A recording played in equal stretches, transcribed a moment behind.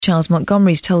Charles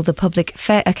Montgomery's told the Public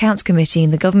Fair Accounts Committee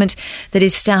in the government that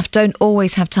his staff don't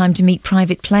always have time to meet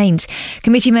private planes.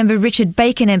 Committee member Richard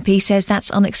Bacon MP says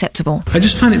that's unacceptable. I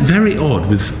just find it very odd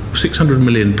with £600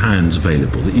 million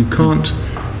available that you can't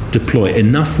deploy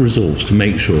enough resource to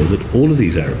make sure that all of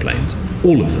these aeroplanes,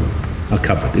 all of them, are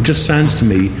covered. It just sounds to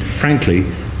me, frankly,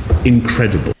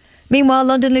 incredible. Meanwhile,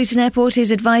 London Luton Airport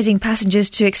is advising passengers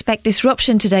to expect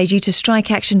disruption today due to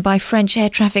strike action by French air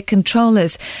traffic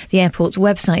controllers. The airport's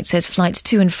website says flights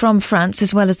to and from France,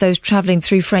 as well as those travelling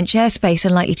through French airspace, are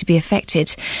likely to be affected.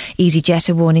 EasyJet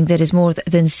are warning that as more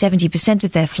than 70%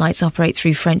 of their flights operate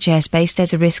through French airspace,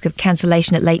 there's a risk of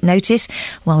cancellation at late notice,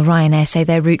 while Ryanair say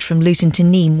their route from Luton to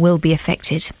Nîmes will be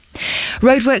affected.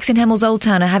 Roadworks in Hemels Old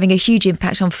Town are having a huge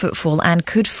impact on footfall and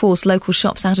could force local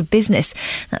shops out of business.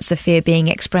 That's the fear being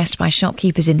expressed by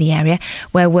shopkeepers in the area,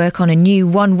 where work on a new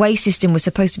one-way system was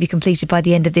supposed to be completed by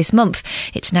the end of this month.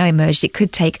 It's now emerged it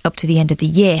could take up to the end of the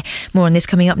year. More on this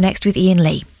coming up next with Iain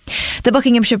Lee. The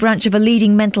Buckinghamshire branch of a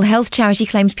leading mental health charity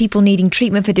claims people needing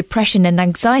treatment for depression and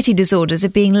anxiety disorders are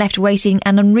being left waiting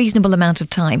an unreasonable amount of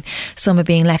time. Some are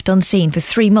being left unseen for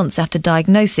 3 months after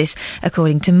diagnosis,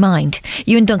 according to Mind.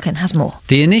 Ewan Duncan has more.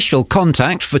 The initial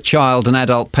contact for child and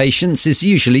adult patients is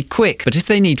usually quick, but if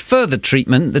they need further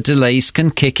treatment, the delays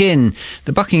can kick in.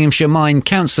 The Buckinghamshire Mind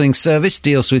Counselling Service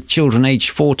deals with children aged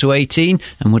 4 to 18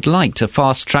 and would like to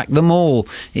fast-track them all.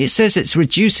 It says it's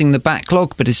reducing the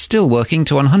backlog, but is still working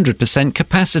to 100%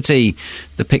 capacity.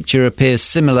 The picture appears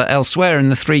similar elsewhere in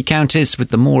the 3 counties. With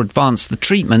the more advanced the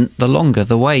treatment, the longer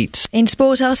the wait. In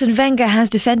sport, Arsene Wenger has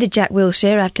defended Jack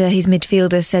Wilshere after his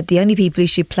midfielder said the only people who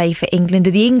should play for England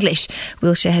are the English.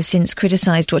 Wilshere has since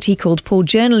criticised what he called poor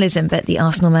journalism, but the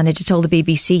Arsenal manager told the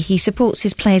BBC he supports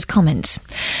his players' comments.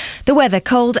 The weather,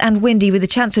 cold and windy with a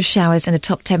chance of showers and a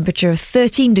top temperature of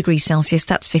 13 degrees Celsius,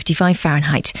 that's 55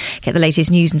 Fahrenheit. Get the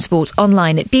latest news and sport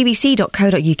online at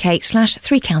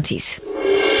bbc.co.uk/3counties.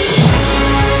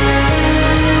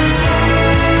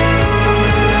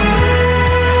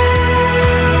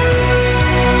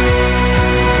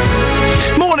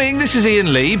 Morning, this is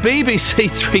Iain Lee, BBC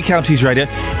Three Counties Radio.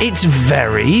 It's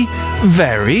very,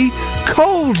 very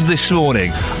cold this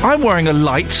morning. I'm wearing a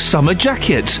light summer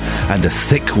jacket and a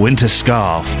thick winter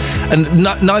scarf. And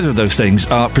neither of those things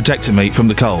are protecting me from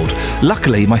the cold.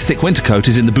 Luckily, my thick winter coat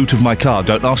is in the boot of my car.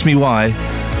 Don't ask me why.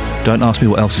 Don't ask me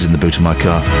what else is in the boot of my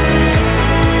car.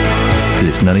 Because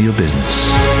it's none of your business.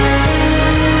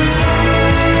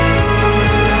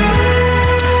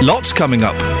 Lots coming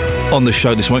up on the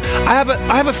show this morning. I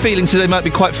have a feeling today might be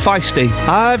quite feisty.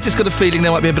 I've just got a feeling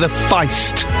there might be a bit of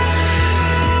feist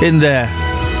in there.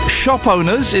 Shop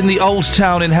owners in the Old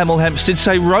Town in Hemel Hempstead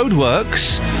say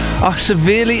roadworks are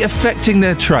severely affecting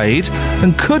their trade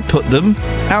and could put them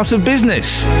out of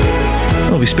business.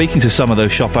 We'll be speaking to some of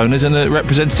those shop owners and a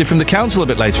representative from the council a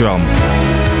bit later on.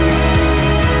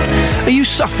 Are you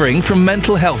suffering from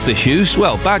mental health issues?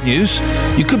 Well, bad news.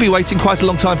 You could be waiting quite a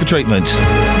long time for treatment.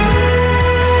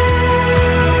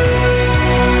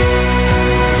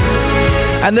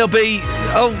 And there'll be,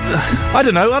 I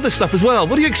don't know, other stuff as well.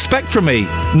 What do you expect from me?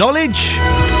 Knowledge?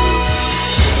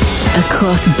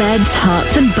 Across beds,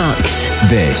 hearts and bucks.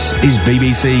 This is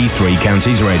BBC Three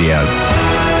Counties Radio.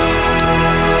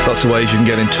 Lots of ways you can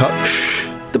get in touch.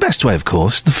 The best way, of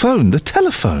course, the phone, the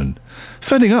telephone.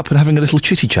 Phoning up and having a little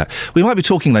chitty chat. We might be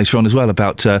talking later on as well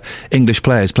about English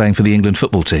players playing for the England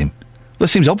football team. That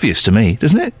seems obvious to me,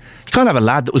 doesn't it? You can't have a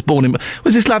lad that was born in...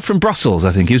 Was this lad from Brussels,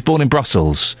 I think? He was born in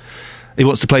Brussels. He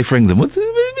wants to play for England.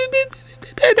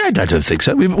 I don't think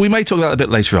so. We may talk about that a bit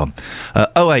later on.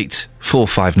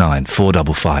 08459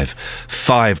 455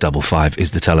 555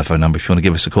 is the telephone number if you want to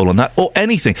give us a call on that, or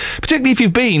anything. Particularly if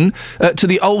you've been to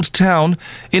the Old Town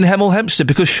in Hemel Hempstead,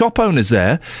 because shop owners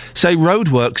there say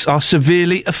roadworks are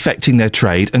severely affecting their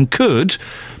trade and could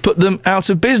put them out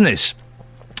of business.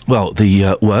 Well,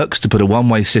 the works to put a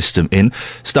one-way system in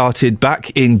started back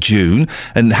in June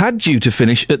and had due to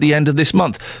finish at the end of this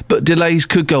month, but delays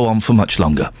could go on for much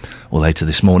longer. Well, later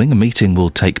this morning, a meeting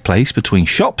will take place between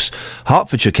shops,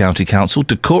 Hertfordshire County Council,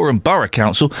 Dacorum Borough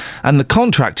Council and the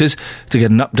contractors to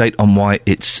get an update on why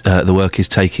the work is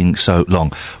taking so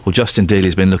long. Well, Justin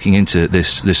Dealey's been looking into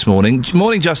this morning.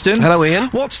 Morning, Justin. Hello, Iain.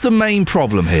 What's the main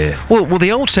problem here? Well,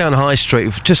 the Old Town High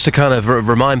Street, just to kind of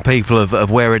remind people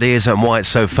of where it is and why it's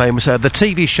so famous. famous. The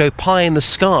TV show Pie in the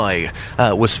Sky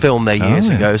was filmed there years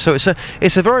ago. So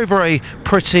it's a very, very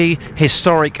pretty,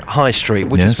 historic high street,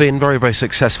 which has been very, very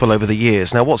successful over the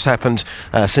years. Now, what's happened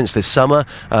since this summer?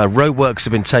 Roadworks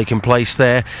have been taking place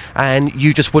there, and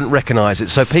you just wouldn't recognise it.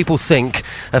 So people think,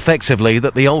 effectively,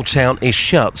 that the old town is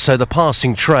shut. So the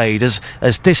passing trade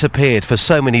has disappeared for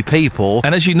so many people.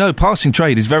 And as you know, passing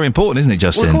trade is very important, isn't it,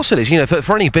 Justin? Well, of course it is. You know,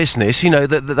 for any business, you know,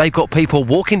 that they've got people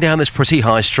walking down this pretty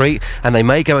high street, and they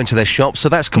may go into their shops. So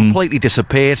that's completely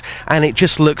disappeared, and it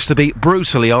just looks to be,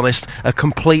 brutally honest, a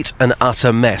complete and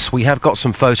utter mess. We have got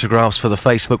some photographs for the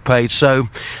Facebook page. So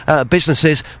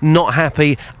businesses not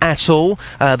happy at all.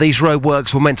 These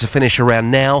roadworks were meant to finish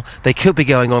around now. They could be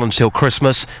going on until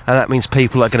Christmas, and that means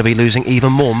people are going to be losing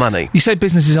even more money. You say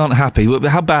businesses aren't happy.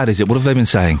 How bad is it? What have they been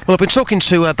saying? Well, I've been talking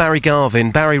to Barry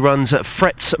Garvin. Barry runs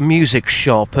Fret's Music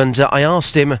Shop, and I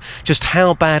asked him just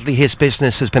how badly his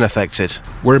business has been affected.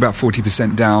 We're about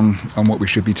 40% down on what we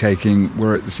should be taking.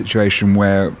 We're at the situation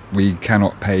where we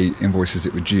cannot pay invoices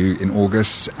that were due in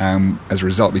August. As a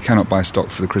result, we cannot buy stock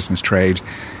for the Christmas trade.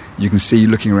 You can see,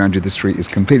 looking around you, the street is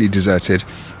completely deserted.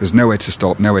 There's nowhere to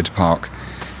stop, nowhere to park.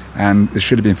 And it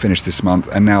should have been finished this month,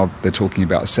 and now they're talking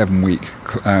about a 7-week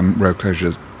road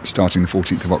closure starting the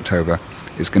 14th of October.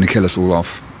 It's going to kill us all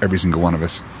off, every single one of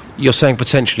us. You're saying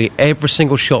potentially every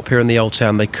single shop here in the Old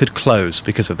Town, they could close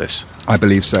because of this? I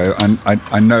believe so.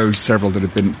 I know several that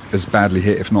have been as badly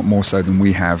hit, if not more so, than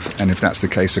we have. And if that's the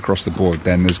case across the board,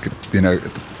 then there's, you know,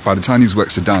 by the time these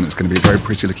works are done, it's going to be a very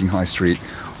pretty-looking high street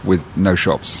with no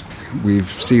shops. We've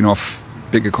seen off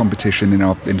bigger competition in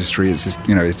our industry. It's just,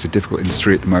 you know, it's a difficult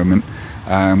industry at the moment.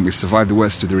 We've survived the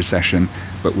worst of the recession,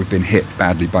 but we've been hit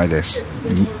badly by this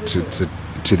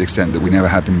to the extent that we never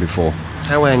have been before.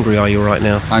 How angry are you right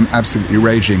now? I'm absolutely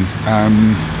raging.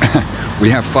 We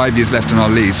have 5 years left on our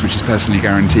lease, which is personally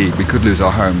guaranteed. We could lose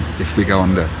our home if we go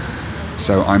under.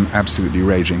 So I'm absolutely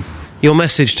raging. Your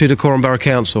message to Dacorum Borough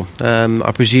Council,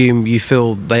 I presume you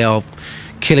feel they are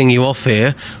killing you off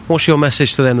here. What's your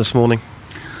message to them this morning?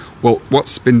 Well,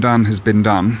 what's been done has been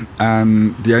done.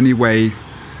 The only way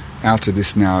out of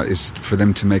this now is for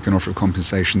them to make an offer of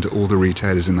compensation to all the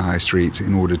retailers in the high street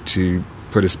in order to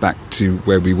put us back to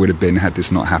where we would have been had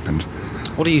this not happened.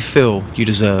 What do you feel you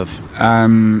deserve?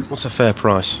 What's a fair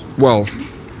price? Well,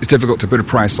 it's difficult to put a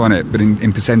price on it, but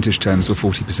in percentage terms, we're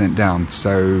 40% down,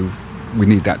 so we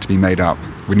need that to be made up.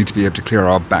 We need to be able to clear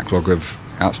our backlog of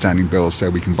outstanding bills so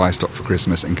we can buy stock for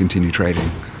Christmas and continue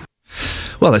trading.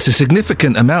 Well, it's a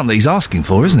significant amount that he's asking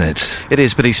for, isn't it? It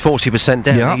is, but he's 40%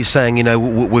 down. Yeah. He's saying, you know,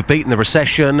 we've beaten the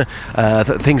recession,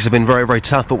 that things have been very, very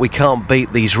tough, but we can't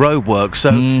beat these roadworks.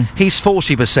 So he's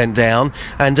 40% down.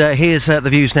 And here's the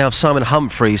views now of Simon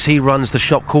Humphreys. He runs the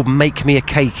shop called Make Me a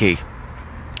Cakey.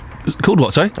 Called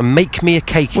what, sorry? Make Me a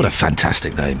Cakey. What a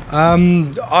fantastic name.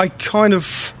 I kind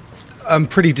of am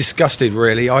pretty disgusted,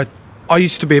 really. I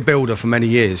used to be a builder for many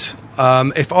years.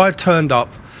 If I had turned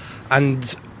up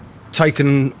and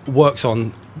taken works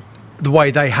on the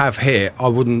way they have here, I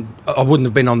wouldn't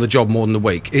have been on the job more than a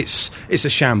week. It's a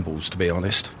shambles, to be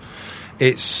honest.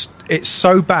 It's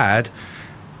so bad.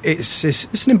 It's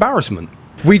an embarrassment.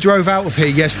 We drove out of here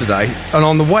yesterday, and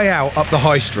on the way out up the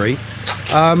high street,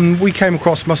 we came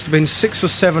across, must have been 6 or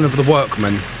 7 of the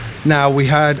workmen. Now we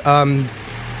had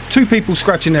 2 people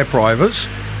scratching their privates,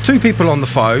 2 people on the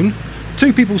phone,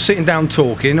 2 people sitting down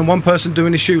talking, and 1 person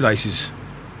doing his shoelaces.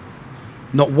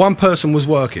 Not 1 person was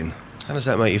working. How does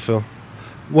that make you feel?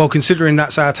 Well, considering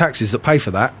that's our taxes that pay for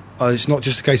that, it's not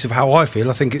just a case of how I feel.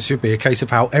 I think it should be a case of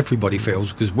how everybody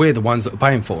feels, because we're the ones that are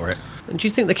paying for it. And do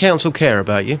you think the council care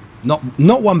about you? Not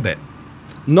one bit.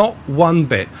 Not one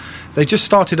bit. They just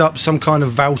started up some kind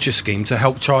of voucher scheme to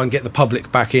help try and get the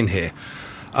public back in here.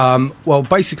 Well,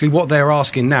 basically what they're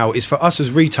asking now is for us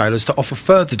as retailers to offer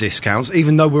further discounts,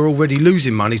 even though we're already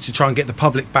losing money, to try and get the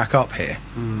public back up here.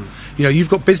 You know, you've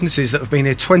got businesses that have been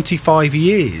here 25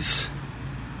 years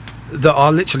that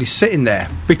are literally sitting there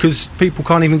because people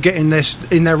can't even get in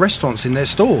their restaurants, in their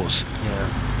stores.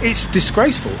 Yeah. It's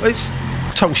disgraceful. It's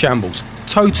total shambles.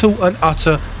 Total and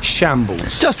utter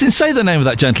shambles. Justin, say the name of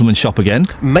that gentleman's shop again.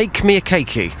 Make Me a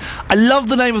Cakey. I love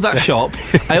the name of that shop.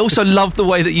 I also love the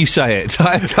way that you say it.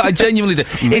 I genuinely do.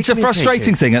 It's a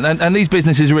frustrating thing, and these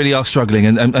businesses really are struggling.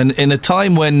 And in a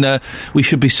time when we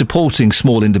should be supporting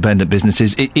small independent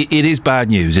businesses, it is bad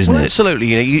news, isn't it? Absolutely.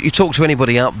 You know, you talk to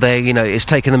anybody up there. You know, it's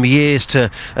taken them years to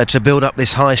build up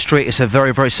this high street. It's a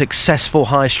very, very successful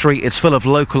high street. It's full of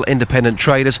local independent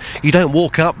traders. You don't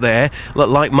walk up there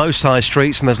like most high streets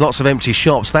streets and there's lots of empty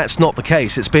shops. That's not the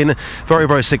case. It's been very,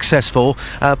 very successful.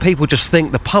 People just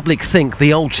think, the public think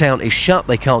the Old Town is shut,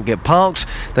 they can't get parked,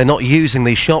 they're not using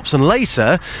these shops, and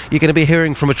later you're going to be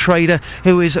hearing from a trader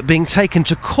who is being taken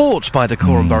to court by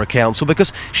Dacorum Borough Council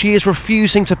because she is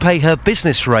refusing to pay her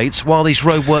business rates while these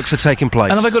roadworks are taking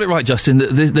place. And have I got it right, Justin,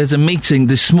 that there's a meeting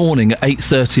this morning at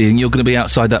 8:30 and you're going to be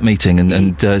outside that meeting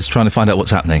and trying to find out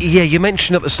what's happening? Yeah, you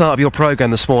mentioned at the start of your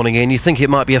programme this morning, Ian, you think it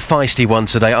might be a feisty one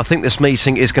today. I think this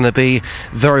meeting is going to be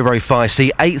very, very feisty.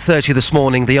 8:30 this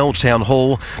morning, the Old Town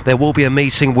Hall. There will be a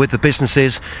meeting with the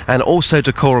businesses and also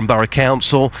Dacorum Borough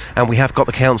Council, and we have got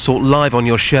the council live on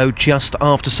your show just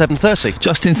after 7:30.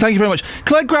 Justin, thank you very much.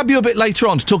 Can I grab you a bit later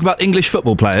on to talk about English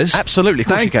football players? Absolutely, of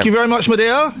course you can. Thank you very much, my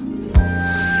dear.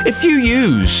 If you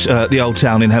use the Old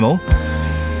Town in Hemel,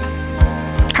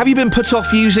 have you been put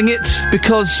off using it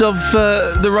because of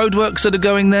the roadworks that are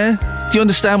going there? Do you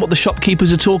understand what the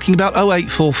shopkeepers are talking about?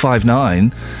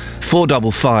 08459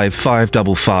 455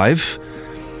 555.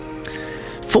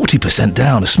 40%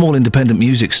 down, a small independent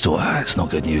music store. That's not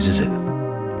good news, is it?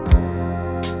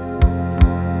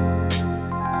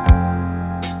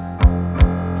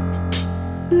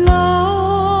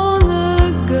 Long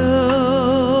ago,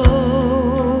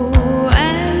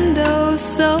 and oh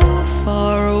so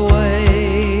far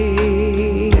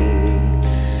away,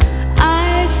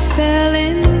 I fell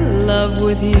in love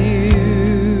with you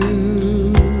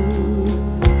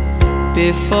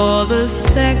before the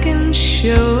second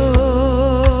show.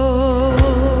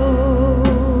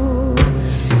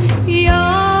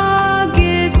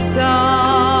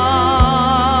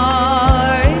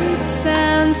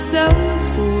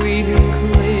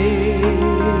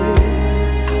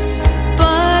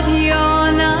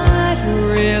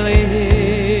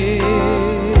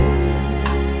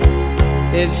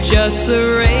 It's just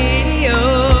the radio.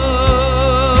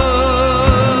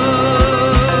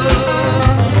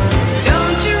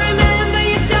 Don't you remember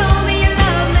you told me you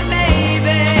loved me,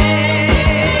 baby?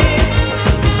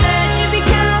 You said you'd be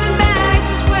coming back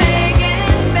this way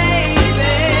again,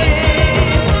 baby.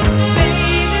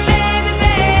 Baby, baby,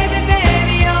 baby,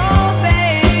 baby, oh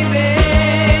baby,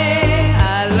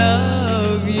 I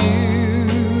love you,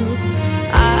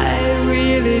 I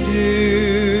really do.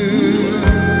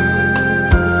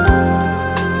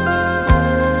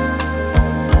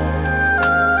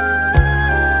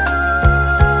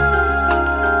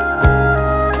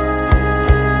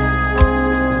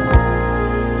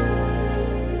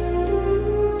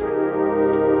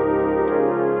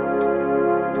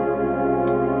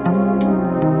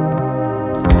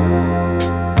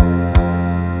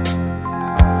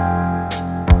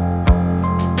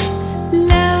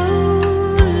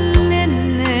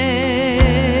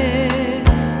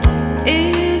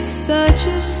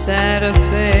 Sad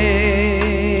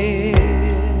affair,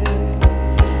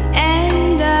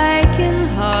 and I can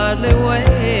hardly wait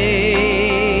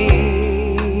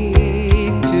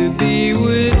to be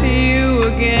with you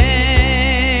again.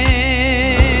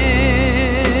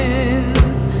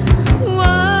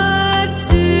 What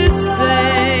to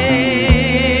say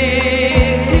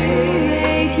to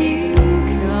make you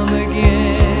come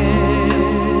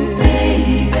again,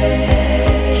 baby?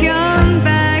 Come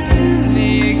back to me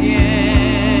again.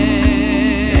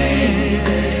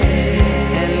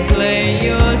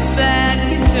 Sad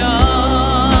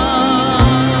guitar.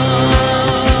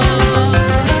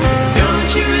 Don't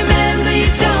you remember you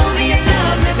told me you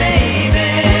loved me,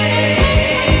 baby?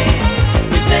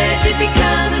 You said you'd be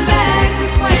coming back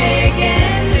this way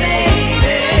again, baby.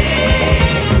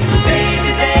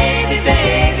 Baby, baby,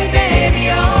 baby, baby,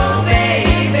 oh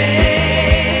baby,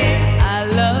 I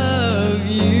love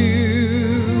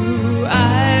you,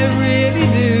 I really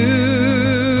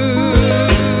do.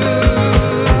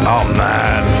 Oh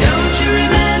man,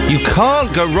 you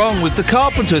can't go wrong with the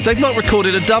Carpenters. They've not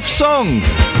recorded a Duff song.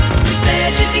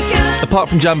 Apart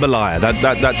from Jambalaya,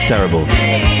 that's terrible.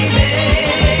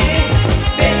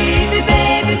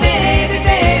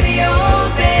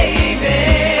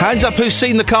 Hands up who's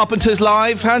seen the Carpenters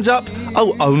live? Hands up.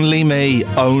 Oh, only me,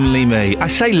 only me. I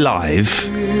say live.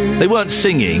 They weren't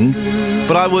singing,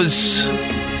 but I was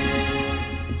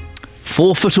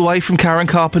 4 foot away from Karen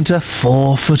Carpenter,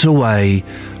 4 foot away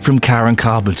from Karen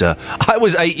Carpenter. I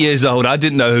was 8 years old. I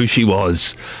didn't know who she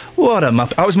was. What a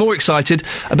muppet. I was more excited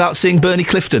about seeing Bernie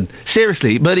Clifton.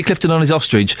 Seriously, Bernie Clifton on his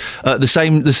ostrich, the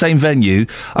same venue.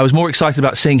 I was more excited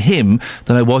about seeing him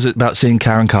than I was about seeing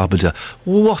Karen Carpenter.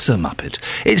 What a muppet.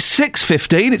 It's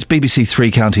 6:15. It's BBC Three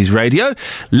Counties Radio.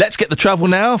 Let's get the travel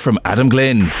now from Adam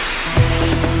Glynn.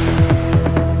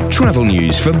 Travel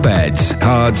news for beds,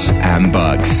 cards and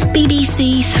bugs.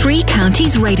 BBC Three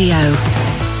Counties Radio.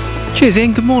 Cheers,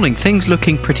 Ian. Good morning. Things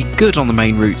looking pretty good on the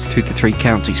main routes through the three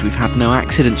counties. We've had no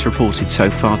accidents reported so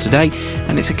far today,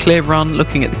 and it's a clear run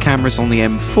looking at the cameras on the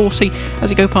M40 as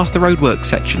you go past the roadworks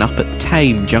section up at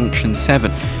Tame Junction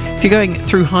 7. If you're going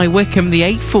through High Wycombe, the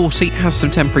 840 has some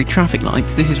temporary traffic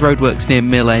lights. This is roadworks near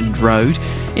Mill End Road.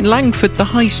 In Langford, the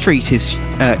High Street is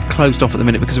closed off at the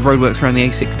minute because of roadworks around the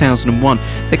A6001.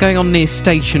 They're going on near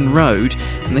Station Road,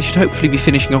 and they should hopefully be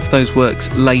finishing off those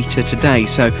works later today.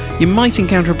 So you might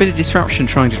encounter a bit of disruption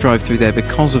trying to drive through there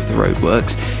because of the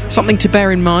roadworks. Something to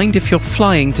bear in mind if you're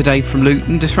flying today from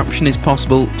Luton, disruption is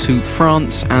possible to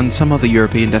France and some other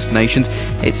European destinations.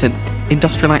 It's an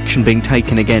industrial action being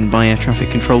taken again by air traffic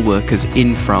control workers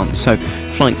in France, so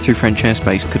flights through French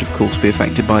airspace could of course be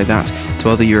affected by that to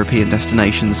other European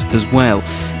destinations as well.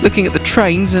 Looking at the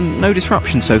trains, and no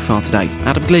disruption so far today.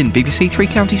 Adam Glynn, BBC Three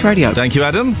Counties Radio. Thank you,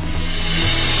 Adam.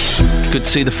 Good to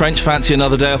see the French fancy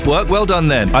another day off work. Well done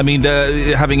then. I mean,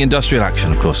 they're having industrial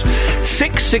action, of course.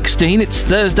 6:16, it's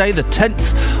Thursday, the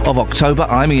 10th of October.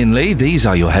 I'm Iain Lee. These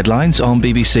are your headlines on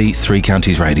BBC Three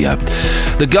Counties Radio.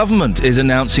 The government is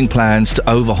announcing plans to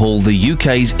overhaul the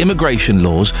UK's immigration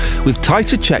laws with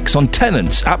tighter checks on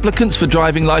tenants, applicants for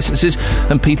driving licences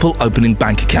and people opening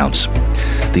bank accounts.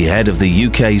 The head of the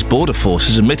UK's border force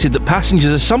has admitted that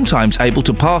passengers are sometimes able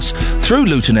to pass through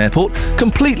Luton Airport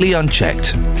completely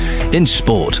unchecked. In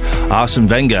sport, Arsene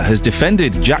Wenger has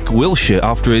defended Jack Wilshere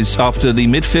after the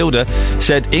midfielder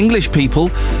said the English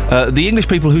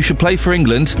people who should play for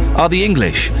England are the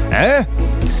English.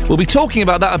 We'll be talking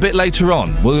about that a bit later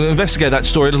on. We'll investigate that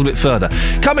story a little bit further.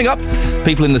 Coming up,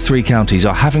 people in the three counties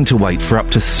are having to wait for up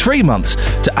to 3 months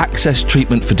to access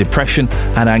treatment for depression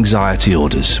and anxiety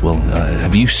orders. Well,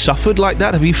 have you suffered like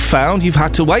that? Have you found you've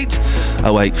had to wait?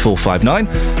 08459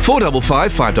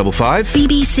 455 555.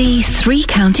 BBC Three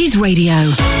Counties Radio.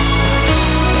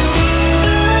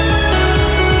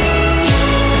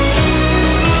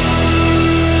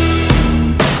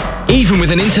 Even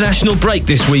with an international break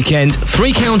this weekend,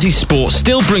 Three Counties Sport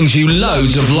still brings you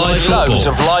loads of live football.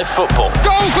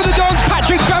 Goal for the Dons,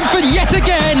 Patrick Bamford yet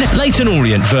again. Leyton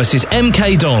Orient versus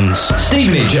MK Dons.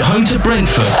 Stevenage at home to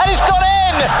Brentford. And it's gone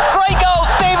in. Great goal,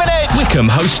 Stevenage. Wickham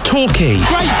hosts Torquay.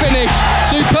 Great finish.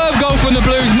 Superb goal from the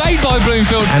Blues, made by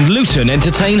Bloomfield. And Luton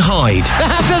entertain Hyde. The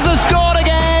Hatters have scored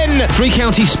again. Three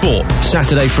Counties Sport,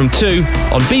 Saturday from 2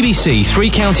 on BBC Three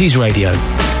Counties Radio.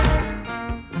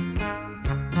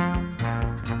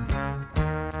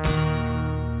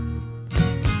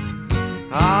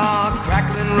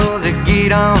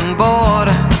 Get on board.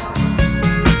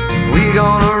 We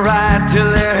gonna ride till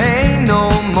there ain't no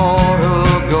more to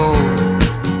go.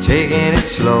 Taking it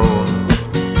slow.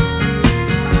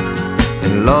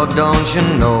 And Lord, don't you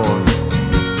know,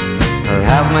 I'll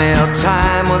have me a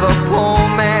time with a poor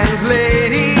man's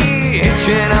lady,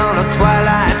 hitching on a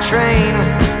twilight train.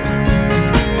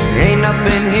 Ain't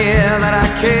nothing here that I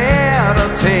care to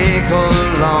take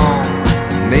along.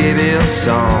 Maybe a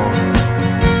song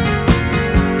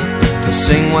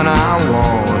sing when I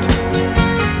want.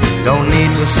 Don't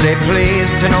need to say please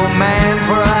to no man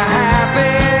for a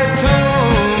happy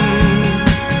tune.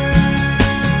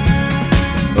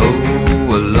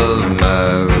 Oh, I love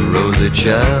my rosy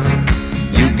child.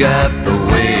 You got the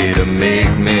way to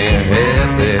make me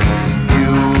happy.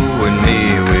 You and me,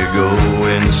 we go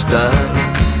in style.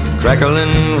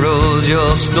 Crackling rose,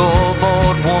 your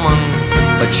store-bought woman,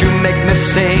 but you make me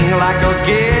sing like a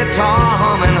guitar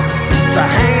humming. So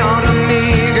hang on to me,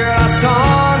 girl, our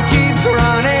song keeps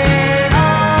running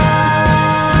on.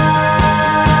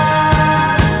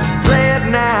 Play it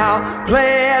now,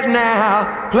 play it now,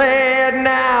 play it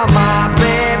now. My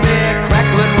baby,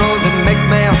 crackling rose and make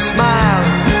me smile.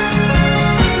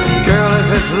 Girl, if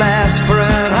it lasts for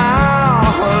an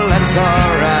hour, well, that's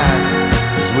alright,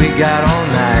 'cause we got all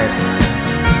night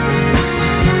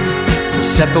to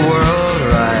set the world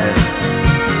right.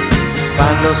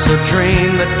 Find us a dream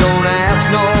that don't ask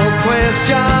no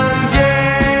questions,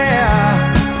 yeah.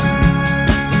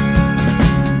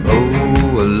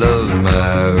 Oh, I love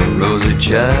my rosy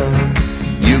child.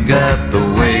 You got the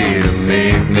way to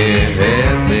make me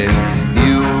happy.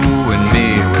 You and me,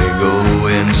 we go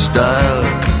in style.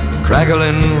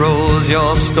 Crackling rose,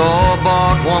 your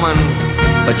store-bought woman,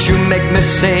 but you make me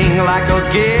sing like a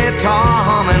guitar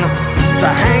humming. So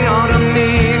hang on to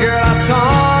me, girl, our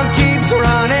song keeps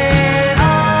running.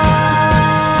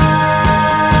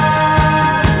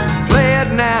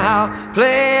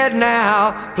 Play it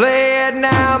now, play it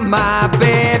now, my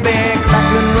baby.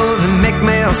 Crackling rose and make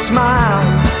me smile.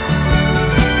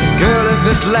 Girl, if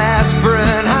it lasts for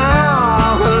an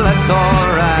hour, well, that's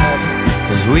alright,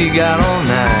 'cause we got all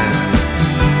night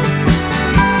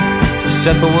to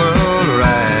set the world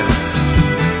right.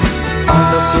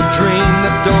 It's a dream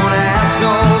that don't ask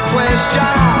no question.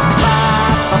 Ba,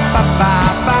 ba, ba,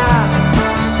 ba, ba.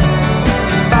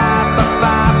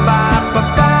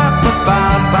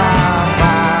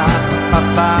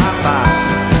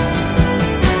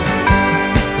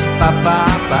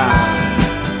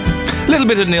 Little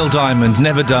bit of Neil Diamond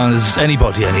never does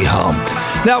anybody any harm.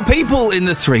 Now, people in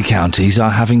the 3 counties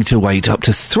are having to wait up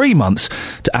to 3 months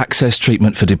to access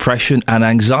treatment for depression and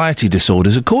anxiety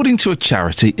disorders, according to a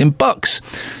charity in Bucks.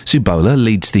 Sue Bowler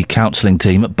leads the counselling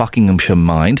team at Buckinghamshire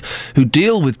Mind, who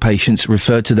deal with patients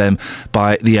referred to them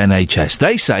by the NHS.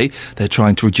 They say they're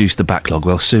trying to reduce the backlog.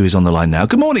 Well, Sue is on the line now.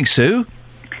 Good morning, Sue.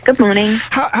 Good morning.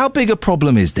 How big a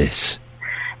problem is this?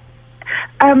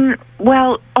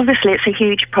 Well, obviously it's a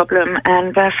huge problem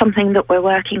and something that we're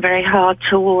working very hard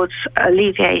towards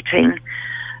alleviating.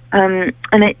 And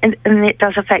it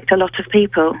does affect a lot of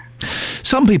people.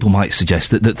 Some people might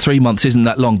suggest that 3 months isn't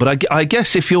that long, but I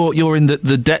guess if you're in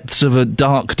the depths of a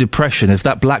dark depression, if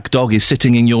that black dog is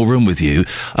sitting in your room with you,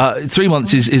 3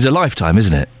 months is a lifetime,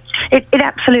 isn't it? It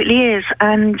absolutely is.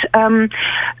 And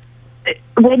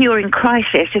when you're in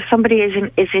crisis, if somebody is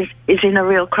in a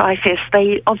real crisis,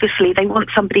 they want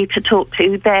somebody to talk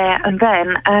to there and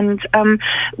then. And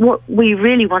what we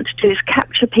really want to do is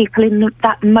capture people in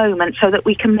that moment so that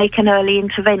we can make an early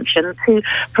intervention to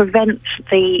prevent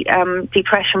the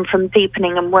depression from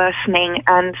deepening and worsening.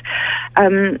 And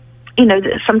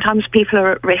sometimes people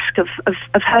are at risk of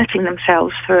hurting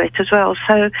themselves through it as well.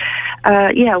 So,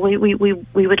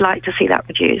 we would like to see that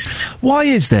reduced. Why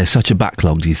is there such a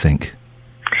backlog, do you think?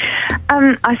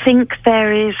 I think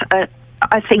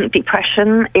I think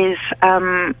depression is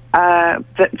a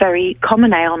very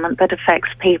common ailment that affects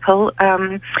people.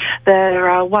 There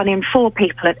are 1 in 4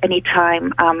 people at any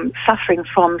time suffering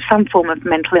from some form of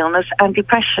mental illness, and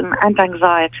depression and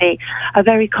anxiety are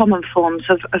very common forms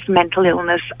of mental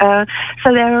illness. So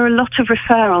there are a lot of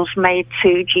referrals made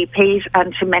to GPs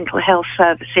and to mental health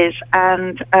services,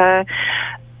 and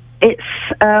it's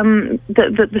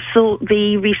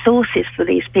the resources for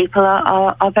these people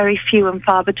are very few and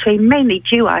far between, mainly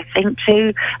due, I think,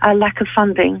 to a lack of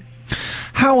funding.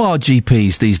 How are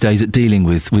GPs these days at dealing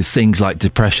with things like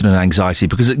depression and anxiety?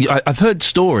 Because I've heard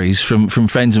stories from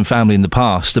friends and family in the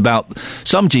past about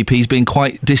some GPs being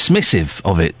quite dismissive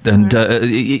of it, and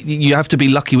you have to be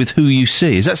lucky with who you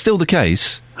see. Is that still the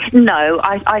case? No,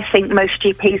 I think most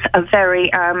GPs are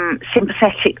very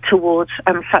sympathetic towards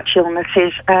such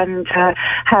illnesses and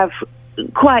have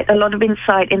quite a lot of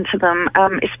insight into them,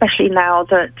 especially now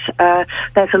that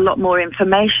there's a lot more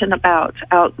information out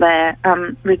there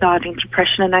regarding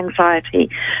depression and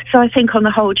anxiety. So I think on the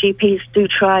whole GPs do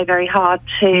try very hard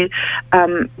to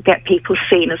get people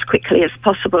seen as quickly as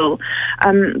possible.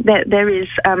 There is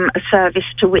a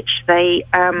service to which they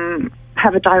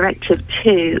have a directive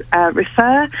to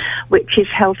refer, which is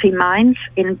Healthy Minds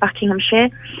in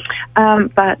Buckinghamshire,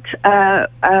 but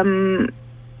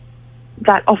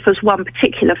that offers one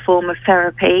particular form of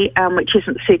therapy which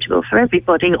isn't suitable for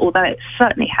everybody, although it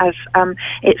certainly has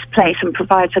its place and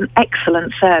provides an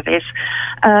excellent service.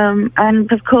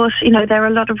 And of course, there are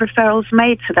a lot of referrals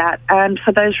made to that, and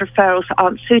for those referrals that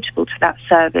aren't suitable to that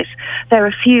service, there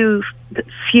are few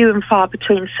and far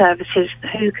between services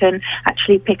who can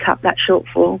actually pick up that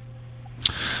shortfall.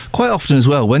 Quite often as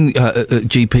well, when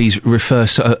GPs refer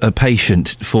a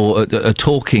patient for a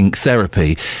talking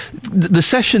therapy, the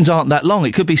sessions aren't that long.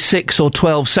 It could be 6 or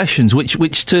 12 sessions,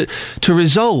 which to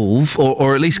resolve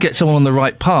or at least get someone on the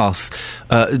right path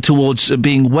towards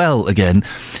being well again.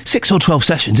 6 or 12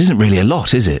 sessions isn't really a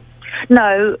lot, is it?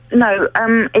 No.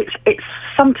 It's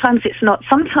sometimes it's not.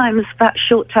 Sometimes that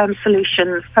short-term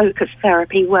solution focused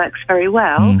therapy works very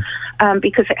well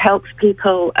because it helps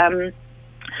people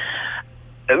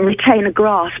retain a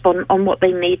grasp on what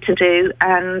they need to do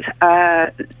and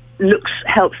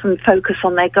helps them focus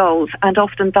on their goals, and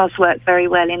often does work very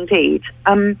well indeed.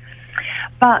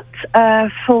 But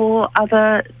for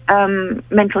other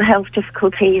mental health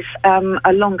difficulties,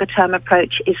 a longer-term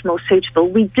approach is more suitable.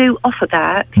 We do offer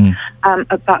that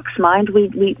at Bucks Mind.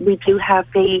 We do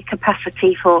have the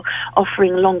capacity for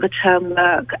offering longer-term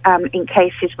work in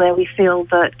cases where we feel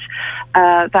that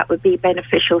that would be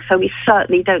beneficial. So we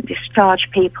certainly don't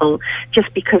discharge people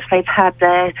just because they've had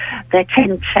their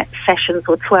 10 sessions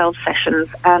or 12 sessions,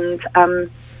 and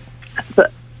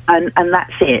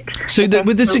that's it. So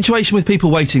with the situation with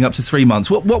people waiting up to 3 months,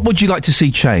 what would you like to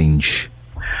see change?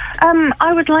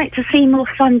 I would like to see more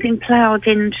funding ploughed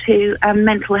into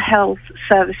mental health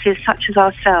services such as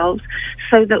ourselves,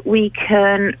 so that we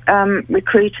can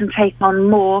recruit and take on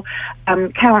more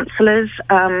counsellors.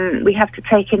 We have to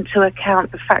take into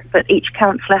account the fact that each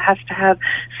counsellor has to have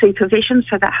supervision,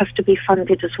 so that has to be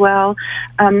funded as well.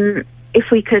 If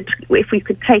we could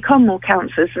take on more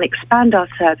counsellors and expand our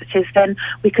services, then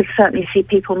we could certainly see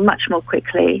people much more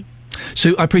quickly.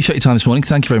 Sue, I appreciate your time this morning.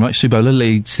 Thank you very much. Sue Bowler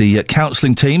leads the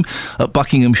counselling team at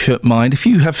Buckinghamshire Mind. If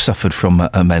you have suffered from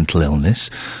a mental illness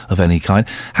of any kind,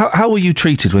 how were you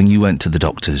treated when you went to the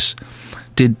doctors?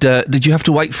 Did you have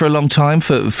to wait for a long time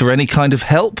for any kind of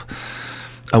help?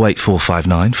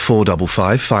 08459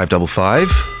 455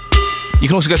 555. You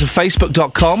can also go to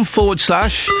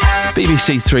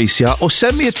facebook.com/BBC3CR or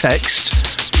send me a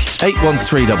text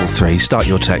 81333. Start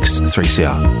your text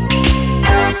 3CR.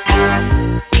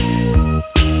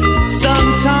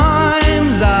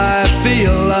 Sometimes I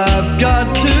feel I've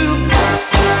got to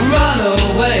run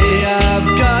away,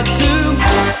 I've got to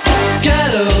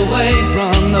get away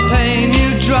from the pain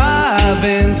you drive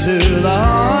into the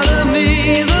heart of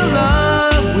me. The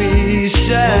love we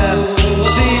share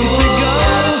seems to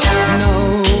go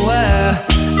nowhere,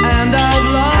 and I've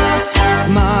lost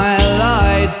my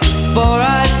light, for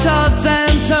I toss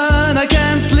and turn, I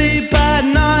can't sleep at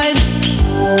night.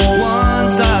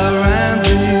 Once I ran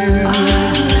to you,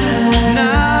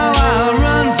 now I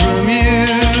run from you.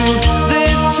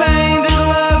 This tainted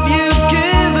love you've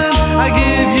given, I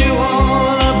give you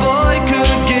all a boy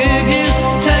could give you.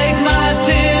 Take my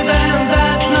tears and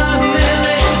that's not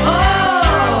nearly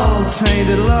all.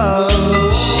 Tainted love,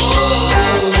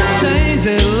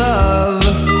 tainted love.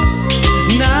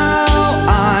 Now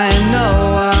I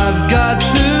know I've got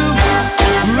to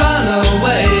run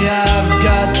away, I've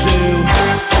got to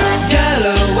get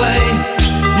away.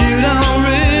 You don't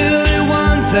really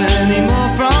want any more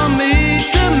from me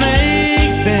to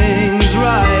make things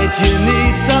right. You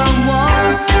need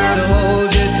someone to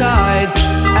hold you tight,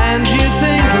 and you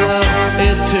think love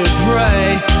is to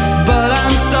pray, but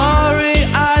I'm sorry,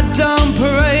 I don't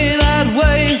pray that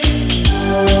way.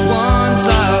 Once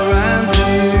I ran to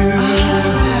you,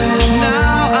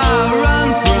 now I run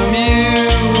from you.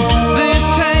 This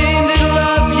tainted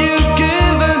love you've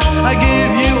given, I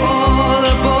give you all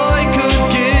a boy could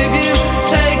give you.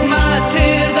 Take my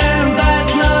tears and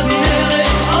that's not nearly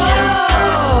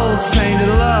all.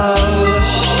 Tainted love,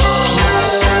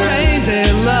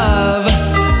 tainted love.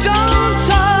 Don't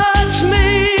touch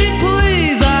me,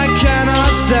 please, I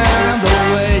cannot stand the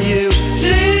way you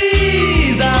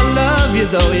tease. I love you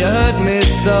though you hurt me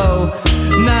so.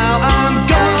 Now I'm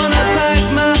gonna pack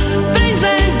my things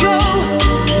and go.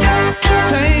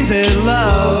 Tainted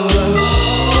love,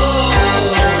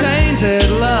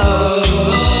 tainted love,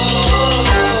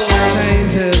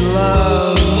 tainted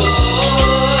love,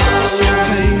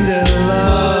 tainted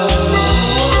love.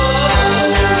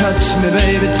 Touch me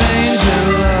baby,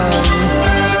 tainted love.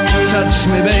 Touch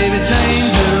me baby,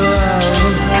 tainted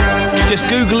love. Just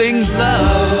Googling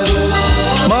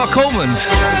Mark Ormond.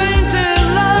 Tainted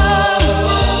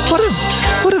love.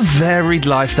 What a varied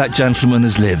life that gentleman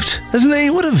has lived, hasn't he?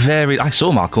 What a varied... I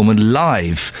saw Mark Ormond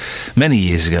live many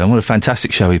years ago, and what a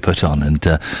fantastic show he put on,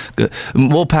 and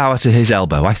more power to his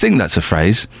elbow. I think that's a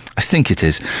phrase. I think it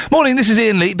is. Morning, this is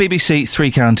Iain Lee, BBC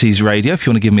Three Counties Radio. If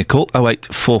you want to give me a call,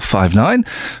 08459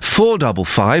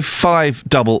 455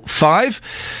 555.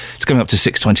 It's coming up to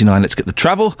 6:29. Let's get the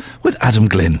travel with Adam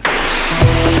Glynn.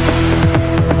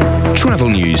 Travel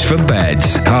news for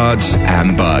beds, cards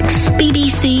and bugs.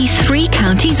 BBC Three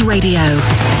Counties Radio.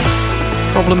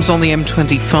 Problems on the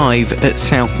M25 at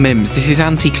South Mims. This is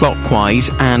anti-clockwise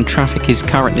and traffic is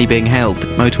currently being held. The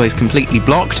motorway is completely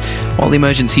blocked while the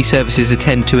emergency services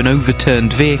attend to an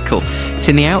overturned vehicle. It's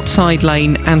in the outside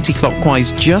lane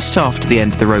anti-clockwise just after the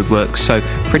end of the roadworks, so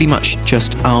pretty much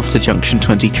just after junction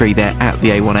 23 there at the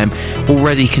A1M.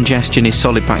 Already congestion is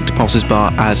solid back to Potters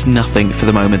Bar as nothing for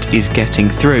the moment is getting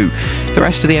through. The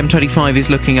rest of the M25 is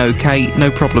looking okay.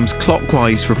 No problems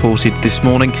clockwise reported this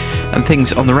morning, and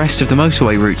things on the rest of the motorway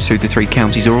routes through the three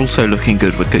counties are also looking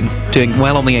good. We're doing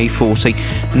well on the A40.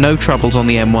 No troubles on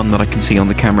the M1 that I can see on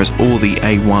the cameras or the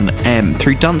A1M.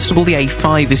 Through Dunstable, the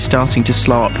A5 is starting to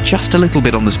slow up just a little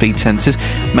bit on the speed sensors,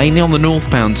 mainly on the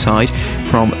northbound side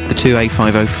from the two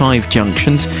A505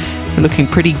 junctions. We're looking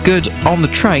pretty good on the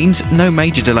trains. No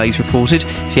major delays reported.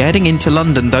 If you're heading into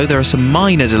London, though, there are some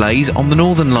minor delays on the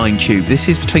Northern Line tube. This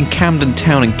is between Camden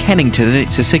Town and Kennington, and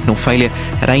it's a signal failure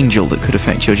at Angel that could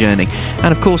affect your journey.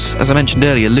 And, of course, as I mentioned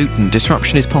earlier, Luton.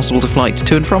 Disruption is possible to flights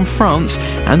to and from France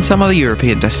and some other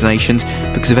European destinations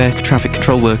because of air traffic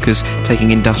control workers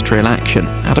taking industrial action.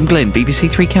 Adam Glynn,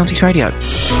 BBC Three Counties Radio.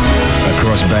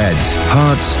 across beds,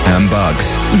 hearts and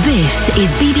bugs. This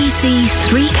is BBC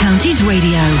Three Counties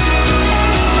Radio.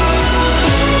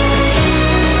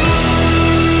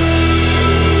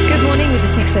 Good morning with the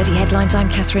 6:30 headlines. I'm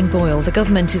Catherine Boyle. The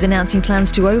government is announcing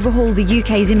plans to overhaul the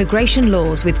UK's immigration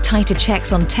laws with tighter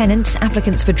checks on tenants,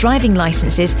 applicants for driving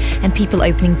licences and people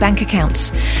opening bank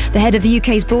accounts. The head of the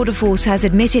UK's border force has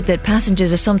admitted that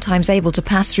passengers are sometimes able to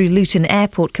pass through Luton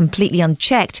Airport completely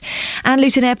unchecked, and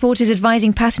Luton Airport is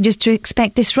advising passengers to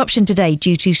expect disruption today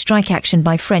due to strike action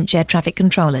by French air traffic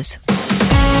controllers.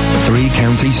 Three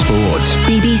Counties Sports.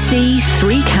 BBC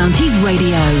Three Counties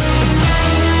Radio.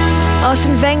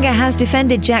 Arsene Wenger has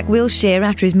defended Jack Wilshere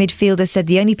after his midfielder said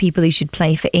the only people who should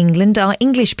play for England are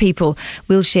English people.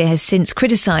 Wilshere has since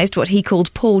criticised what he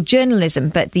called poor journalism,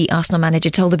 but the Arsenal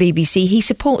manager told the BBC he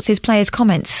supports his players'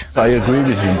 comments. I agree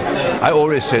with him. I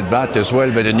always said that as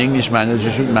well, but an English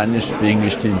manager should manage the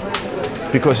English team.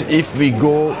 Because if we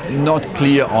go not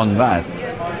clear on that,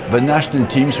 the national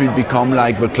teams will become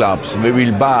like the clubs. They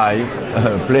will buy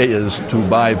players to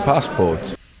buy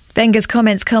passports. Wenger's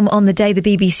comments come on the day the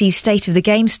BBC's State of the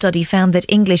Game study found that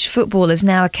English footballers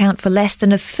now account for less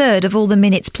than a third of all the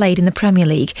minutes played in the Premier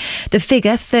League. The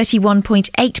figure,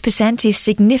 31.8%, is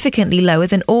significantly lower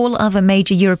than all other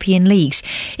major European leagues.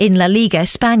 In La Liga,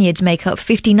 Spaniards make up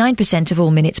 59% of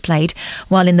all minutes played,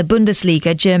 while in the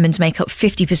Bundesliga, Germans make up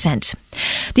 50%.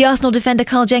 The Arsenal defender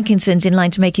Carl Jenkinson's in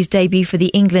line to make his debut for the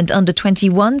England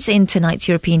under-21s in tonight's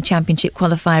European Championship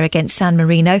qualifier against San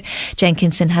Marino.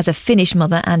 Jenkinson has a Finnish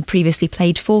mother and previously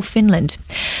played for Finland.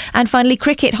 And finally,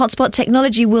 cricket. Hotspot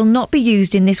technology will not be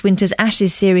used in this winter's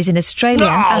Ashes series in Australia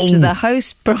after the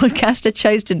host broadcaster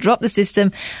chose to drop the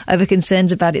system over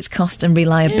concerns about its cost and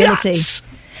reliability. Yes.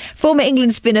 Former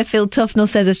England spinner Phil Tufnell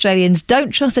says Australians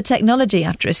don't trust the technology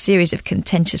after a series of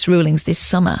contentious rulings this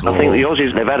summer. I think the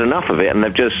Aussies, they've had enough of it and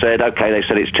they've just said, OK, they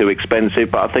said it's too expensive,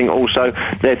 but I think also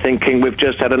they're thinking we've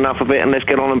just had enough of it and let's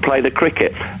get on and play the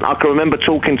cricket. I can remember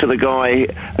talking to the guy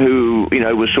who,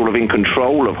 was sort of in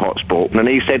control of Hotspot, and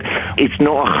he said it's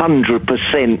not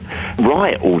 100%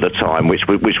 right all the time, which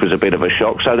was a bit of a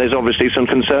shock. So there's obviously some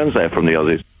concerns there from the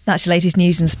Aussies. That's your latest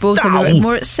news and sport. And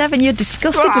more at 7. You're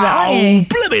disgusted with that, aren't you?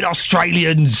 Blimmin'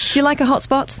 Australians! Do you like a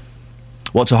hotspot?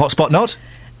 What's a hotspot not?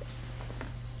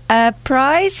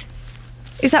 Prize?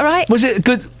 Is that right? Was it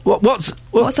good? What's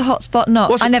a hotspot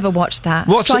not? I never watched that.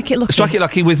 Strike It Lucky. Strike It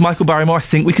Lucky with Michael Barrymore. I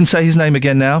think we can say his name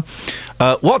again now.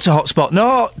 What's a hotspot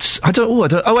not? I don't.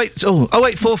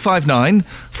 08459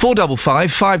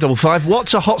 455 555.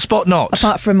 What's a hotspot not?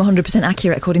 Apart from 100%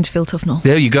 accurate, according to Phil Tufnell.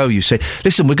 There you go. You say.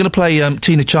 Listen, we're going to play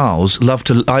Tina Charles.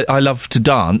 I love to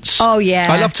dance. Oh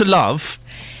yeah. I love to love.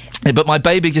 But my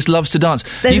baby just loves to dance.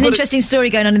 There's an interesting story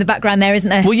going on in the background there,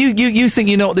 isn't there? Well, you think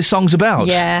you know what this song's about?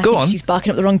 Yeah. Go on. She's barking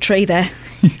up the wrong tree there.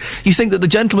 You think that the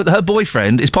gentleman, her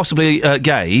boyfriend, is possibly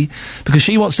gay because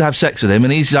she wants to have sex with him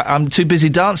and he's like, I'm too busy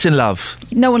dancing, love.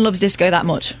 No one loves disco that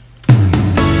much.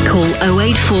 Call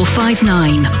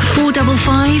 08459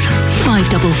 455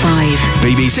 555.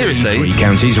 BBC Seriously? Three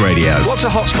Counties Radio. What's a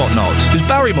hotspot not? It was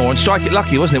Barrymore and Strike It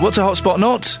Lucky, wasn't it? What's a hotspot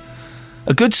not?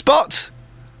 A good spot?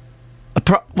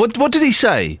 What did he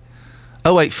say?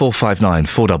 08459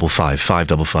 455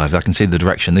 555. I can see the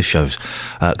direction this show's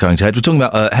going to head. We're talking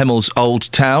about Hemmel's Old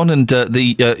Town, and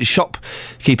the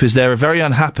shopkeepers there are very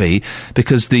unhappy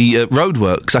because the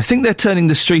roadworks, I think they're turning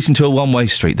the street into a one-way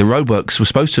street. The roadworks were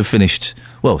supposed to have finished,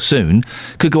 well, soon,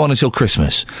 could go on until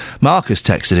Christmas. Marcus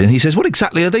texted in, he says, what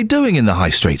exactly are they doing in the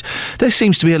high street? There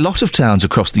seems to be a lot of towns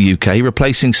across the UK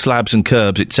replacing slabs and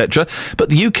curbs, etc., but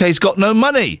the UK's got no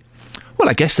money. Well,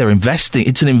 I guess they're investing.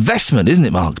 It's an investment, isn't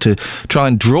it, Mark, to try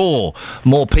and draw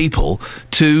more people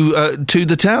to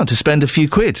the town to spend a few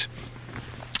quid.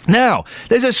 Now,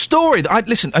 there's a story that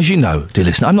listen, as you know, dear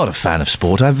listener, I'm not a fan of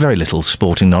sport. I have very little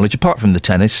sporting knowledge, apart from the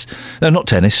tennis. No, not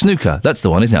tennis, snooker. That's the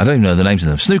one, isn't it? I don't even know the names of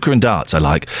them. Snooker and darts I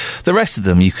like. The rest of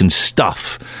them you can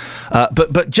stuff.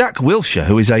 But Jack Wilshere,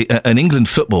 who is an England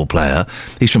football player,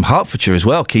 he's from Hertfordshire as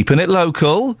well, keeping it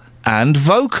local and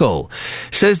vocal,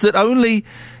 says that only...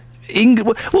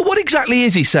 Well, what exactly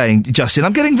is he saying, Justin?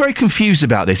 I'm getting very confused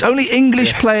about this. Only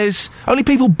English players, only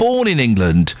people born in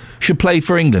England should play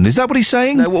for England. Is that what he's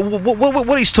saying? No,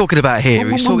 what he's talking about here,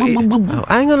 he's talking...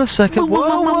 hang on a second.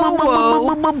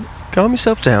 Whoa. Calm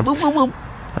yourself down.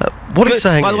 What he's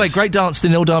saying By the way, great dance to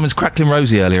Neil Diamond's Crackling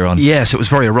Rosie earlier on. Yes, it was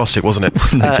very erotic, wasn't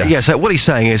it? So what he's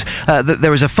saying is that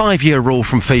there is a 5-year rule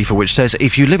from FIFA which says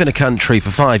if you live in a country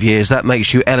for 5 years, that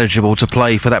makes you eligible to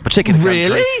play for that particular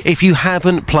country. If you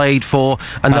haven't played for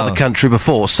another country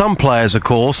before. Some players, of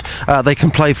course, they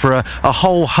can play for a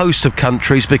whole host of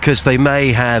countries because they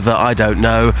may have, I don't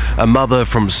know, a mother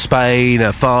from Spain,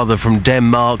 a father from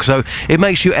Denmark, so it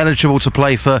makes you eligible to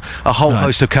play for a whole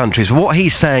host of countries. What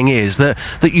he's saying is that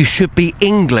you should be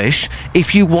English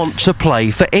if you want to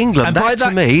play for England. And that,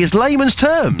 to me, is layman's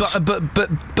terms.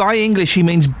 But by English, he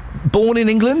means born in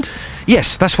England?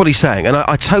 Yes, that's what he's saying, and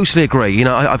I totally agree. You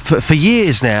know, for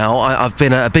years now, I've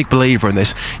been a big believer in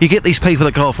this. You get these people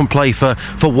that go off and play for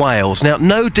Wales. Now,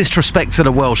 no disrespect to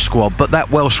the Welsh squad, but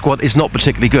that Welsh squad is not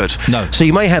particularly good. No. So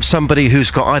you may have somebody who's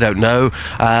got, I don't know,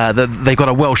 they've got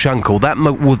a Welsh uncle. That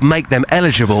would make them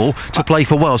eligible to play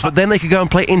for Wales, but then they could go and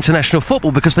play international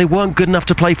football because they weren't good enough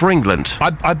to play for England.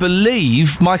 I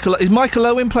believe Michael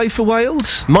Owen play for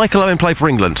Wales? Michael Owen played for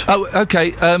England. Oh,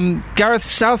 OK. Gareth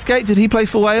Southgate, did he play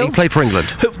for Wales? He played for England.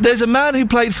 There's a man who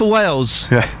played for Wales.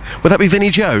 Yeah. Would that be Vinnie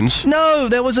Jones? No,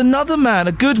 there was another man,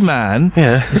 a good man.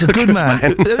 Yeah. There's a good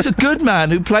man. There was a good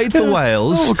man who played for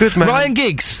Wales. Oh, a good man. Ryan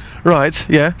Giggs. Right,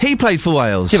 yeah. He played for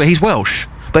Wales. Yeah, but he's Welsh.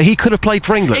 But he could have played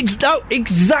for England.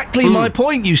 Exactly my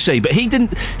point, you see. But he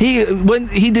didn't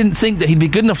think that he'd be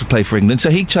good enough to play for England, so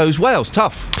he chose Wales.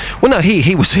 Tough. Well, no,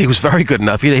 he was very good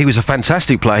enough. He was a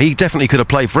fantastic player. He definitely could have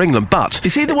played for England. But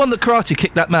is he the one that karate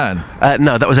kicked that man?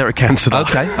 No, that was Eric Cantona.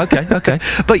 Okay.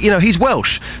 But he's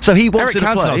Welsh, so he wanted to play.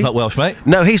 Eric Cantona's not Welsh, mate.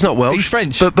 No, he's not Welsh. He's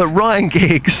French. But Ryan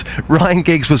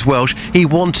Giggs was Welsh. He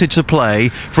wanted to play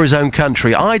for his own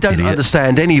country. I don't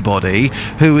understand anybody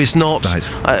who is not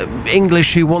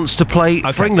English who wants to play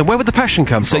for England. Where would the passion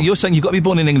come from? So you're saying you've got to be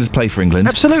born in England to play for England?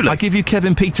 Absolutely. I give you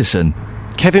Kevin Peterson.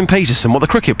 Kevin Peterson, what, the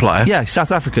cricket player? Yeah,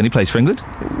 South African. He plays for England.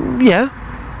 Yeah.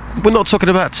 We're not talking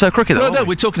about cricket, though. No,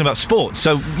 we're talking about sport.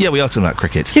 So yeah, we are talking about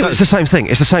cricket. Yeah, it's the same thing.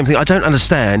 It's the same thing. I don't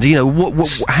understand.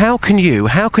 How can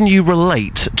you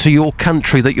relate to your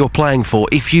country that you're playing for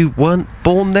if you weren't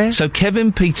born there? So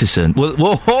Kevin Peterson.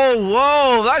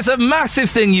 Whoa! That's a massive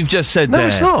thing you've just said there. No,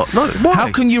 it's not. No, why?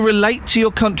 How can you relate to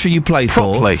your country you play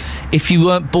Properly. for if you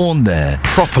weren't born there?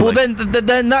 Properly. Well,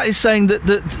 then that is saying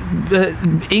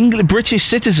that British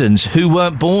citizens who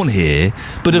weren't born here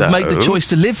but have made the choice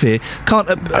to live here can't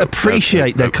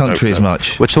appreciate their country as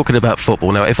much. We're talking about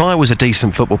football now. If I was a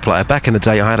decent football player back in the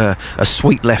day, I had a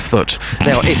sweet left foot.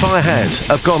 Now, if I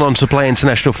have gone on to play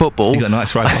international football, you got a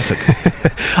nice right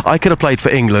buttock. I could have played for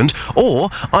England, or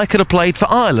I could have played for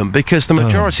Ireland because the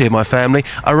majority of my family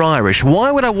are Irish.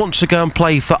 Why would I want to go and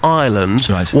play for Ireland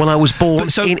when I was born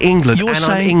in England and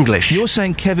I'm English? You're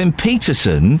saying Kevin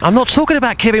Peterson? I'm not talking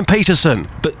about Kevin Peterson.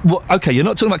 But okay, you're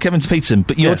not talking about Kevin Peterson,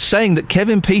 but you're saying that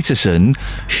Kevin Peterson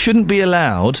shouldn't be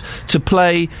allowed to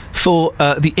play for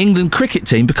the England cricket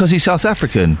team because he's South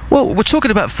African. Well, we're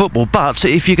talking about football, but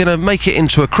if you're going to make it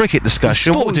into a cricket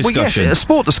discussion... Yes, a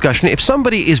sport discussion. If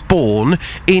somebody is born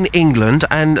in England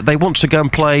and they want to go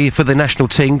and play for the national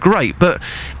team, great, but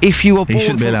if you are born... You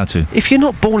shouldn't be allowed to. If you're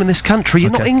not born in this country,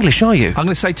 you're not English, are you? I'm going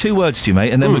to say two words to you,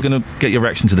 mate, and then we're going to get your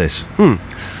reaction to this.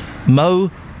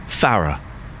 Mo Farah.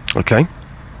 Okay.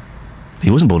 He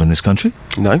wasn't born in this country.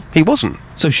 No, he wasn't.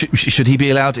 So should he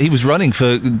be allowed... He was running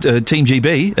for Team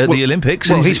GB at the Olympics.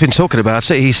 Well, he's been talking about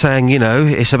it. He's saying,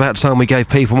 it's about time we gave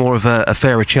people more of a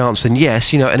fairer chance. And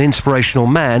yes, an inspirational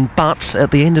man, but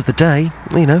at the end of the day,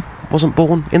 wasn't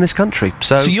born in this country.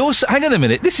 So you're... hang on a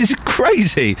minute. This is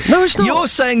crazy. No, it's not. You're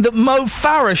saying that Mo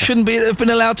Farah shouldn't have been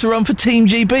allowed to run for Team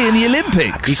GB in the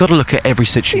Olympics. You've got to look at every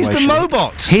situation. He's the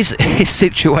Mobot. His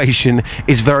situation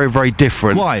is very, very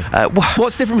different. Why?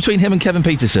 What's different between him and Kevin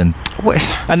Peterson?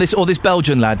 And this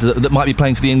Belgian lad that might be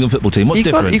playing for the England football team? What's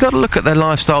different? You've got to look at their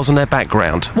lifestyles and their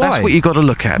background. Why? That's what you've got to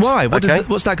look at. Why?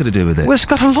 What's that got to do with it? Well, it's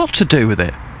got a lot to do with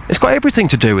it. It's got everything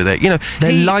to do with it.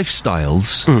 Their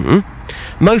lifestyles.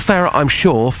 Mo Farah, I'm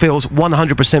sure, feels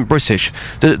 100% British.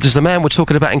 Does the man we're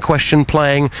talking about in question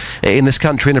playing in this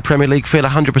country in the Premier League feel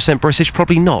 100% British?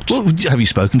 Probably not. Well, have you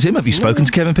spoken to him? Have you spoken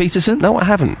to Kevin Peterson? No, I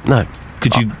haven't. No.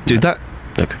 Could you do that?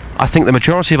 Look, I think the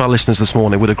majority of our listeners this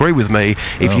morning would agree with me.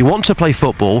 If you want to play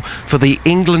football for the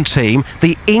England team,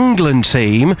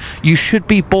 you should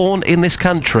be born in this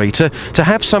country. To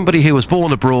have somebody who was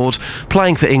born abroad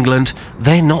playing for England,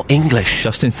 they're not English.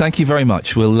 Justin, thank you very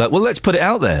much. Well, let's put it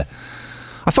out there.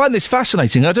 I find this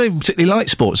fascinating. I don't even particularly like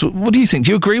sports. What do you think?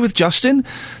 Do you agree with Justin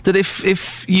that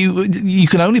if you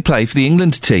can only play for the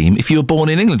England team if you were born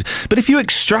in England? But if you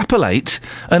extrapolate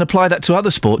and apply that to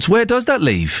other sports, where does that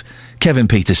leave Kevin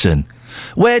Peterson?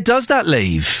 Where does that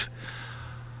leave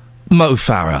Mo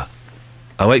Farah?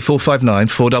 08459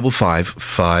 455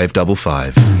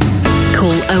 555.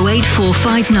 Call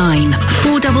 08459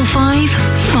 455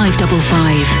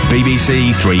 555.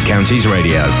 BBC Three Counties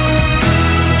Radio.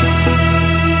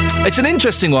 It's an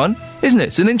interesting one, isn't it?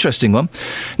 It's an interesting one.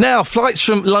 Now, flights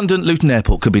from London Luton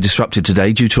Airport could be disrupted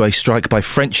today due to a strike by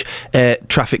French air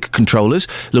traffic controllers.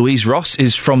 Louise Ross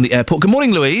is from the airport. Good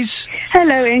morning, Louise.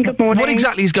 Hello, Ian. Good morning. What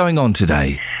exactly is going on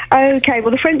today? OK,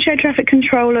 well, the French air traffic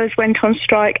controllers went on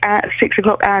strike at 6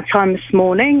 o'clock our time this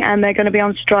morning, and they're going to be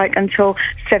on strike until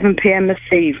 7 p.m. this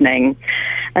evening.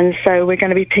 And so we're going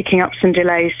to be picking up some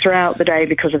delays throughout the day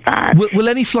because of that. Will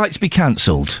any flights be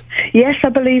cancelled? Yes, I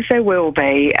believe there will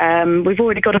be. We've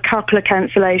already got a couple of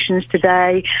cancellations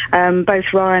today, both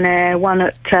Ryanair, one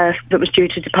that was due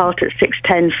to depart at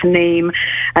 6:10 for Nîmes,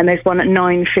 and there's one at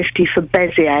 9:50 for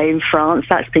Béziers in France.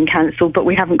 That's been cancelled, but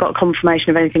we haven't got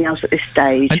confirmation of anything else at this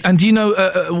stage. And do you know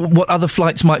what other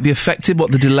flights might be affected,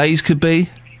 what the delays could be?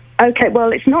 OK,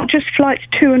 well, it's not just flights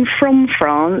to and from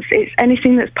France, it's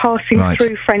anything that's passing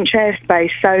through French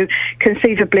airspace, so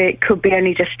conceivably it could be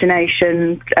any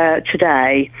destination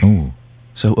today. Oh.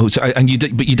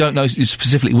 But you don't know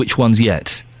specifically which ones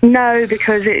yet? No,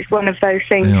 because it's one of those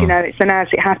things, you know, it's an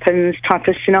as-it-happens type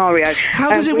of scenario. How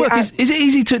does it work? Is it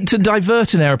easy to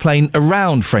divert an aeroplane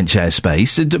around French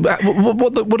airspace?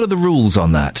 What are the rules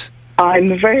on that? I'm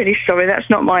really sorry, that's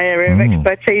not my area of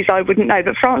expertise. I wouldn't know,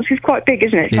 but France is quite big,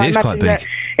 isn't it? So It is quite big.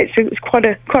 It's quite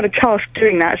a task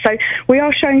doing that. So we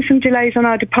are showing some delays on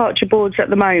our departure boards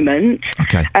at the moment.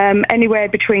 Okay. Anywhere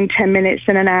between 10 minutes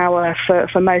and an hour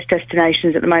for most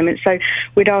destinations at the moment. So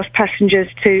we'd ask passengers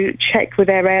to check with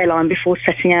their airline before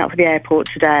setting out for the airport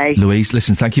today. Louise,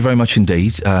 listen, thank you very much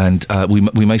indeed, and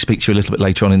we may speak to you a little bit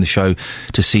later on in the show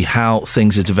to see how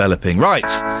things are developing. Right.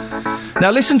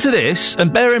 Now listen to this,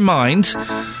 and bear in mind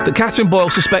that Catherine Boyle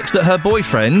suspects that her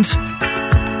boyfriend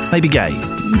may be gay.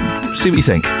 See what you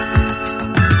think.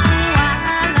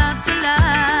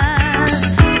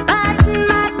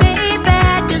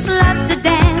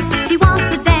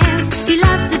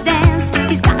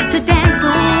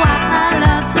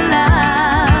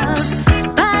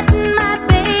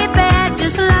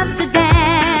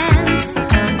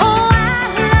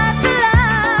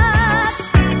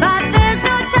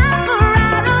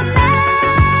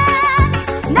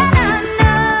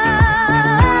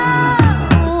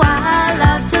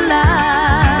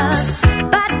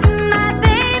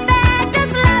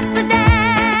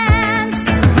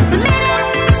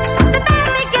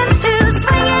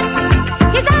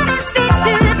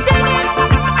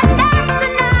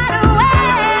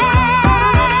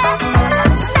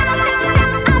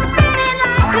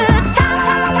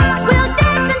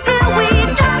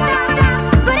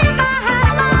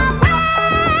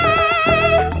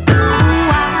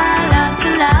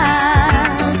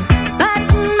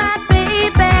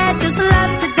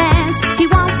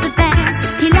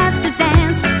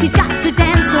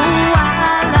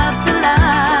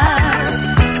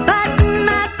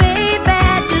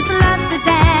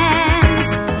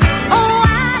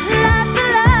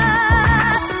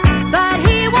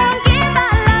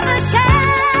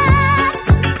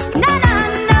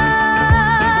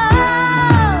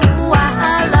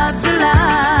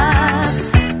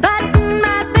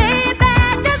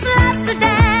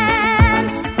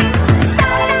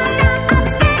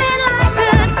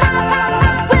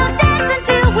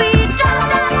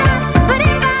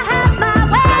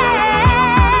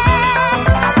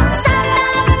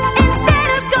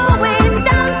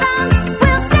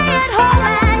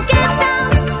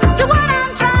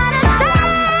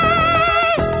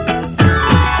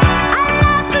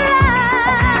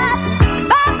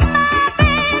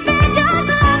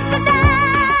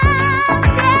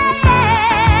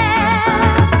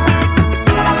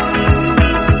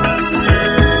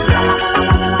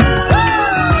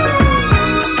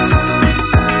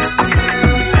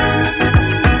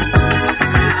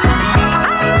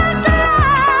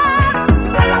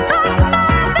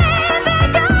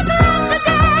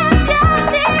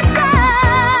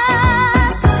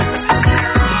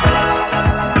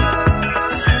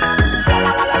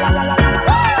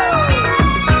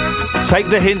 Take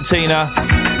the hint, Tina.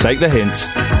 Take the hint.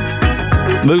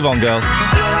 Move on, girl.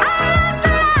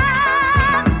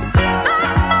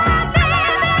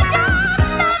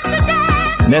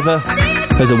 Never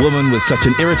has a woman with such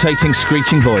an irritating,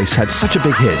 screeching voice had such a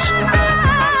big hit.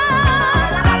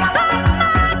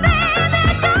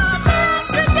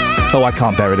 Oh, I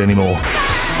can't bear it anymore.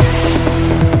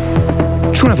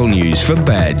 Travel news for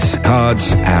beds,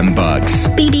 cards and bugs.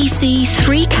 BBC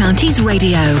Three Counties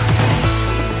Radio.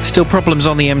 Still problems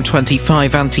on the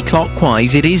M25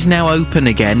 anti-clockwise. It is now open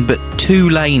again, but 2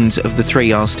 lanes of the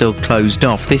 3 are still closed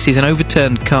off. This is an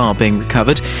overturned car being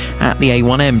recovered at the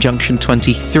A1M, junction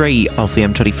 23 of the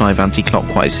M25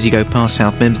 anti-clockwise. As you go past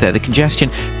South Mims there, the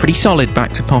congestion pretty solid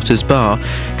back to Potters Bar.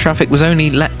 Traffic was only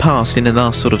let past in the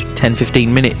last sort of 10-15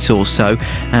 minutes or so,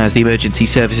 as the emergency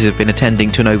services have been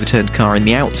attending to an overturned car in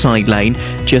the outside lane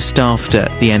just after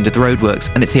the end of the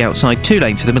roadworks. And it's the outside 2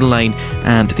 lanes, so the middle lane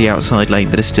and the outside lane,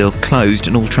 that are still closed,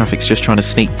 and all traffic's just trying to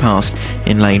sneak past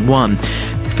in lane 1.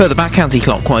 Further back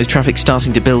anti-clockwise, traffic's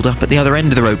starting to build up at the other end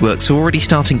of the roadworks, so already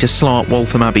starting to slow up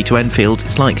Waltham Abbey to Enfield.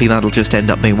 It's likely that'll just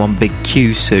end up being one big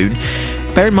queue soon.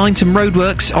 Bear in mind some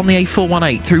roadworks on the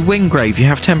A418 through Wingrave. You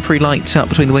have temporary lights up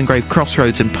between the Wingrave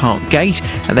Crossroads and Park Gate,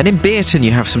 and then in Bearton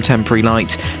you have some temporary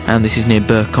lights, and this is near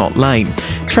Burcott Lane.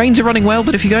 Trains are running well,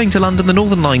 but if you're going to London, the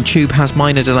Northern Line tube has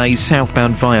minor delays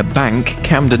southbound via Bank,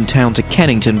 Camden Town to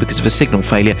Kennington because of a signal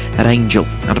failure at Angel.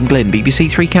 Adam Glynn, BBC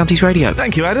Three Counties Radio.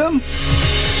 Thank you, Adam.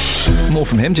 More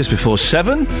from him just before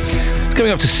 7. It's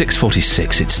coming up to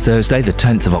 6:46. It's Thursday, the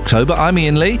 10th of October. I'm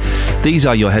Iain Lee. These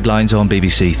are your headlines on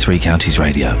BBC Three Counties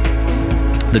Radio.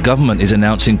 The government is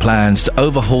announcing plans to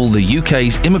overhaul the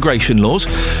UK's immigration laws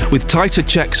with tighter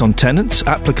checks on tenants,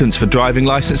 applicants for driving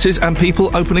licences and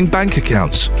people opening bank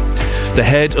accounts. The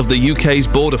head of the UK's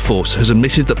border force has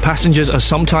admitted that passengers are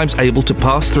sometimes able to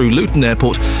pass through Luton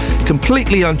Airport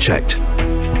completely unchecked.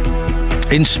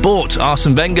 In sport,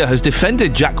 Arsene Wenger has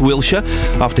defended Jack Wilshere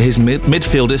after his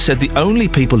midfielder said the only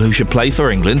people who should play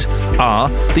for England are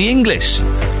the English.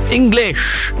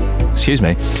 Excuse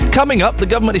me. Coming up, the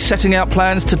government is setting out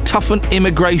plans to toughen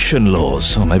immigration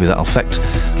laws. Or maybe that'll affect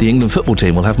the England football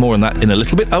team. We'll have more on that in a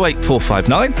little bit.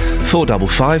 08459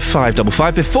 455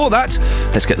 555. Before that,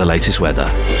 let's get the latest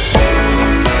weather.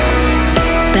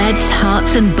 Beds,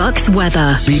 Herts and Bucks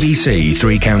weather. BBC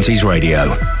Three Counties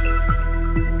Radio.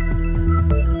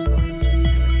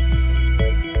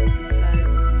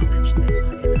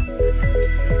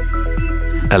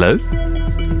 Hello?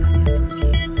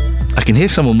 I can hear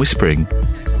someone whispering.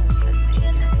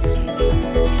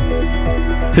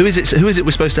 Who is it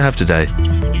we're supposed to have today?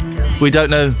 We don't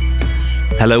know.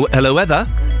 Hello, weather?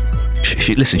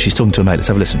 Listen, she's talking to a mate. Let's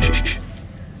have a listen. Shh.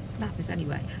 Mappers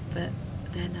anyway, but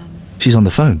then she's on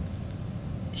the phone.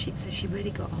 She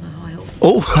really got on a high horse.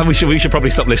 Oh, we should probably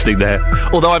stop listening there.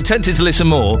 Although I'm tempted to listen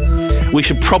more, we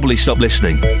should probably stop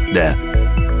listening there.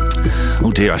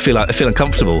 Oh dear, I feel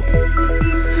uncomfortable.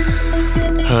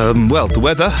 Well, the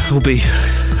weather will be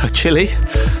chilly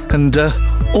and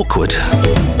awkward.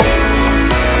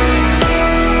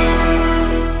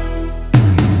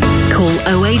 Call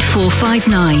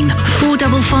 08459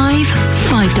 455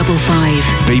 555.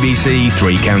 BBC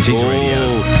Three Counties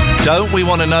Radio. Don't we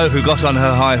want to know who got on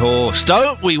her high horse?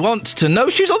 Don't we want to know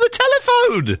she's on the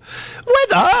telephone?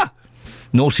 Weather?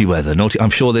 Naughty weather, naughty. I'm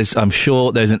sure there's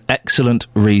an excellent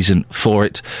reason for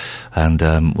it, and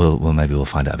maybe we'll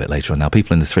find out a bit later on. Now,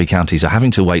 people in the Three Counties are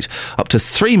having to wait up to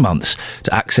 3 months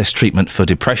to access treatment for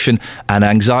depression and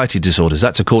anxiety disorders.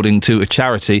 That's according to a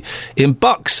charity in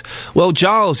Bucks. Well,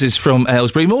 Giles is from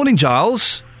Aylesbury. Morning,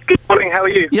 Giles. Good morning. How are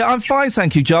you? Yeah, I'm fine,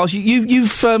 thank you, Giles.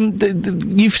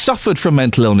 You've suffered from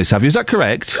mental illness, have you? Is that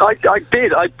correct? I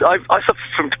did. I suffered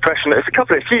from depression. It's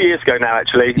a few years ago now,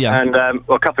 actually. Yeah. And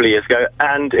a couple of years ago,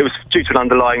 and it was due to an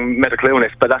underlying medical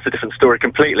illness. But that's a different story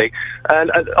completely.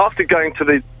 And after going to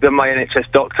my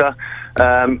NHS doctor,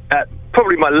 at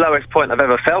probably my lowest point I've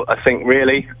ever felt, I think,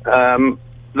 really,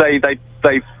 they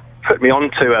put me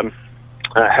on to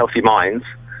Healthy Minds.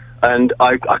 And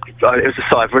it was a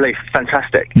sigh of relief.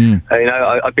 Fantastic.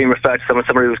 I've been referred to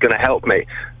somebody who was going to help me.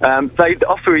 They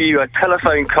offer you a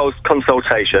telephone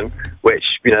consultation,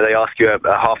 which, they ask you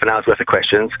a half an hour's worth of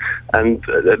questions and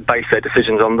base their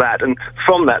decisions on that. And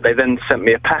from that, they then sent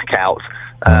me a pack out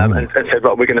and said,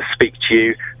 right, we're going to speak to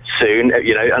you soon,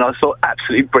 and I thought,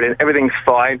 absolutely brilliant. Everything's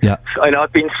fine. Yeah. So,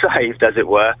 I've been saved, as it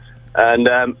were. And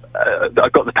I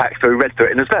got the pack through, read through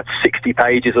it, and it was about 60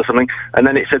 pages or something. And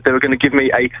then it said they were going to give me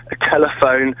a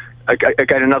telephone,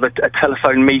 another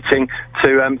telephone meeting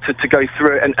to go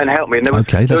through it and help me. And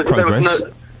that's progress.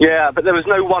 But there was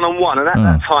no one-on-one. And at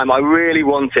that time, I really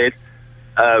wanted,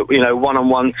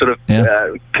 one-on-one sort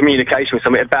of communication with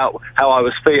somebody about how I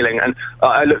was feeling. And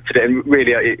I looked at it and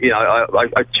really,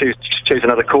 I chose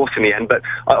another course in the end. But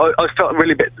I felt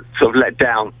really a bit sort of let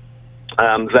down.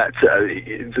 That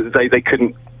they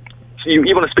couldn't.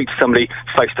 You want to speak to somebody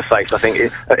face to face. I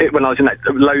think when I was in that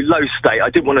low state, I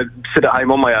didn't want to sit at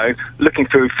home on my own looking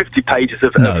through 50 pages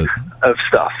of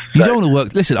stuff. You don't want to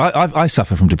work. Listen, I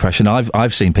suffer from depression.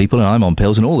 I've seen people, and I'm on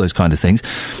pills and all those kind of things.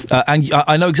 And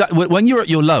I know exactly when you're at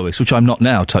your lowest, which I'm not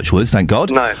now. Touch wood, thank God.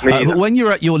 No, me either. But when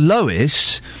you're at your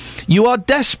lowest, You are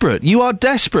desperate.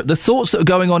 The thoughts that are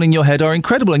going on in your head are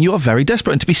incredible, and you are very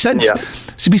desperate. And to be sent,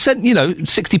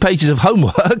 60 pages of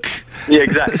homework. Yeah,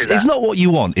 exactly. It's not what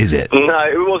you want, is it? No,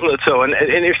 it wasn't at all. And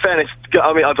in fairness,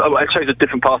 I mean, I chose a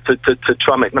different path to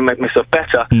try and make myself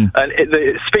better.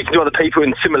 And speaking to other people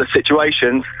in similar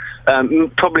situations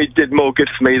probably did more good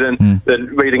for me than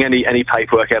reading any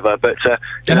paperwork ever. But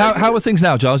and how are things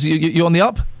now, Giles? You on the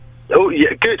up? Oh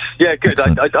yeah, good. Yeah, good.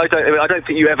 I don't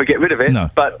think you ever get rid of it. No.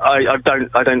 But I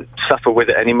don't suffer with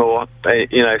it ananymore.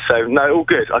 So no, all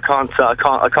good. I can't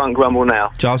grumble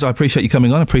now. Giles, I appreciate you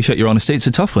coming on. I appreciate your honesty. It's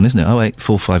a tough one, isn't it?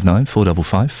 08459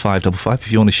 455 555.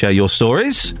 If you want to share your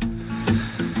stories,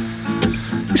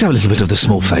 let's have a little bit of the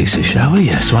small faces, shall we?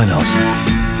 Yes, why not?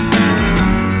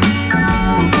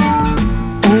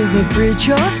 Over bridge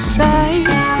of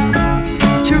sights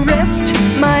to rest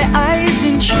my eyes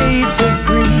in shades of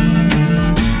green,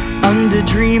 under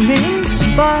dreaming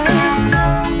spires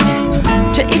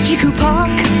to Ichiku Park,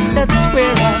 that's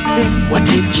where I've been. What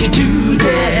did you do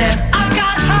there? I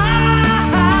got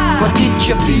high. What did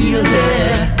you feel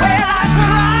there? Well, I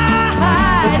cried.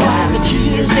 But why the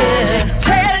tears there?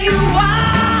 Tell you why.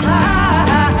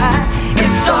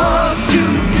 It's all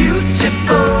too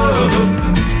beautiful.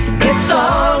 It's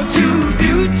all too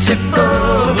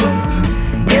beautiful.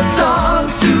 It's all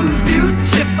too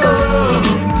beautiful.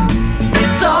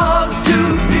 It's all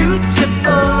too beautiful. I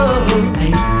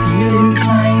feel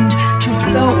inclined to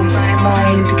blow my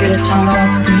mind. Get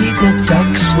on, feed the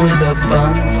ducks with a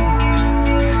bun.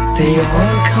 They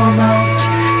all come out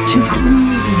to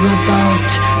groove about,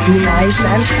 be nice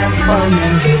and have fun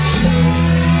in the sun.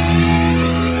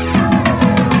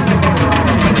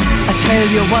 I tell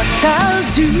you what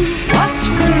I'll do. What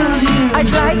will you? I'd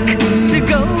like to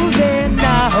go there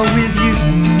now with you.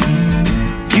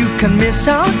 You can miss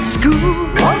out school.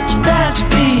 Won't that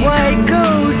be? Why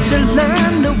go to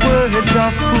learn the words of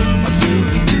fool? What will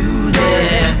we do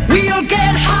there? We'll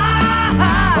get high.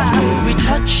 What will we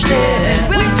touch there?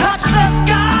 We'll touch the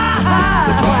sky.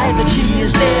 But why the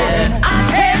tears there? I'll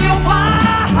tell you why.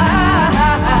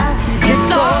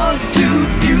 It's all too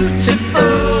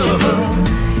beautiful.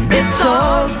 It's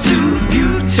all too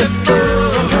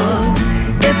beautiful.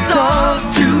 It's all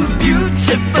too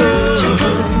beautiful.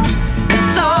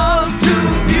 It's all too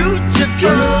beautiful.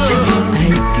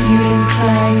 I feel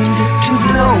inclined to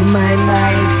blow my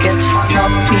mind. Get hung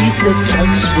up, feed the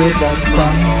ducks with a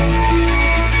bun.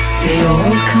 They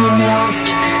all come out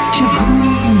to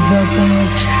groove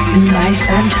about, be nice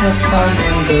and have fun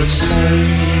in the sun.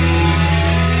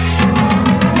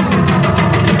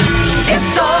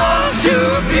 It's all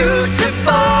too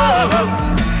beautiful.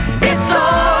 It's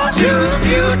all too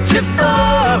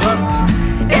beautiful.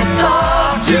 It's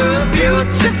all too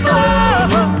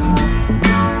beautiful.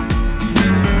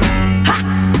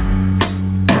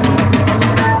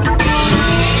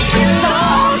 It's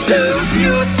all too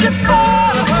beautiful.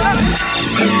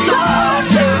 It's all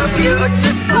too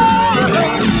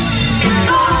beautiful. It's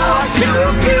all too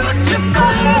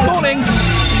beautiful. Morning.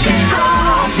 It's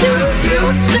all too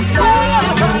beautiful.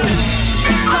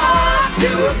 It's all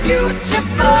too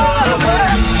beautiful.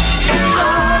 It's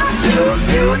all too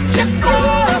beautiful.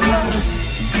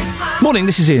 Morning,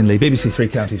 this is Iain Lee, BBC Three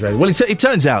Counties Radio. Well, it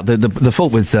turns out that the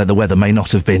fault with the weather may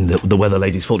not have been the weather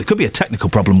lady's fault. It could be a technical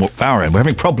problem at our end. We're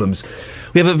having problems.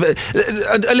 We have a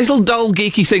little dull,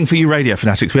 geeky thing for you radio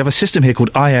fanatics. We have a system here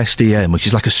called ISDN, which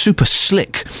is like a super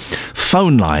slick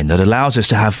phone line that allows us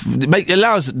to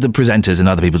allows the presenters and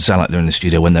other people to sound like they're in the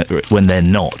studio when they're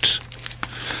not.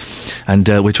 And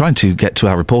we're trying to get to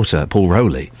our reporter, Paul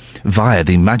Rowley, via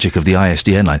the magic of the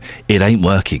ISDN line. It ain't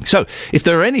working. So, if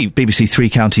there are any BBC Three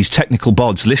Counties technical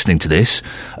bods listening to this,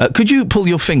 could you pull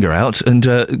your finger out and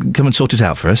come and sort it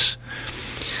out for us?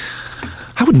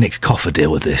 How would Nick Coffer deal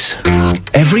with this?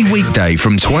 Every weekday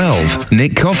from 12,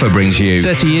 Nick Coffer brings you...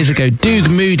 30 years ago,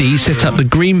 Doug Moody set up the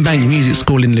Greenbank Music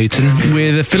School in Luton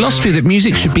with a philosophy that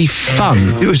music should be fun.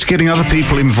 It was getting other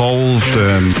people involved,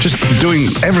 just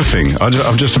doing everything.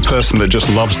 I'm just a person that just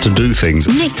loves to do things.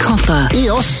 Nick Coffer.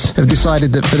 EOS have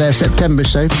decided that for their September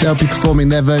show, they'll be performing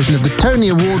their version of the Tony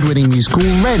Award-winning musical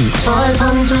Rent.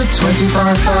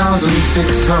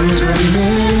 525,600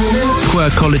 minutes.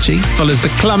 Quirkology follows the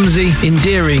clumsy,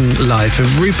 endearing life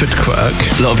of Rupert Quirk.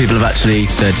 A lot of people have actually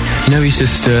said, he's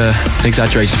just an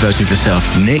exaggerated version of yourself.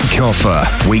 Nick Coffer,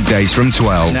 weekdays from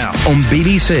 12 now on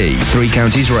BBC Three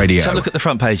Counties Radio. Let's have a look at the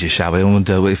front pages, shall we? And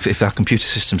if our computer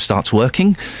system starts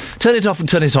working, turn it off and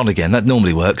turn it on again. That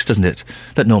normally works, doesn't it?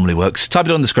 That normally works. Type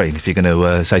it on the screen if you're going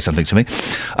to say something to me.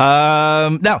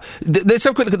 Now, let's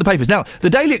have a quick look at the papers. Now, the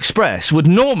Daily Express would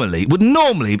normally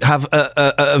have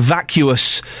a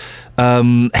vacuous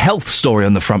health story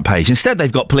on the front page. Instead,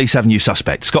 they've got police have new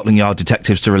suspect. Scotland Yard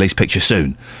detectives to release picture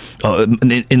soon.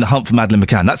 In the hunt for Madeleine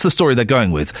McCann. That's the story they're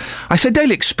going with. I say,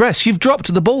 Daily Express, you've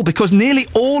dropped the ball, because nearly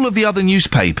all of the other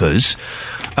newspapers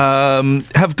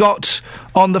have got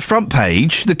on the front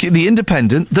page, the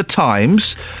Independent, the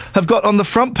Times, have got on the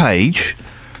front page...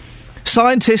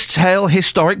 Scientists hail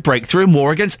historic breakthrough in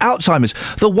war against Alzheimer's.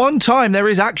 The one time there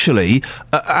is actually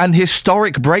an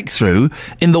historic breakthrough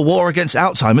in the war against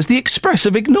Alzheimer's, the Express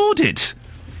have ignored it.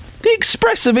 The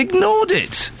Express have ignored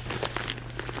it.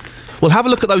 We'll have a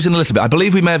look at those in a little bit. I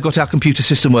believe we may have got our computer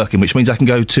system working, which means I can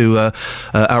go to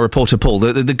our reporter, Paul.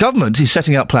 The government is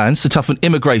setting out plans to toughen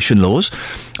immigration laws.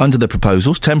 Under the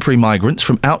proposals, temporary migrants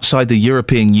from outside the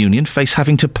European Union face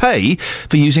having to pay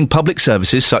for using public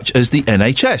services such as the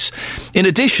NHS. In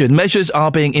addition, measures are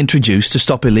being introduced to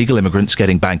stop illegal immigrants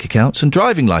getting bank accounts and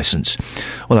driving licence.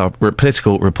 Well, our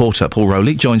political reporter, Paul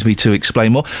Rowley, joins me to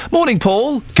explain more. Morning,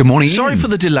 Paul. Good morning, Sorry for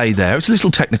the delay there. It's a little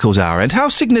technicals our end. How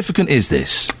significant is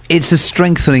this? It's a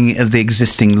strengthening of the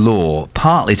existing law,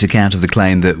 partly to counter the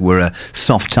claim that we're a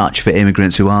soft touch for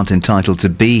immigrants who aren't entitled to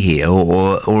be here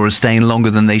or are staying longer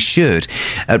than they should.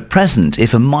 At present,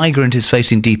 if a migrant is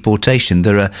facing deportation,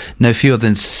 there are no fewer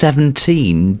than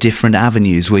 17 different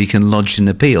avenues where you can lodge an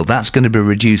appeal. That's going to be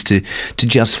reduced to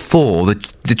just 4.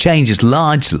 The change is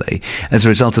largely as a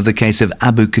result of the case of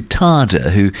Abu Qatada,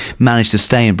 who managed to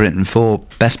stay in Britain for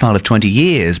best part of 20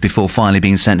 years before finally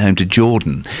being sent home to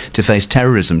Jordan to face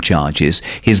terrorism charges.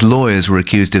 His lawyers were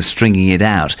accused of stringing it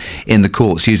out in the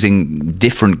courts using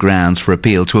different grounds for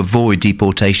appeal to avoid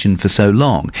deportation for so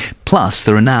long. Plus,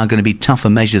 there are now going to be tougher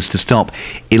measures to stop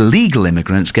illegal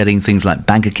immigrants getting things like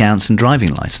bank accounts and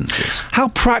driving licences. How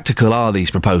practical are these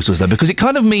proposals, though? Because it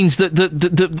kind of means that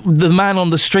the man on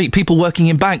the street, people working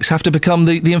in banks, have to become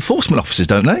the enforcement officers,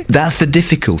 don't they? That's the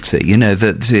difficulty, you know,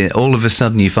 that all of a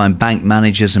sudden you find bank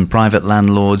managers and private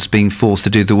landlords being forced to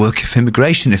do the work of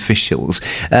immigration officials,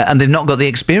 and they've not got the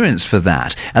experience for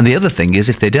that. And the other thing is,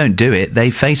 if they don't do it, they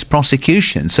face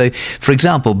prosecution. So, for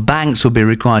example, banks will be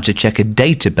required to check a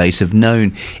database of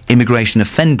known immigration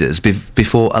offenders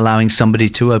before allowing somebody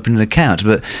to open an account.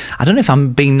 But I don't know if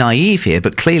I'm being naive here,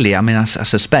 but clearly, I mean, I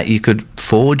suspect you could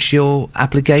forge your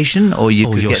application, or you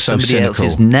could get somebody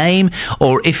else's name,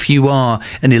 or if you are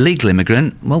an illegal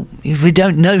immigrant, well, we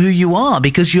don't know who you are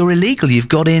because you're illegal. You've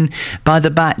got in by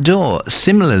the back door.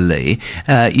 Similarly,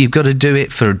 you've got to do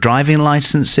it for driving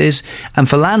licences, and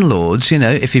for landlords, you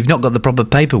know, if you've not got the proper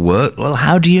paperwork, well,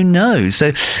 how do you know?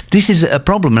 So this is a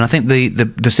problem, and I think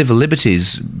the civil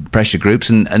liberties pressure groups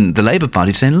and the Labour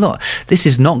Party are saying, look, this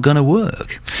is not going to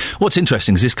work. What's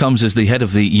interesting is this comes as the head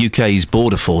of the UK's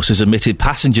border force has admitted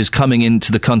passengers coming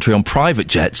into the country on private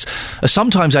jets are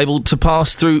sometimes able to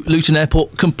pass through Luton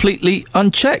Airport completely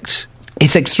unchecked.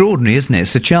 It's extraordinary, isn't it?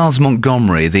 Sir Charles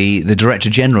Montgomery, the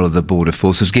Director General of the Border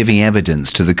Force, was giving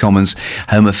evidence to the Commons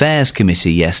Home Affairs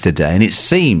Committee yesterday, and it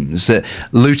seems that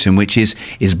Luton, which is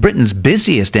Britain's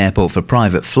busiest airport for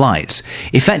private flights,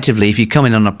 effectively, if you come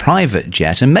in on a private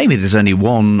jet, and maybe there's only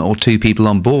 1 or 2 people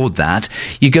on board that,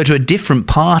 you go to a different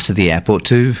part of the airport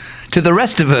to the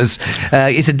rest of us.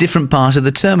 It's a different part of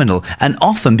the terminal, and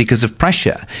often because of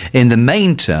pressure in the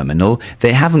main terminal,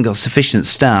 they haven't got sufficient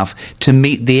staff to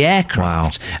meet the aircraft.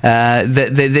 Wow.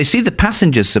 They see the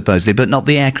passengers, supposedly, but not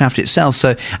the aircraft itself.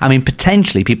 So, I mean,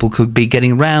 potentially people could be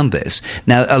getting around this.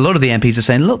 Now, a lot of the MPs are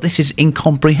saying, look, this is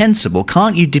incomprehensible.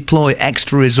 Can't you deploy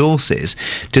extra resources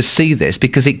to see this?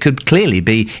 Because it could clearly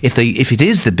be, if it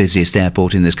is the busiest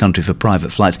airport in this country for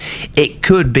private flights, it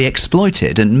could be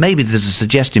exploited. And maybe there's a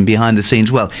suggestion behind the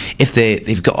scenes, well, if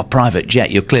they've got a private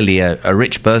jet, you're clearly a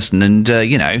rich person, and,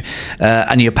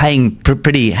 and you're paying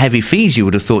pretty heavy fees, you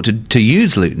would have thought, to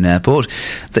use Luton Airport,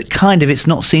 that kind of it's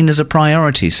not seen as a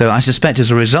priority. So I suspect as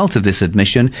a result of this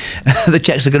admission, the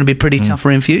checks are going to be pretty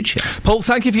tougher in future. Paul,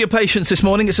 thank you for your patience this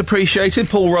morning. It's appreciated.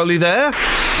 Paul Rowley there.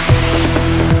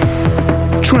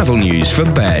 Travel news for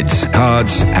beds,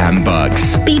 cards and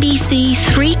bugs. BBC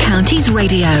Three Counties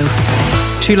Radio.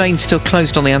 2 lanes still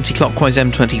closed on the anti-clockwise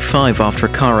M25 after a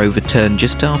car overturned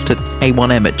just after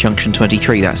A1M at junction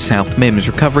 23. That's South Mims.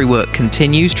 Recovery work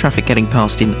continues. Traffic getting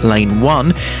past in lane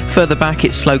 1. Further back,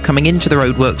 it's slow coming into the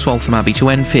roadworks Waltham Abbey to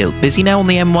Enfield. Busy now on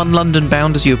the M1 London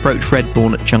bound as you approach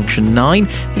Redbourne at junction 9.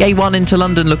 The A1 into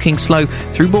London looking slow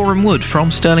through Boreham Wood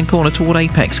from Stirling Corner toward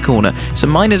Apex Corner.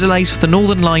 Some minor delays for the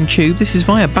Northern Line tube. This is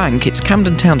via Bank. It's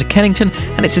Camden Town to Kennington,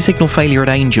 and it's a signal failure at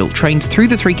Angel. Trains through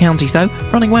the 3 counties, though,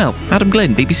 running well. Adam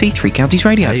Glynn, BBC Three Counties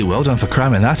Radio. Hey, well done for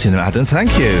cramming that in, Adam.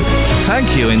 Thank you.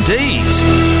 Thank you indeed.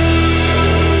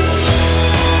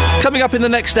 Coming up in the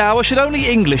next hour, should only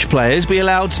English players be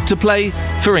allowed to play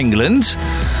for England?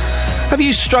 Have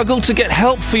you struggled to get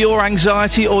help for your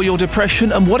anxiety or your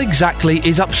depression? And what exactly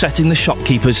is upsetting the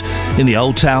shopkeepers in the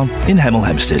Old Town in Hemel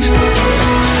Hempstead?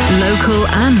 Local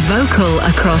and vocal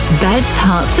across Beds,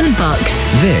 Herts and Bucks.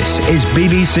 This is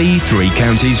BBC Three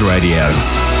Counties Radio.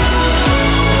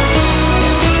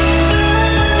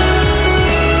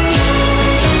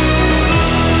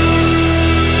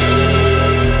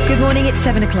 Good morning, it's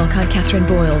 7 o'clock. I'm Catherine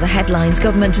Boyle. The headlines: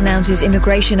 government announces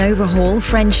immigration overhaul,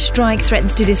 French strike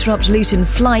threatens to disrupt Luton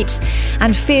flights,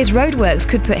 and fears roadworks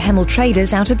could put Hemel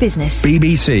traders out of business.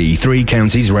 BBC Three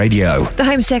Counties Radio. The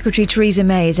Home Secretary Theresa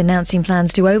May is announcing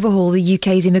plans to overhaul the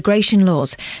UK's immigration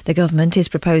laws. The government is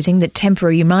proposing that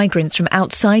temporary migrants from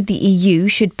outside the EU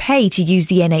should pay to use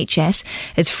the NHS,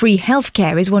 as free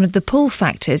healthcare is one of the pull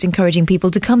factors encouraging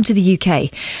people to come to the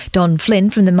UK. Don Flynn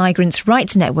from the Migrants'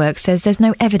 Rights Network says there's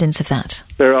no evidence of that.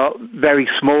 There are very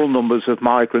small numbers of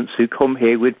migrants who come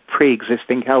here with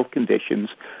pre-existing health conditions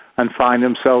and find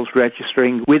themselves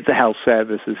registering with the health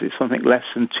services. It's something less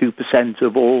than 2%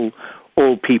 of all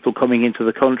people coming into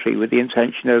the country with the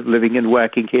intention of living and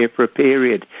working here for a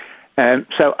period.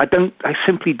 So I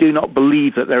simply do not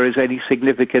believe that there is any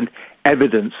significant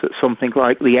evidence that something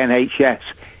like the NHS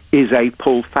is a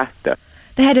pull factor.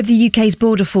 The head of the UK's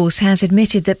border force has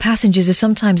admitted that passengers are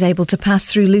sometimes able to pass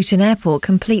through Luton Airport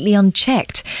completely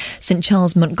unchecked. St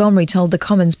Charles Montgomery told the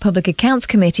Commons Public Accounts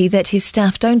Committee that his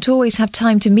staff don't always have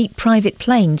time to meet private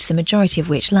planes, the majority of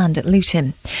which land at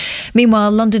Luton.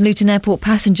 Meanwhile, London Luton Airport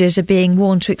passengers are being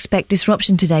warned to expect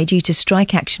disruption today due to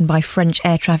strike action by French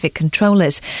air traffic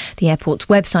controllers. The airport's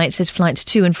website says flights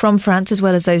to and from France, as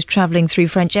well as those travelling through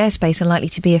French airspace, are likely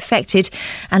to be affected.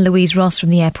 And Louise Ross from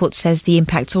the airport says the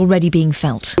impact's already being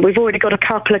felt. We've already got a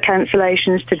couple of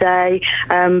cancellations today,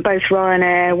 both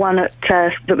Ryanair, one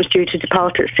that was due to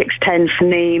depart at 6:10 for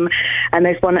Nîmes, and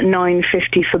there's one at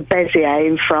 9:50 for Béziers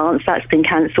in France. That's been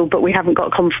cancelled, but we haven't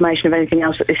got confirmation of anything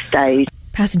else at this stage.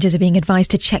 Passengers are being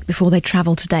advised to check before they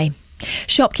travel today.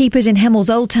 Shopkeepers in Hemel's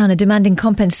Old Town are demanding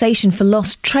compensation for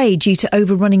lost trade due to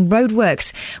overrunning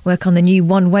roadworks. Work on the new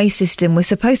one-way system was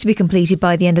supposed to be completed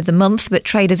by the end of the month, but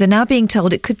traders are now being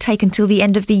told it could take until the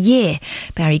end of the year.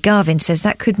 Barry Garvin says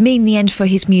that could mean the end for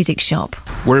his music shop.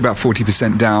 We're about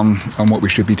 40% down on what we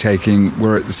should be taking.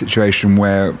 We're at the situation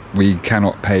where we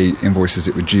cannot pay invoices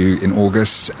that were due in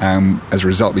August. As a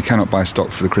result, we cannot buy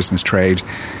stock for the Christmas trade.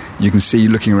 You can see,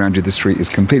 looking around you, the street is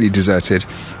completely deserted.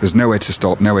 There's nowhere to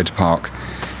stop, nowhere to park.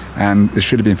 And this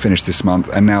should have been finished this month,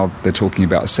 and now they're talking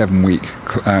about a 7-week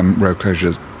road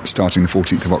closure starting the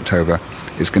 14th of October.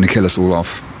 It's going to kill us all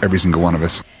off, every single one of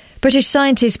us. British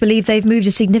scientists believe they've moved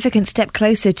a significant step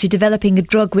closer to developing a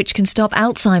drug which can stop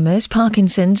Alzheimer's,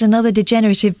 Parkinson's and other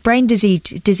degenerative brain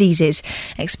diseases.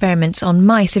 Experiments on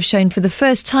mice have shown for the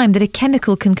first time that a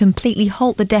chemical can completely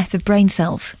halt the death of brain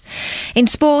cells. In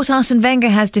sport, Arsene Wenger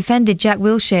has defended Jack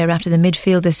Wilshere after the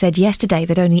midfielder said yesterday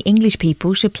that only English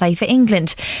people should play for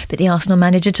England. But the Arsenal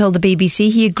manager told the BBC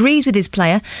he agrees with his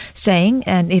player, saying,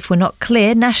 and if we're not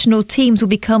clear, national teams will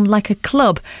become like a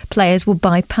club. Players will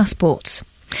buy passports.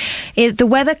 The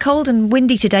weather, cold and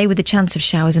windy today with a chance of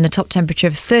showers and a top temperature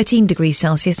of 13 degrees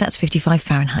Celsius, that's 55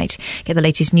 Fahrenheit. Get the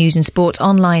latest news and sport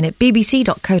online at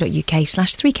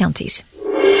bbc.co.uk/3 counties.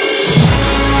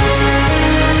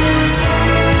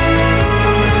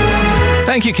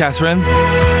 Thank you, Catherine.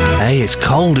 Hey, it's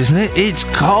cold, isn't it? It's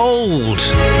cold.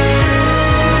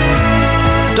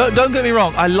 Don't get me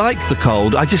wrong, I like the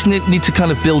cold. I just need to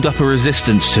kind of build up a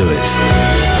resistance to it.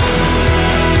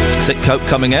 Thick coat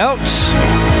coming out.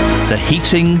 The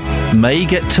heating may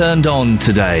get turned on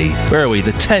today. Where are we?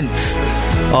 The 10th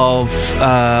of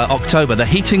October. The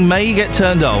heating may get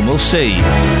turned on. We'll see.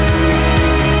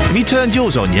 Have you turned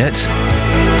yours on yet?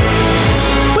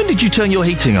 When did you turn your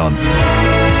heating on?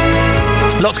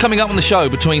 Lots coming up on the show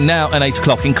between now and 8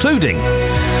 o'clock, including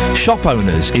shop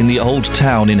owners in the Old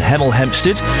Town in Hemel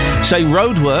Hempstead say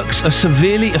roadworks are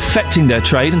severely affecting their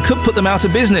trade and could put them out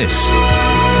of business.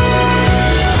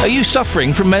 Are you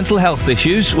suffering from mental health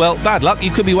issues? Well, bad luck.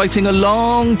 You could be waiting a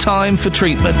long time for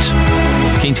treatment.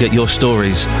 Keen to get your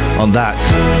stories on that.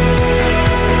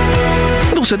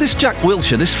 And also, this Jack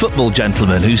Wilshere, this football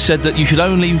gentleman who said that you should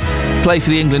only play for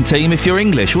the England team if you're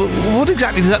English. Well, what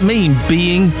exactly does that mean,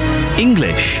 being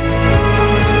English?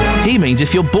 He means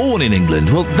if you're born in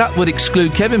England. Well, that would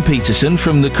exclude Kevin Peterson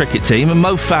from the cricket team and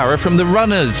Mo Farah from the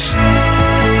runners.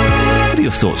 What are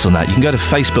your thoughts on that? You can go to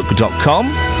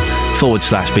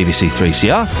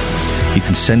facebook.com/BBC3CR. You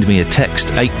can send me a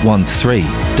text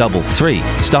 81333.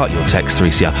 Start your text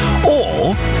 3CR.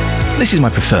 Or, this is my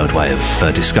preferred way of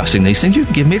discussing these things, you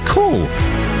can give me a call.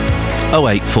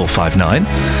 08459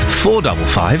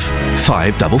 455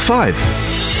 555.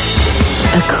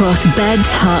 across beds,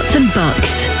 hearts and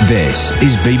bucks. This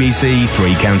is BBC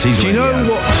Three Counties Do you Radio. know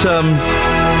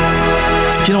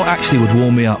what actually would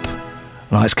warm me up?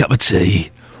 A nice cup of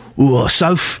tea. Ooh,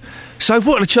 Soph,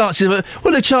 what are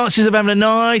the chances of having a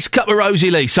nice cup of Rosie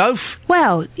Lee, Soph?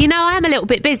 Well, I am a little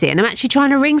bit busy and I'm actually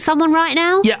trying to ring someone right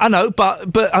now. Yeah, I know,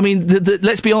 but I mean,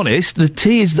 let's be honest, the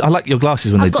tea is... I like your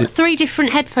glasses when I've they do... got 3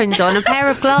 different headphones on, a pair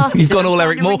of glasses. You've gone all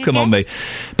Eric Morecambe on me.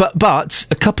 But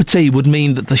a cup of tea would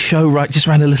mean that the show just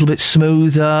ran a little bit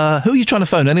smoother. Who are you trying to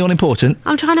phone? Anyone important?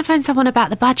 I'm trying to phone someone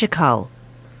about the badger coal.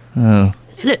 Oh.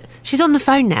 Look, she's on the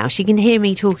phone now. She can hear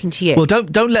me talking to you. Well,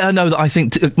 don't let her know that I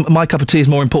think my cup of tea is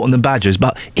more important than Badger's,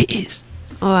 but it is.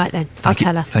 All right, then. I'll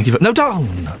tell her. Thank you. No,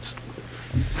 don't. Nuts.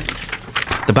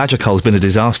 The Badger coal's been a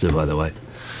disaster, by the way.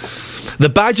 The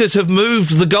Badgers have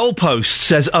moved the goalposts,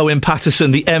 says Owen Patterson,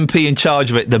 the MP in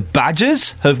charge of it. The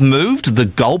Badgers have moved the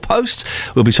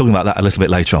goalposts? We'll be talking about that a little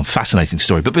bit later on. Fascinating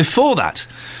story. But before that...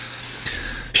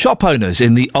 Shop owners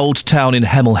in the Old Town in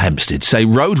Hemel Hempstead say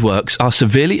roadworks are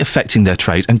severely affecting their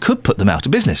trade and could put them out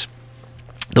of business.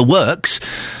 The works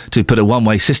to put a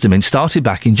one-way system in started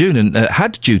back in June and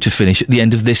had due to finish at the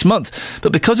end of this month,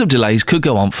 but because of delays could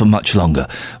go on for much longer.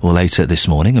 Well, later this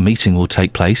morning, a meeting will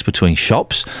take place between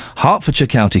shops, Hertfordshire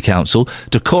County Council,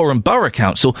 Dacorum Borough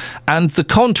Council and the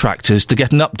contractors to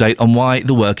get an update on why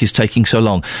the work is taking so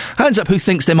long. Hands up who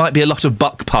thinks there might be a lot of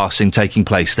buck passing taking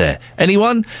place there.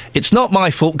 Anyone? It's not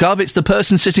my fault, Gov, it's the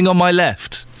person sitting on my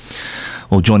left.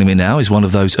 Well, joining me now is one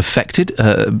of those affected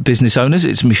business owners.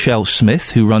 It's Michelle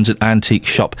Smith, who runs an antique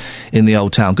shop in the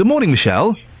Old Town. Good morning,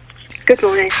 Michelle. Good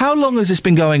morning. How long has this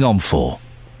been going on for?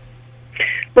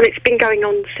 Well, it's been going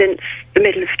on since the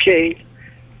middle of June.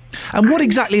 And what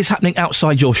exactly is happening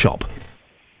outside your shop?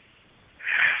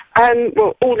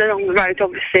 Well, all along the road,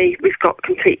 obviously, we've got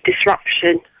complete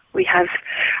disruption. We have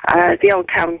the Old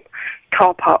Town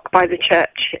car park by the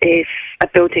church is a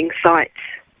building site,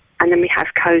 and then we have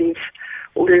cones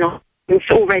all along. It's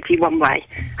already one way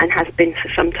and has been for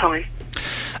some time.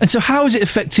 And so how has it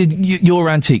affected your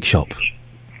antique shop?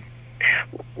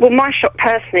 Well, my shop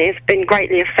personally has been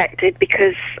greatly affected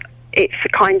because it's the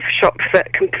kind of shop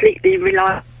that completely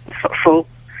relies on footfall.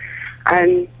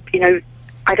 I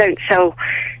don't sell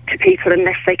to people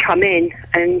unless they come in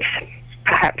and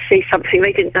perhaps see something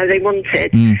they didn't know they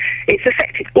wanted. It's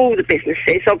affected all the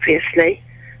businesses, obviously,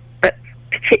 but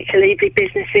particularly the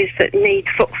businesses that need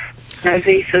footfall.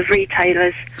 These sort of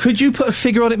retailers. Could you put a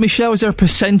figure on it, Michelle? Is there a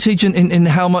percentage in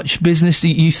how much business that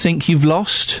you think you've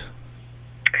lost?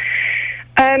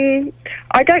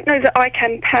 I don't know that I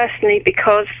can personally,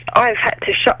 because I've had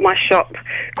to shut my shop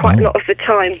quite a lot of the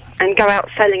time and go out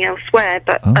selling elsewhere,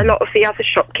 but a lot of the other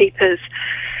shopkeepers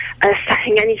are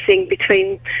saying anything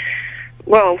between,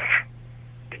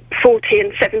 40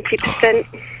 and 70%.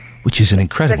 Which is an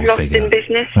incredible they've figure. lost in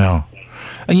business. Well,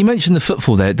 and you mentioned the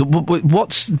footfall there.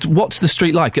 What's the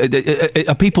street like?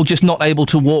 Are people just not able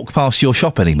to walk past your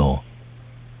shop anymore?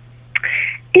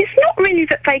 It's not really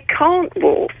that they can't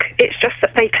walk, it's just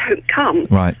that they don't come.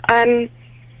 Right.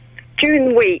 During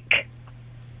the week,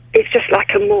 it's just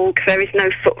like a morgue. There is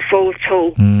no footfall at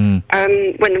all when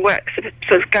the work's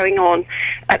sort of going on.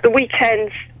 At the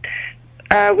weekends,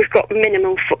 we've got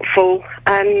minimal footfall.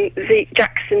 The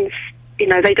Jacksons,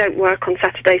 they don't work on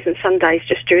Saturdays and Sundays,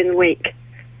 just during the week.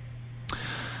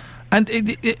 And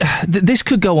this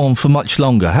could go on for much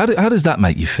longer. How does that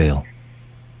make you feel?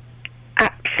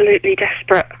 Absolutely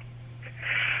desperate.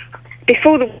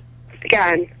 Before the war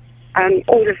began,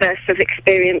 all of us have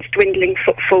experienced dwindling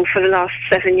footfall for the last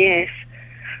 7 years.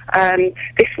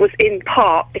 This was in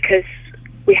part because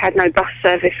we had no bus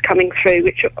service coming through,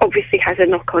 which obviously has a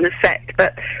knock-on effect,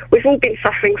 but we've all been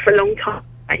suffering for a long time.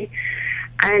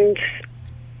 And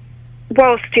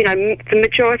whilst, the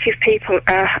majority of people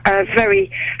are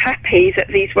very happy that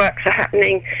these works are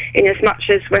happening, in as much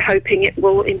as we're hoping it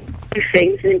will improve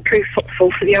things and improve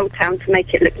footfall for the Old Town to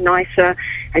make it look nicer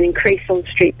and increase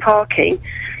on-street parking,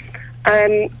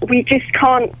 we just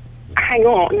can't hang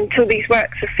on until these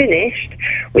works are finished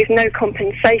with no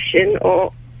compensation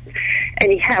or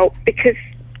any help, because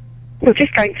we're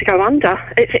just going to go under.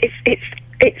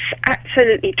 It's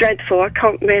absolutely dreadful. I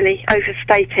can't really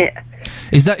overstate it.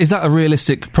 Is that a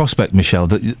realistic prospect, Michelle,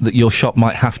 that your shop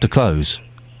might have to close?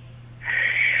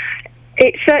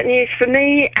 It certainly is for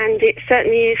me, and it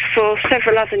certainly is for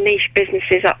several other niche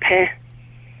businesses up here.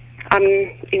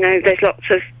 There's lots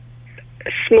of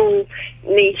small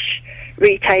niche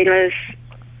retailers,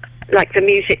 like the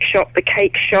music shop, the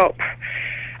cake shop.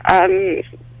 There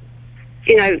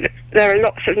are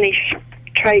lots of niche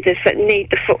traders that need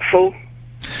the footfall.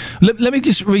 Let me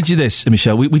just read you this,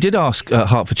 Michelle. We did ask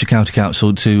Hertfordshire County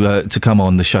Council to come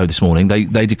on the show this morning.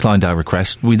 They declined our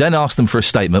request. We then asked them for a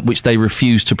statement, which they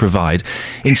refused to provide.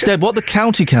 Instead, what the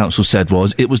County Council said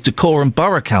was it was Dacorum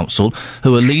Borough Council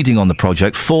who are leading on the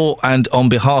project for and on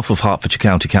behalf of Hertfordshire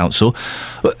County Council.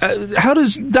 How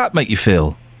does that make you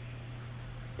feel?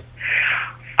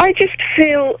 I just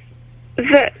feel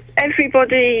that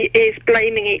everybody is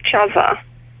blaming each other.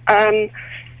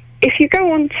 If you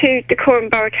go on to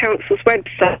Dacorum Borough Council's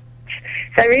website,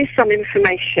 there is some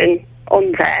information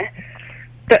on there.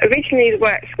 But originally the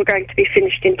works were going to be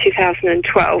finished in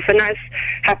 2012, and as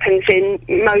happens in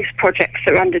most projects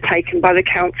that are undertaken by the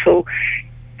council,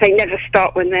 they never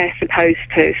start when they're supposed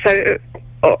to. So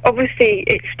obviously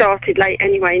it started late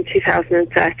anyway in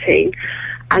 2013,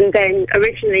 and then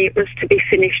originally it was to be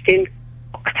finished in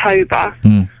October.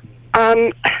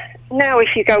 Now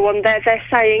if you go on there, they're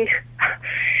saying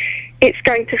it's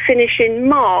going to finish in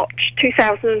March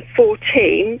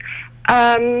 2014,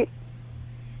 unless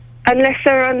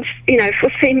there are,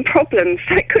 foreseen problems.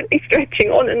 So it could be stretching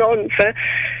on for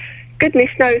goodness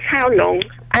knows how long.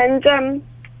 And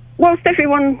whilst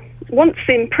everyone wants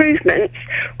the improvements,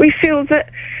 we feel that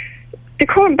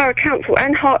Dacorum Borough Council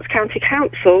and Herts County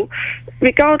Council,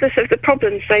 regardless of the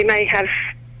problems they may have,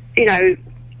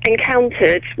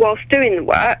 encountered whilst doing the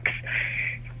works,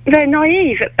 they're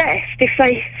naive at best if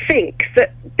they think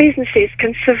that businesses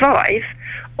can survive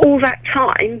all that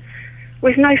time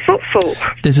with no footfall.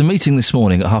 There's a meeting this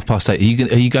morning at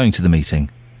 8:30. Are you going to the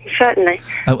meeting? Certainly.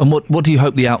 And what do you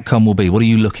hope the outcome will be? What are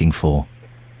you looking for?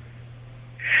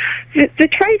 The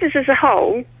traders as a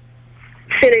whole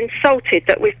feel insulted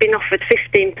that we've been offered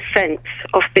 15%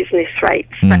 off business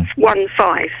rates. That's 15.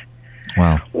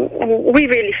 Wow. We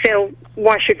really feel,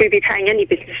 why should we be paying any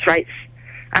business rates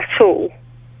at all?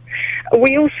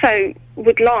 We also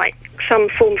would like some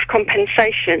form of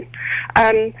compensation.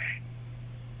 The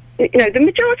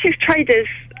majority of traders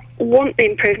want the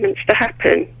improvements to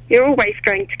happen. You're always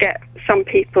going to get some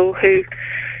people who,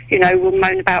 will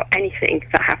moan about anything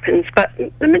that happens, but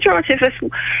the majority of us,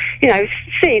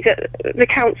 see that the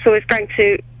council is going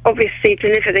to obviously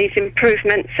deliver these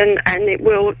improvements and it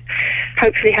will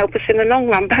hopefully help us in the long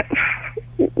run, but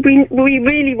we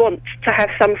really want to have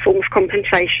some form of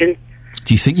compensation.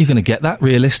 Do you think you're going to get that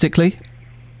realistically?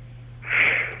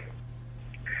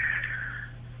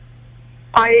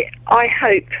 I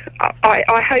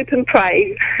hope and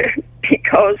pray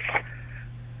because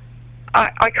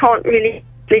I can't really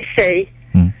see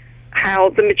how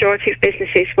the majority of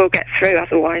businesses will get through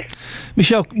otherwise.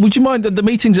 Michelle, would you mind, the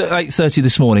meeting's at 8:30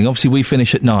 this morning, obviously we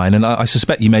finish at 9, and I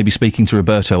suspect you may be speaking to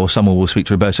Roberto, or someone will speak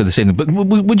to Roberto this evening, but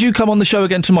would you come on the show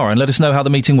again tomorrow and let us know how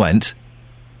the meeting went?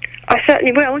 I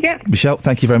certainly will, yeah. Michelle,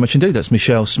 thank you very much indeed. That's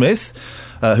Michelle Smith,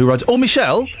 who runs... Oh,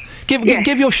 Michelle, give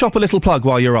your shop a little plug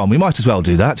while you're on. We might as well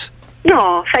do that.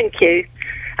 Oh, thank you.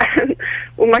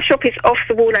 Well, my shop is Off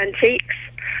the Wall Antiques,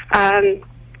 and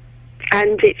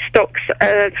it stocks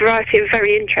a variety of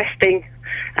very interesting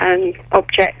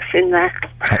objects in there.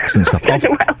 Excellent stuff.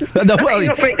 Not very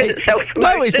good at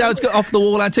self-promotion. No, it sounds good. Off the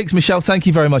Wall Antiques. Michelle, thank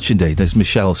you very much indeed. There's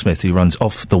Michelle Smith, who runs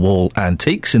Off the Wall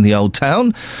Antiques in the Old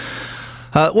Town.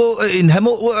 In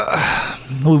Hemel,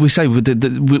 we say we're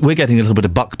getting a little bit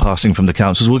of buck passing from the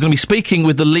councils. We're going to be speaking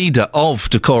with the leader of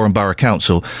Dacorum Borough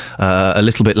Council a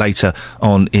little bit later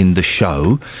on in the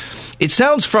show. It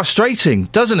sounds frustrating,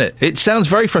 doesn't it? It sounds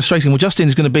very frustrating. Well,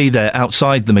 Justin's going to be there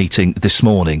outside the meeting this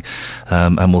morning,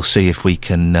 and we'll see if we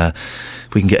can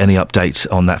get any update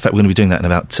on that. In fact, we're going to be doing that in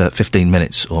about 15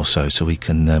 minutes or so we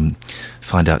can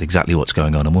find out exactly what's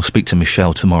going on. And we'll speak to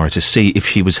Michelle tomorrow to see if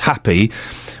she was happy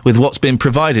with what's been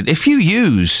provided. If you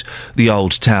use the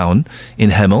Old Town in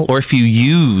Hemel, or if you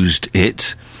used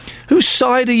it, whose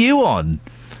side are you on?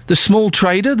 The small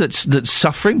trader that's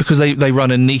suffering because they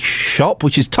run a niche shop,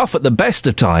 which is tough at the best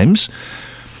of times,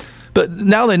 but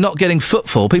now they're not getting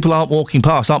footfall. People aren't walking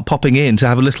past, aren't popping in to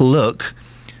have a little look.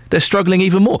 They're struggling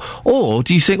even more. Or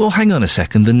do you think, well, hang on a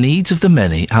second, the needs of the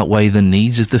many outweigh the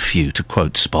needs of the few, to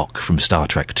quote Spock from Star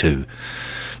Trek II,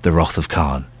 The Wrath of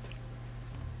Khan?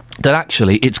 That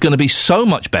actually it's going to be so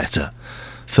much better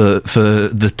for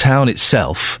the town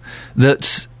itself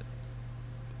that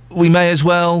we may as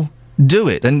well do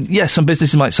it. And yes, some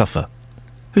businesses might suffer.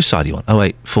 Whose side are you on?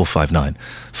 08459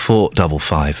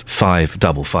 455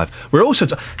 555. We're also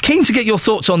keen to get your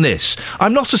thoughts on this.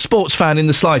 I'm not a sports fan in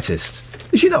the slightest.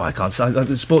 As you know, I can't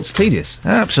say sports tedious.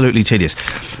 Absolutely tedious.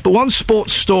 But one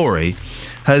sports story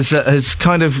has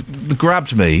kind of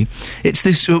grabbed me. It's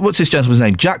this, what's this gentleman's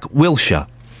name? Jack Wilshere.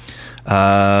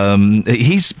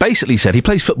 He's basically said, he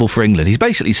plays football for England, he's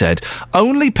basically said,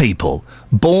 only people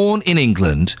born in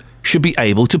England should be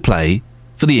able to play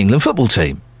for the England football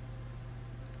team.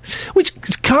 Which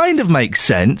kind of makes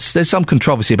sense. There's some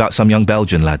controversy about some young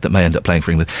Belgian lad that may end up playing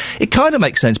for England. It kind of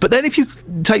makes sense. But then if you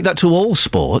take that to all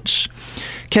sports,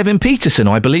 Kevin Peterson,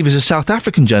 who I believe is a South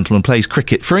African gentleman, plays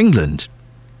cricket for England.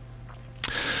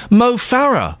 Mo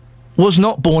Farah was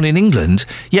not born in England,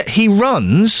 yet he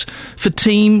runs for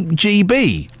Team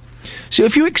GB. So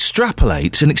if you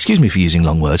extrapolate, and excuse me for using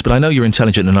long words, but I know you're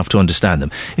intelligent enough to understand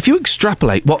them. If you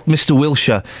extrapolate what Mr.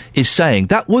 Wilshere is saying,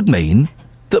 that would mean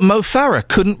that Mo Farah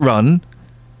couldn't run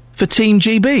for Team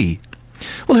GB.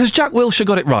 Well, has Jack Wilshere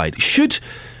got it right? Should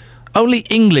only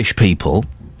English people,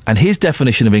 and his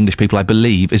definition of English people, I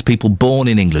believe, is people born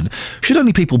in England, should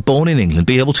only people born in England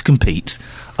be able to compete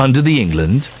under the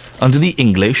England, under the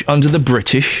English, under the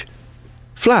British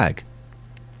flag?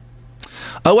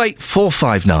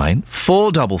 08459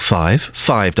 455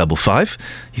 555.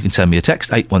 You can send me a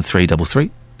text, 81333.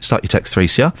 Start your text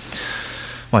 3CR.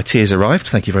 My tea has arrived.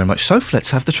 Thank you very much, Soph.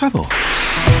 Let's have the travel.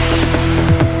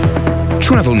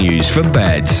 Travel news for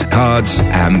beds, cards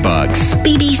and bugs.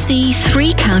 BBC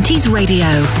Three Counties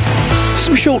Radio.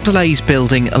 Some short delays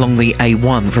building along the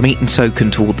A1 from Eton Soken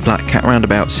toward the Black Cat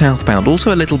roundabout southbound.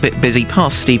 Also a little bit busy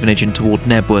past Stevenage and toward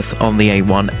Nebworth on the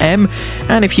A1M.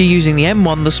 And if you're using the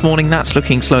M1 this morning, that's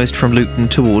looking slowest from Luton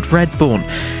toward Redbourne.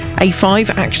 A5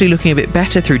 actually looking a bit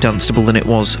better through Dunstable than it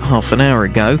was half an hour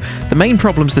ago. The main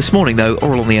problems this morning, though,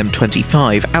 are all on the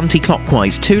M25.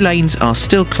 Anti-clockwise, 2 lanes are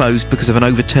still closed because of an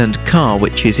overturned car,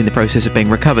 which is in the process of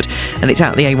being recovered. And it's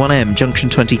at the A1M, junction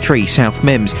 23, South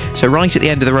Mims. So right at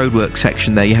the end of the roadwork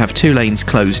section there, you have 2 lanes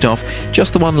closed off.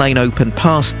 Just the 1 lane open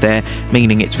past there,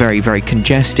 meaning it's very, very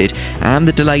congested. And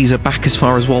the delays are back as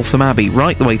far as Waltham Abbey,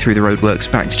 right the way through the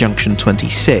roadworks back to junction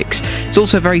 26. It's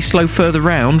also very slow further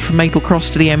round from Maple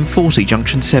Cross to the M40,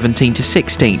 junction 17 to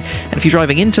 16. And if you're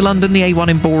driving into London, the A1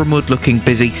 in Boreham Wood looking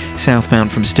busy,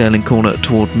 southbound from Stirling Corner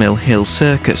toward Mill Hill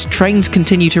Circus. Trains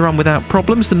continue to run without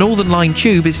problems. The Northern Line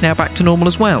tube is now back to normal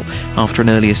as well, after an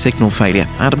earlier signal failure.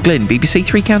 Adam Glynn, BBC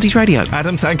Three Counties Radio.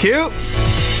 Adam, thank you.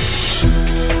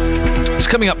 It's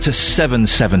coming up to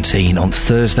 7:17 on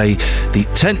Thursday, the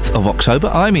 10th of October.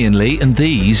 I'm Iain Lee, and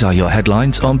these are your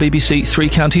headlines on BBC Three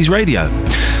Counties Radio.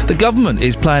 The government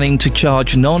is planning to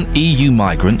charge non-EU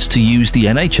migrants to use the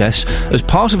NHS as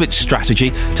part of its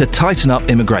strategy to tighten up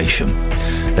immigration.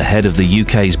 The head of the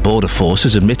UK's border force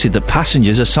has admitted that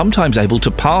passengers are sometimes able to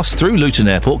pass through Luton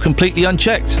Airport completely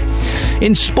unchecked.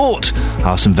 In sport,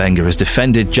 Arsene Wenger has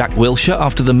defended Jack Wilshere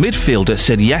after the midfielder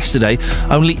said yesterday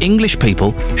only English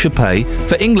people should pay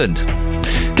for England.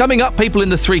 Coming up, people in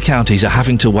the Three Counties are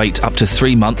having to wait up to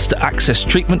 3 months to access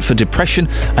treatment for depression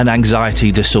and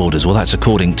anxiety disorders. Well, that's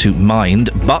according to Mind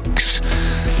Bucks.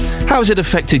 How has it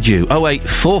affected you?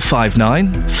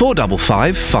 08459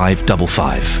 455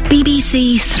 555.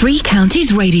 BBC Three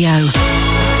Counties Radio.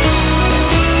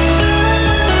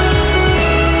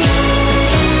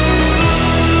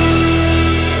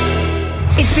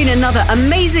 It's been another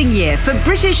amazing year for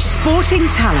British sporting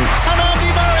talent. And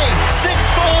Andy Murray,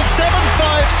 6'4",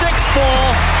 7'5", 6'4",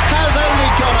 has only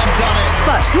gone and done it.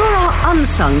 But who are our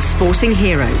unsung sporting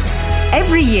heroes?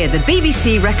 Every year, the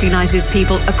BBC recognises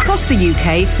people across the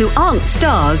UK who aren't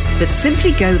stars, but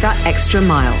simply go that extra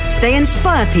mile. They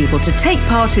inspire people to take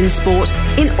part in sport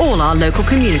in all our local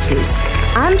communities,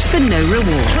 and for no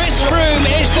reward. Chris Froome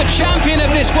is the champion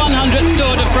of this 100th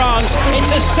Tour de France.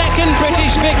 It's a second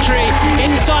British victory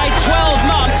inside 12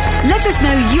 months. Let us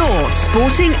know your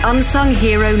sporting unsung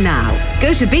hero now.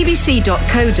 Go to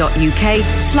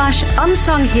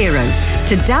bbc.co.uk/unsung hero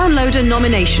to download a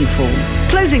nomination form.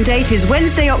 Closing date is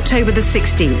Wednesday, October the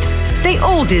 16th. They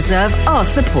all deserve our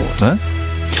support. Huh?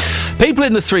 People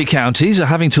in the Three Counties are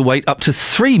having to wait up to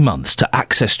 3 months to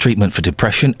access treatment for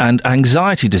depression and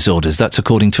anxiety disorders. That's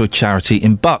according to a charity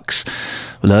in Bucks.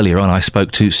 Well, earlier on I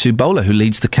spoke to Sue Bowler, who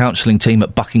leads the counselling team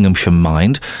at Buckinghamshire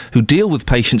Mind, who deal with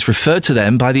patients referred to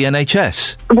them by the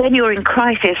NHS. When you're in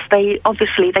crisis, they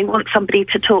want somebody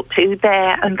to talk to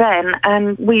there and then,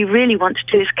 and we really want to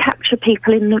do is capture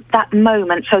people in that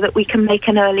moment so that we can make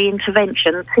an early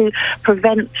intervention to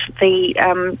prevent the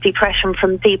depression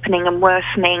from deepening and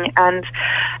worsening, and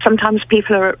sometimes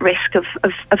people are at risk of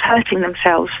hurting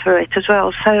themselves through it as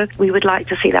well, so we would like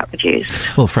to see that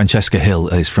reduced. Well, Francesca Hill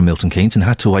is from Milton Keynes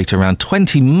and had to wait around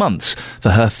 20 months for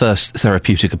her first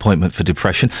therapeutic appointment for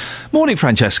depression. Morning,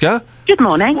 Francesca. Good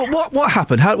morning. What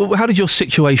happened? How did your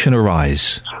situation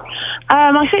arise?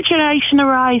 My situation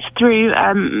arose through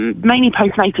mainly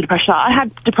postnatal depression. I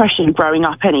had depression growing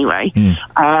up anyway,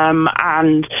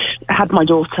 and had my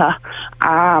daughter.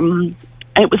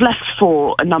 It was left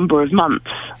for a number of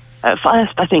months, At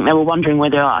first, I think they were wondering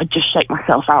whether I'd just shake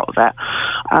myself out of it.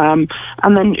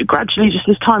 And then gradually, just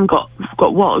as time got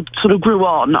what sort of grew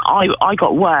on, I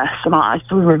got worse, and I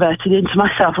sort of reverted into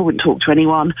myself. I wouldn't talk to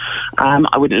anyone.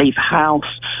 I wouldn't leave the house.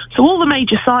 So all the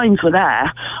major signs were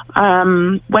there.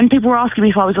 When people were asking me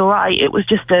if I was all right, it was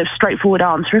just a straightforward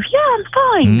answer of, yeah, I'm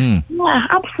fine. Yeah,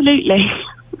 absolutely.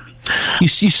 You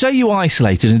say you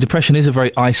isolated, and depression is a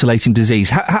very isolating disease.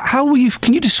 How were you?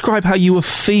 Can you describe how you were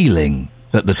feeling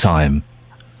at the time?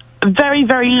 Very,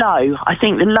 very low. I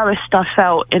think the lowest I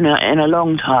felt in a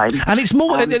long time. And it's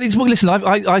more. Listen,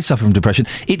 I suffer from depression.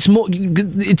 It's more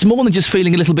than just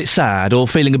feeling a little bit sad or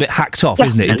feeling a bit hacked off,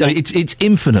 Definitely. isn't it? It's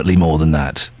infinitely more than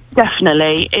that.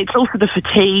 Definitely. It's also the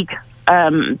fatigue.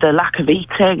 The lack of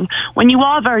eating. When you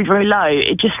are very, very low,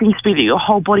 it just seems to be that your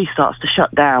whole body starts to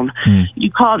shut down. You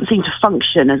can't seem to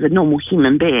function as a normal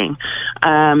human being.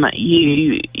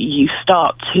 You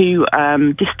start to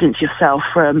distance yourself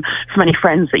from any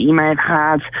friends that you may have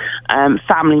had,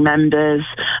 family members,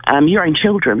 your own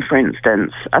children, for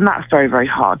instance, and that's very, very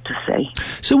hard to see.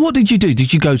 So what did you do?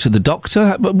 Did you go to the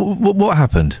doctor? What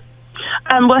happened?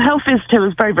 Well, health visitor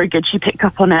was very, very good. She picked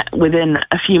up on it within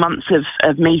a few months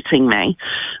of meeting me.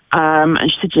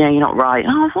 And she said, yeah, you're not right.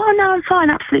 And I was like, oh, no, I'm fine,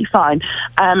 absolutely fine.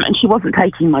 And she wasn't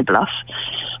taking my bluff.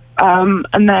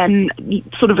 And then,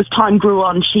 sort of as time grew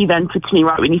on, she then said to me,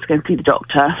 right, we need to go and see the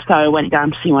doctor. So I went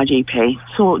down to see my GP.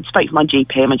 So spoke to my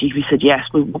GP, and my GP said, yes,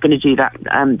 we're going to do that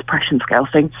depression scale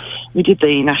thing. We did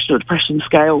the National Depression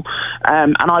Scale,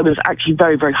 and I was actually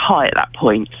very, very high at that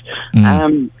point.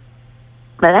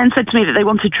 They then said to me that they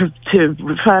wanted to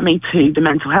refer me to the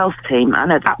mental health team,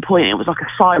 and at that point it was like a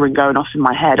siren going off in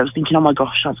my head. I was thinking, oh my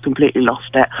gosh, I've completely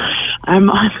lost it. I'm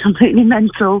completely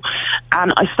mental.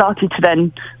 And I started to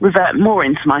then revert more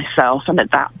into myself, and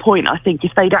at that point I think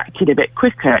if they'd acted a bit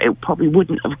quicker, it probably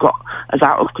wouldn't have got as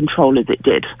out of control as it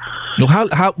did. Well,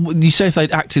 how you say if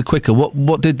they'd acted quicker,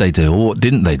 what did they do, or what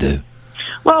didn't they do?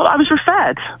 Well, I was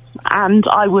referred, and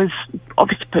I was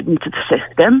obviously put into the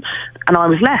system, and I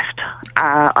was left.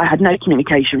 I had no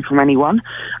communication from anyone.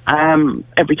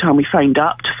 Every time we phoned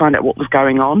up to find out what was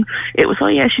going on, it was, oh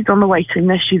yeah, she's on the waiting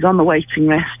list, she's on the waiting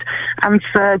list. And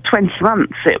for 20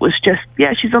 months, it was just,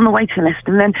 yeah, she's on the waiting list.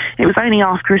 And then it was only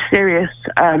after a serious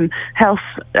health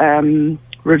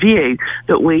review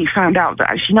that we found out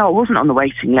that actually, no, I wasn't on the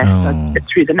waiting list. I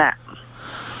slipped through the net.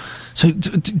 So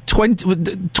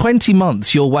 20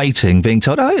 months you're waiting, being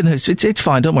told, oh, no, it's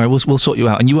fine, don't worry, we'll sort you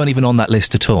out. And you weren't even on that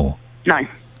list at all? No.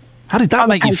 How did that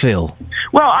make you feel?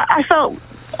 Well, I felt,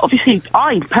 obviously,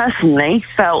 I personally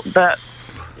felt that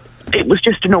it was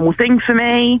just a normal thing for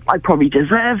me. I probably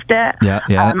deserved it. Yeah.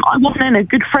 I wasn't in a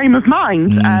good frame of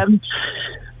mind.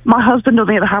 My husband, on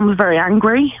the other hand, was very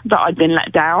angry that I'd been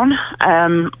let down.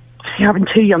 Having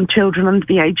two young children under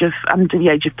the age of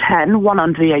 10, one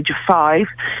under the age of 5,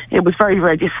 it was very,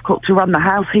 very difficult to run the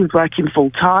house. He was working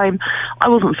full time. I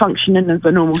wasn't functioning as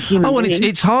a normal human being. Oh, and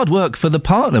it's hard work for the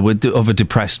partner of a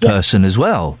depressed person as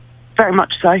well. Very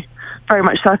much so. Very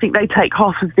much so. I think they take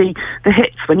half of the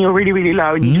hits when you're really, really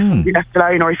low and you just want to be left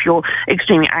alone, or if you're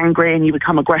extremely angry and you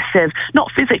become aggressive,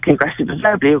 not physically aggressive, but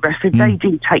verbally aggressive, they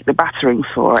do take the batterings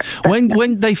for it.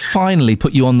 When they finally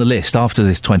put you on the list after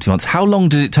this 20 months, how long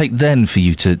did it take then for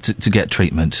you to get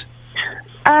treatment?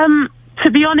 To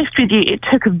be honest with you, it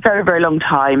took a very, very long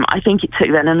time. I think it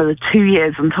took then another 2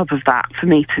 years on top of that for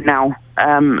me to now,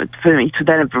 for me to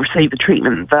then have received the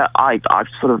treatment that I've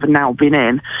sort of now been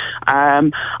in.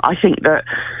 I think that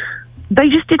they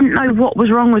just didn't know what was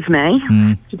wrong with me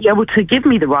to be able to give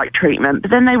me the right treatment.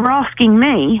 But then they were asking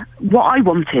me what I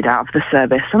wanted out of the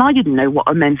service, and I didn't know what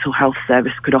a mental health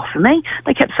service could offer me.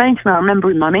 They kept saying to me, I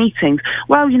remember in my meetings,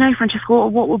 well, you know, Francesca,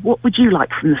 what would you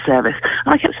like from the service?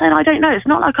 And I kept saying, I don't know. It's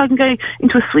not like I can go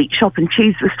into a sweet shop and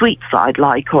choose the sweets that I'd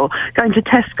like, or go into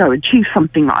Tesco and choose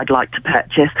something that I'd like to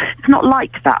purchase. It's not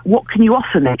like that. What can you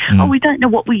offer me? Oh, we don't know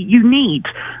what you need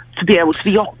to be able to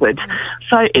be offered.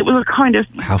 So it was a kind of...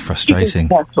 How frustrating.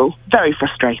 Very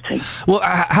frustrating. Well,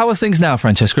 how are things now,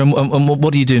 Francesca, and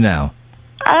what do you do now?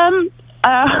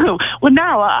 Well,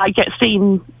 now I get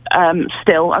seen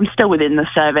still. I'm still within the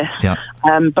service,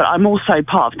 but I'm also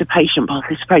part of the patient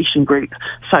participation group,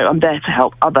 so I'm there to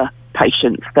help other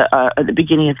patients that are at the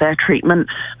beginning of their treatment,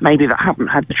 maybe that haven't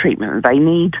had the treatment that they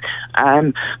need.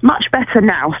 Much better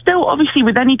now. Still, obviously,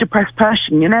 with any depressed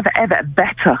person, you're never, ever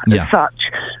better as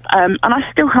such. And I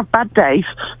still have bad days,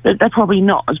 but they're probably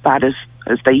not as bad as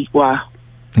they were.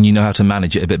 And you know how to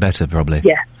manage it a bit better, probably.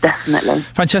 Yeah, definitely.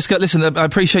 Francesca, listen, I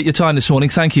appreciate your time this morning.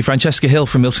 Thank you. Francesca Hill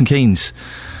from Milton Keynes.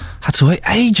 Had to wait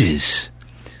ages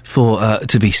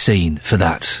to be seen for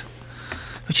that,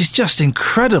 which is just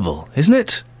incredible, isn't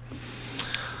it?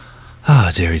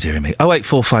 Ah, dearie me.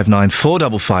 08459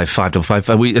 455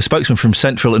 555. A spokesman from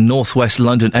Central and North West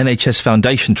London NHS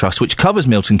Foundation Trust, which covers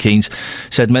Milton Keynes,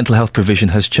 said mental health provision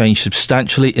has changed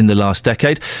substantially in the last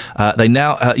decade. They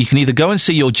now, you can either go and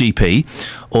see your GP,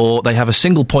 or they have a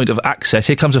single point of access.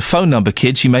 Here comes a phone number,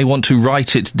 kids. You may want to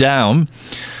write it down.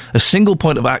 A single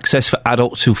point of access for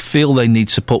adults who feel they need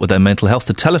support with their mental health.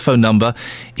 The telephone number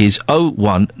is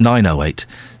 01908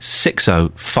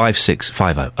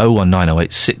 605650.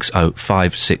 01908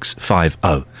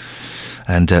 605650.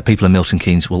 And people in Milton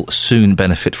Keynes will soon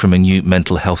benefit from a new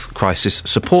mental health crisis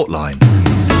support line.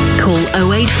 Call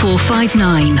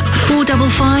 08459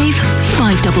 455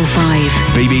 555.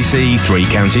 BBC Three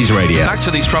Counties Radio. Back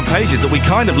to these front pages that we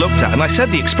kind of looked at, and I said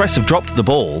the Express have dropped the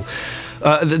ball.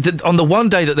 On the one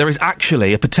day that there is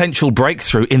actually a potential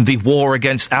breakthrough in the war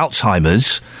against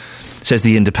Alzheimer's, says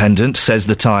The Independent, says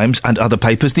The Times, and other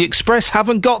papers, the Express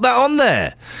haven't got that on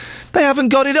there. They haven't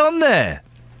got it on there.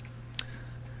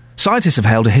 Scientists have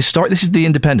hailed a historic... This is The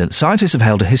Independent. Scientists have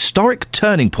hailed a historic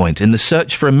turning point in the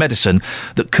search for a medicine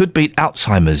that could beat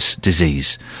Alzheimer's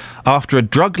disease, after a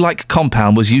drug-like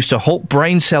compound was used to halt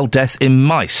brain cell death in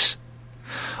mice.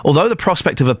 Although the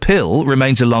prospect of a pill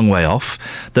remains a long way off,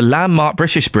 the landmark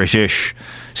British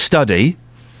study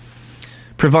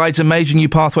provides a major new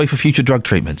pathway for future drug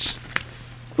treatments.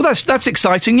 Well, that's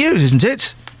exciting news, isn't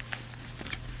it?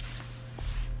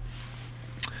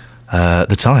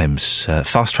 The Times,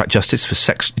 fast-track justice for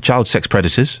child sex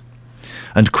predators.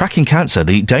 And cracking cancer,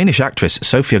 the Danish actress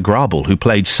Sofia Grabel, who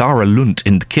played Sarah Lunt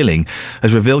in The Killing,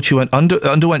 has revealed she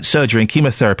underwent surgery and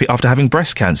chemotherapy after having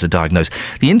breast cancer diagnosed.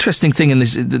 The interesting thing in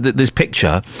this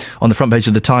picture on the front page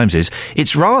of The Times is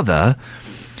it's rather...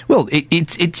 Well,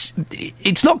 it's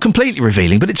not completely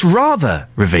revealing, but it's rather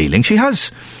revealing. She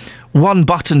has one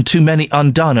button too many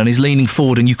undone and is leaning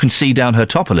forward, and you can see down her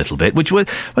top a little bit, which,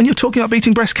 when you're talking about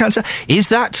beating breast cancer, is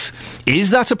that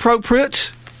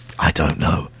appropriate? I don't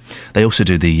know. They also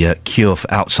do the cure for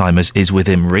Alzheimer's is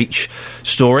within reach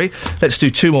story. Let's do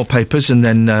two more papers, and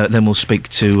then we'll speak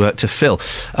to Phil.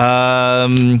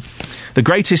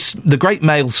 The great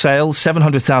mail sale,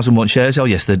 700,000 want shares. Oh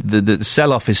yes, the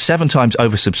sell-off is 7 times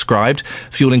oversubscribed,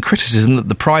 fueling criticism that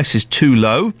the price is too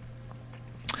low.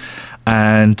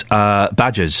 And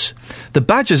Badgers. The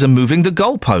Badgers are moving the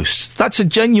goalposts. That's a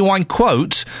genuine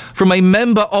quote from a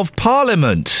Member of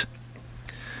Parliament.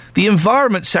 The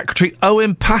Environment Secretary,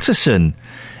 Owen Paterson,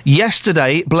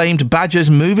 yesterday blamed Badgers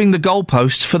moving the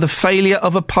goalposts for the failure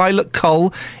of a pilot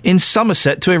cull in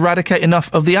Somerset to eradicate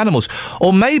enough of the animals.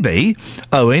 Or maybe,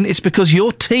 Owen, it's because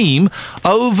your team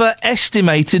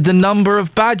overestimated the number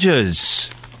of badgers.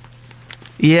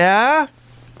 Yeah?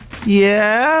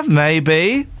 Yeah,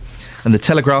 maybe. And the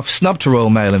Telegraph snubbed to Royal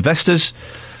Mail investors,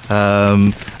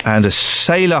 and a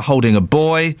sailor holding a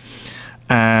boy,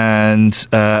 and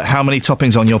how many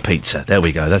toppings on your pizza. There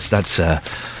we go. That's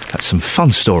some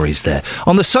fun stories there.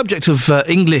 On the subject of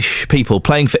English people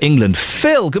playing for England,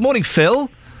 Phil. Good morning,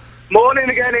 Phil. Morning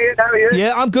again, Ian. How are you?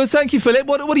 Yeah, I'm good, thank you, Philip.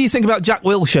 What do you think about Jack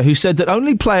Wilshere, who said that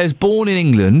only players born in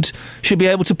England should be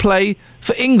able to play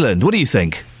for England? What do you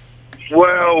think?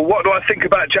 Well, what do I think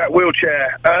about Jack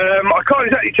Wilshere? I can't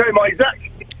exactly tell you my exact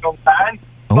opinion on fan,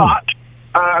 but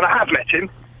and I have met him.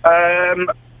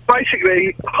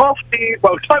 Basically, so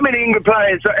many England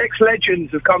players,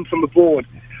 ex-legends, have come from abroad.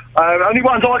 Only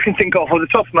ones I can think of, off the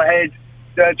top of my head,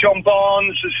 John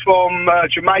Barnes is from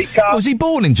Jamaica. Was he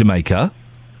born in Jamaica?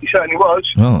 He certainly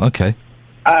was. Oh, okay.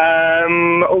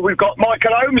 We've got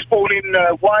Michael Holmes, born in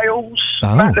Wales.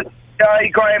 Oh. Matt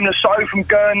Graham Lasso from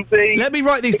Guernsey. Let me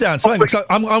write these down. So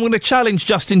I'm going to challenge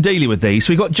Justin Dealey with these.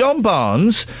 So we've got John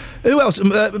Barnes. Who else?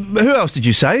 Who else did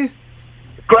you say?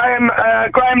 Graham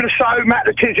Lasso, Matt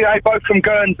Letizia, both from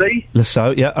Guernsey.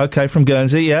 Lasso, yeah, okay, from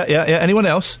Guernsey, yeah. Anyone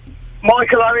else?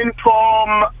 Michael Owen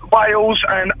from Wales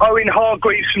and Owen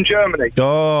Hargreaves from Germany.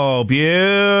 Oh,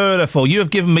 beautiful. You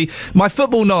have given me... My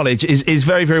football knowledge is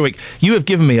very, very weak. You have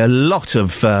given me a lot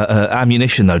of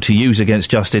ammunition, though, to use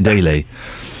against Justin Dealey.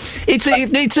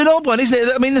 It's an odd one, isn't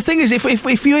it? I mean, the thing is,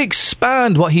 if you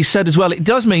expand what he said as well, it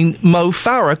does mean Mo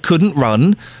Farah couldn't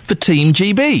run for Team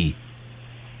GB.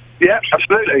 Yeah,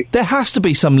 absolutely. There has to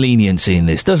be some leniency in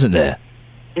this, doesn't there?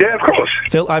 Yeah, of course.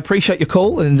 Phil, I appreciate your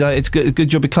call, and it's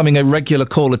good you're becoming a regular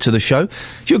caller to the show. Do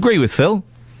you agree with Phil?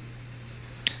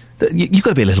 You've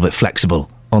got to be a little bit flexible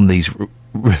on these rules.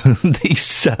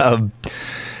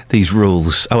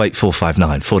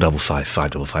 08459 455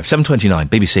 555 7:29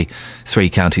 BBC Three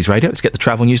Counties Radio. Let's get the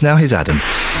travel news now. Here's Adam.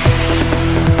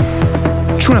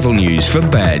 Travel news for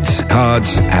beds,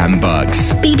 cards and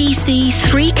bugs. BBC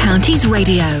Three Counties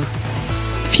Radio.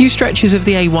 Few stretches of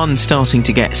the A1 starting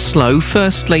to get slow.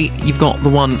 Firstly, you've got the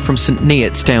one from St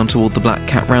Neots down toward the Black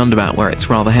Cat roundabout, where it's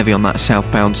rather heavy on that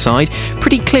southbound side.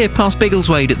 Pretty clear past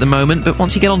Biggleswade at the moment, but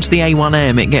once you get onto the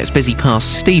A1M, it gets busy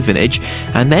past Stevenage,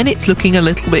 and then it's looking a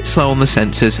little bit slow on the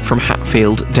sensors from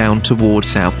Hatfield down towards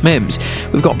South Mimms.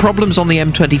 We've got problems on the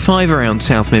M25 around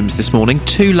South Mimms this morning.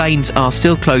 2 lanes are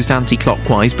still closed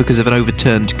anti-clockwise because of an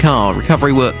overturned car.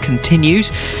 Recovery work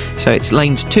continues, so it's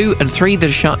lanes 2 and 3 that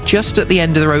are shut just at the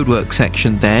end of the roadwork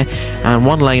section there, and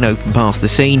 1 lane open past the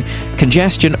scene.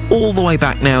 Congestion all the way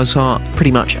back now as far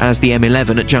pretty much as the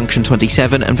M11 at junction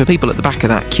 27, and for people at the back of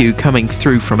that queue coming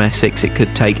through from Essex, it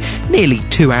could take nearly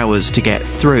 2 hours to get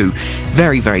through.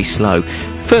 Very, very slow.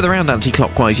 Further round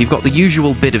anti-clockwise, you've got the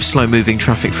usual bit of slow-moving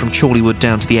traffic from Chorleywood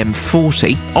down to the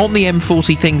M40. On the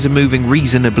M40, things are moving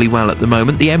reasonably well at the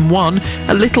moment. The M1,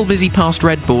 a little busy past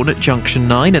Redbourne at junction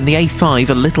 9, and the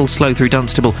A5, a little slow through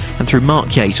Dunstable and through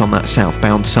Markyate on that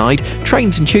southbound side.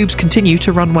 Trains and tubes continue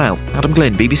to run well. Adam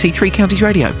Glynn, BBC Three Counties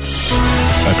Radio.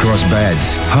 Across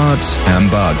beds, hearts and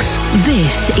bugs.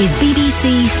 This is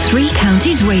BBC Three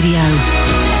Counties Radio.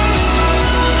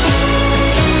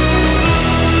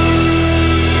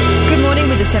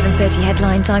 With the 7:30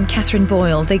 headlines, I'm Catherine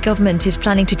Boyle. The government is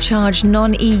planning to charge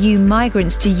non-EU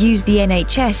migrants to use the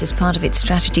NHS as part of its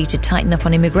strategy to tighten up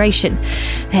on immigration.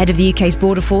 The head of the UK's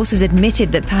border force has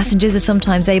admitted that passengers are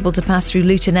sometimes able to pass through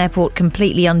Luton Airport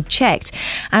completely unchecked,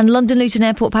 and London Luton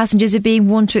Airport passengers are being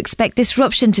warned to expect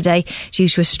disruption today due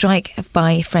to a strike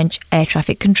by French air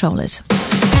traffic controllers.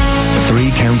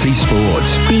 Three Counties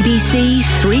Sports. BBC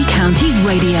Three Counties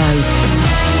Radio.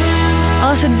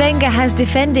 Arsene Wenger has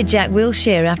defended Jack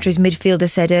Wilshere after his midfielder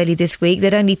said early this week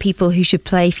that only people who should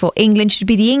play for England should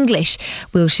be the English.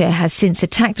 Wilshere has since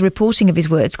attacked the reporting of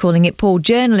his words, calling it poor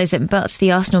journalism, but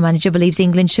the Arsenal manager believes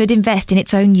England should invest in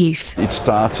its own youth. It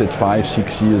starts at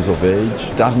 5-6 years of age.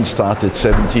 It doesn't start at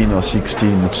 17 or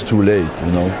 16. It's too late,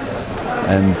 you know.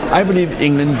 And I believe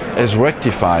England has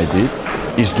rectified it,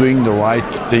 is doing the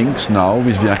right things now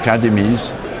with the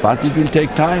academies. But it will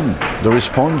take time. The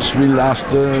response will last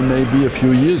maybe a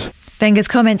few years. Wenger's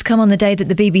comments come on the day that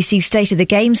the BBC State of the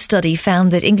Game study found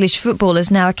that English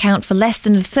footballers now account for less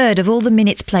than a third of all the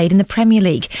minutes played in the Premier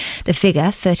League. The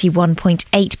figure,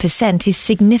 31.8%, is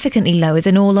significantly lower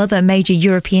than all other major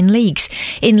European leagues.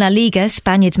 In La Liga,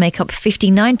 Spaniards make up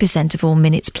 59% of all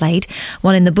minutes played,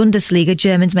 while in the Bundesliga,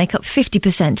 Germans make up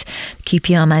 50%.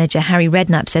 QPR manager Harry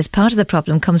Redknapp says part of the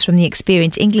problem comes from the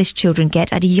experience English children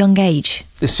get at a young age.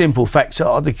 The simple facts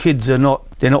are the kids are not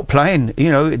playing.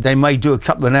 You know, they may do a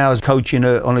couple of hours coaching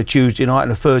on a Tuesday night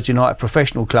and a Thursday night at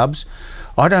professional clubs.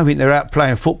 I don't think they're out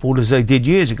playing football as they did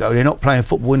years ago. They're not playing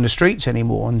football in the streets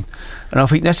anymore, and I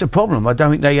think that's a problem. I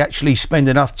don't think they actually spend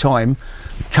enough time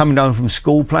coming home from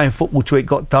school playing football till it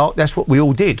got dark. That's what we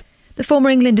all did. The former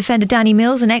England defender Danny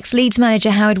Mills and ex-Leeds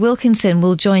manager Howard Wilkinson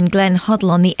will join Glenn Hoddle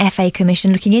on the FA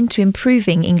Commission looking into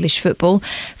improving English football.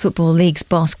 Football League's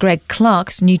boss Greg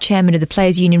Clark, new chairman of the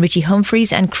Players Union Richie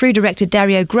Humphreys and crew director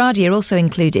Dario Gradi are also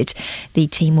included. The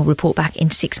team will report back in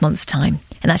 6 months' time.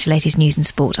 And that's your latest news and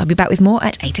sport. I'll be back with more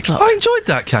at 8 o'clock. I enjoyed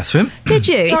that, Catherine. Did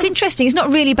you? It's interesting. It's not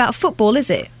really about football, is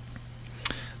it?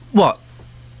 What?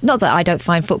 Not that I don't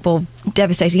find football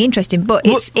devastatingly interesting, but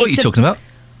What are you talking about?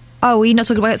 Oh, were you not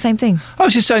talking about the same thing? I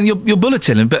was just saying your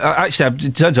bulletin, but actually,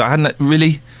 it turns out I hadn't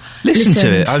really listened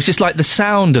to it. I was just like the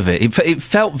sound of it. It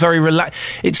felt very relaxed.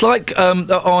 It's like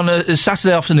on a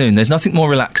Saturday afternoon, there's nothing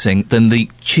more relaxing than the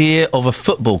cheer of a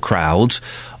football crowd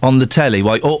on the telly,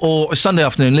 or a Sunday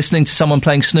afternoon listening to someone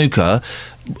playing snooker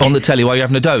on the telly while you're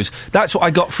having a doze. That's what I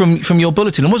got from your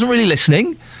bulletin. I wasn't really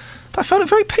listening, but I found it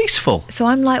very peaceful. So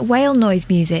I'm like whale noise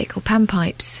music or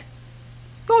panpipes.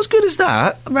 Not as good as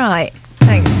that. Right,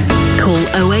 thanks. Call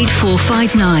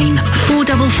 08459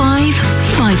 455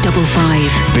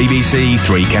 555. BBC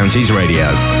Three Counties Radio.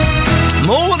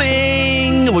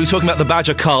 Morning! We'll be talking about the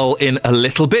Badger Cull in a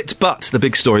little bit, but the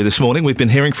big story this morning, we've been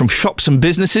hearing from shops and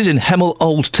businesses in Hemel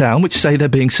Old Town which say they're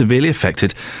being severely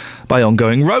affected by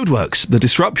ongoing roadworks. The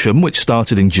disruption, which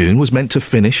started in June, was meant to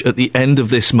finish at the end of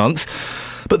this month.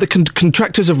 But the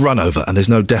contractors have run over and there's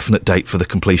no definite date for the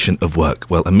completion of work.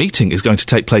 Well, a meeting is going to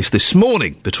take place this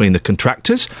morning between the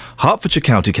contractors, Hertfordshire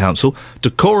County Council,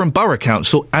 Dacorum Borough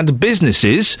Council and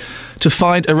businesses to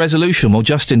find a resolution. Well,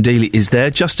 Justin Dealey is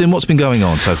there. Justin, what's been going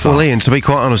on so far? Well, Ian, to be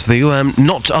quite honest with you,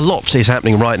 not a lot is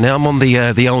happening right now. I'm on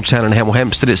the Old Town in Hemel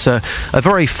Hempstead. It's a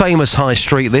very famous high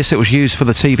street, this. It was used for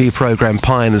the TV programme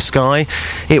Pie in the Sky.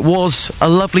 It was a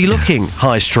lovely-looking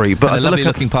high street. But a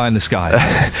lovely-looking Pie in the Sky.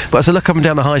 But as I look up and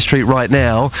down the the high street right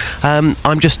now,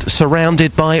 I'm just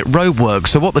surrounded by roadworks.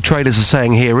 So what the traders are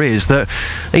saying here is that,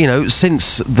 you know,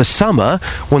 since the summer,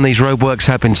 when these roadworks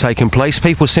have been taking place,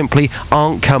 people simply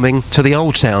aren't coming to the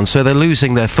Old Town. So they're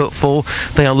losing their footfall,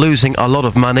 they are losing a lot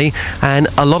of money, and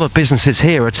a lot of businesses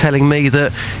here are telling me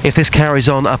that if this carries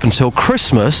on up until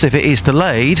Christmas, if it is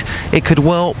delayed, it could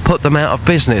well put them out of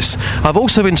business. I've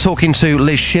also been talking to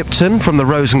Liz Shipton from the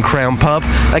Rose and Crown pub.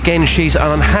 Again, she's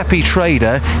an unhappy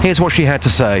trader. Here's what she had to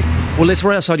say. Well, Liz,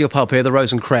 we're outside your pub here, the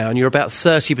Rose and Crown. You're about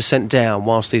 30% down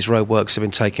whilst these roadworks have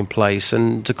been taking place,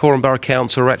 and Dacorum Borough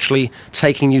Council are actually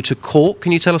taking you to court.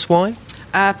 Can you tell us why?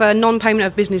 For non-payment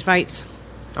of business rates.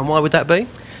 And why would that be?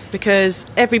 Because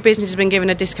every business has been given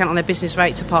a discount on their business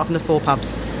rates apart from the 4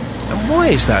 pubs. And why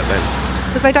is that then?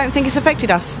 Because they don't think it's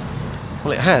affected us.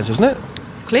 Well, it has, hasn't it?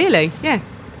 Clearly, yeah.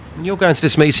 And you're going to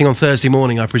this meeting on Thursday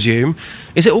morning, I presume.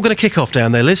 Is it all going to kick off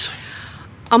down there, Liz?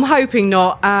 I'm hoping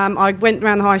not. I went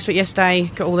around the high street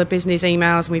yesterday, got all the business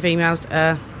emails, and we've emailed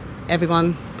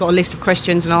everyone, got a list of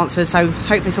questions and answers, so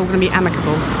hopefully it's all going to be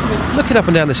amicable. Looking up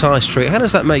and down this high street, how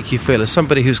does that make you feel as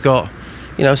somebody who's got,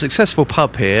 you know, a successful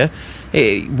pub here?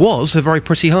 It was a very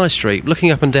pretty high street.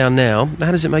 Looking up and down now,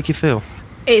 how does it make you feel?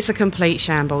 It's a complete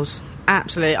shambles.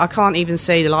 Absolutely. I can't even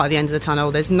see the light at the end of the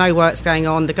tunnel. There's no works going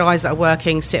on. The guys that are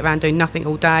working sit around doing nothing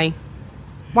all day.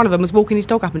 One of them was walking his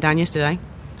dog up and down yesterday.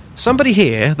 Somebody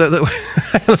here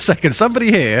hang on a second. Somebody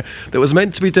here that was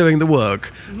meant to be doing the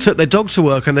work took their dog to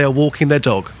work and they are walking their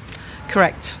dog.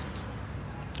 Correct.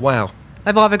 Wow.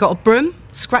 They've either got a broom,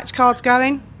 scratch cards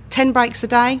going, 10 breaks a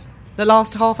day, that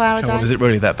last half hour a day. Is it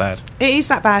really that bad? It is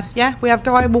that bad, yeah. We have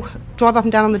guys drive up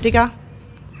and down on the digger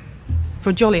for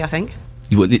a jolly, I think.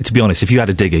 To be honest, if you had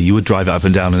a digger, you would drive it up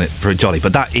and down on it for a jolly.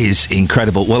 But that is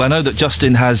incredible. Well, I know that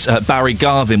Justin has Barry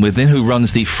Garvin with him, who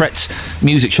runs the Frets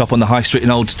Music Shop on the High Street in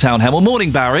Old Town Hemel.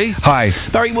 Morning, Barry. Hi.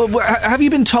 Barry, have you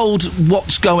been told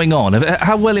what's going on?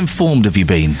 How well informed have you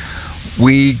been?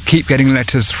 We keep getting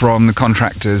letters from the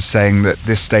contractors saying that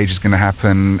this stage is going to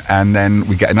happen, and then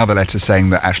we get another letter saying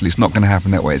that actually it's not going to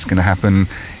happen that way. It's going to happen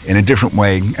in a different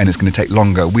way, and it's going to take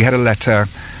longer. We had a letter...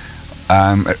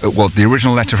 the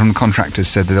original letter from the contractors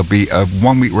said that there'll be a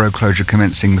 1-week road closure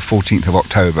commencing the 14th of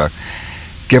October.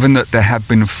 Given that there have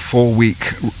been a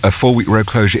 4-week road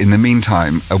closure in the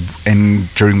meantime,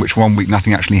 during which 1 week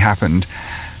nothing actually happened,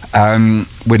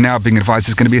 we're now being advised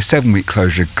there's going to be a 7-week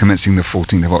closure commencing the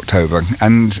 14th of October.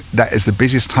 And that is the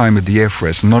busiest time of the year for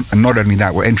us. And not only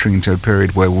that, we're entering into a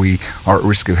period where we are at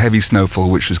risk of heavy snowfall,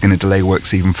 which is going to delay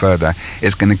works even further.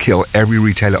 It's going to kill every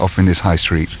retailer off in this high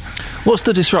street. What's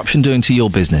the disruption doing to your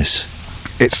business?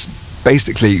 It's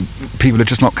basically people are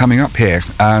just not coming up here.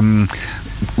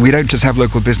 We don't just have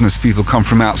local business people come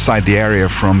from outside the area,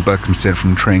 from Berkhamsted,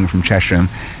 from Tring, from Chesham,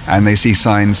 and they see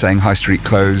signs saying High Street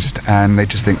closed, and they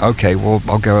just think, okay, well,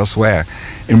 I'll go elsewhere.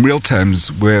 In real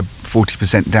terms, we're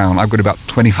 40% down. I've got about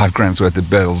 25 grand's worth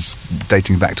of bills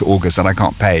dating back to August that I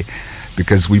can't pay,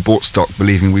 because we bought stock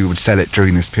believing we would sell it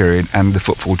during this period, and the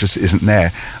footfall just isn't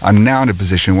there. I'm now in a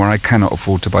position where I cannot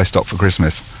afford to buy stock for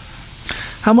Christmas.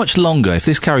 How much longer, if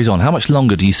this carries on, how much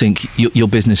longer do you think your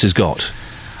business has got?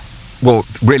 Well,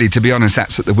 really, to be honest,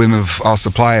 that's at the whim of our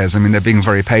suppliers. I mean, they're being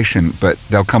very patient, but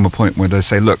there'll come a point where they'll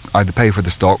say, look, either pay for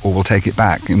the stock or we'll take it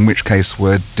back, in which case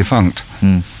we're defunct.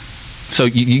 So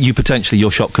you potentially, your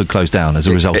shop could close down as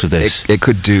a result of this? It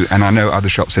could do, and I know other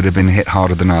shops that have been hit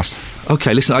harder than us.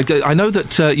 OK, listen, I know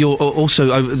that you're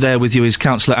also over there with you is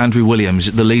Councillor Andrew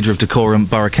Williams, the leader of Dacorum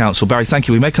Borough Council. Barry, thank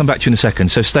you. We may come back to you in a second,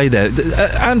 so stay there.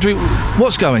 Andrew,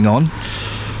 what's going on?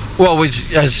 Well,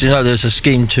 as you know, there's a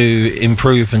scheme to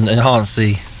improve and enhance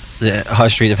the High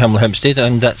Street of Hemel Hempstead,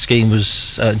 and that scheme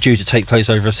was due to take place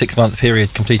over a 6-month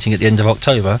period, completing at the end of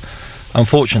October.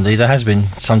 Unfortunately, there has been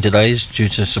some delays due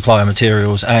to supply of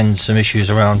materials and some issues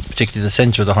around particularly the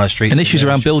centre of the High Street. And issues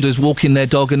around builders walking their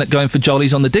dog and going for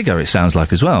jollies on the digger, it sounds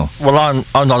like, as well. Well,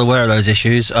 I'm not aware of those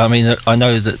issues. I mean, I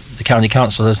know that the County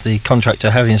Council, as the contractor,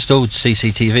 have installed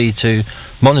CCTV to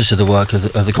monitor the work of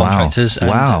the contractors.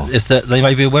 Wow. And if they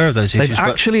may be aware of those issues. They've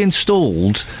actually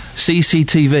installed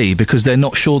CCTV because they're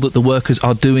not sure that the workers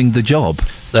are doing the job.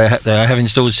 They have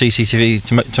installed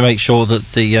CCTV to make sure that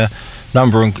the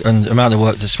number and amount of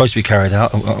work that's supposed to be carried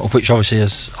out, of which obviously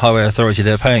as Highway Authority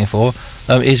they're paying for,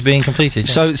 is being completed.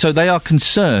 So they are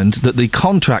concerned that the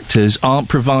contractors aren't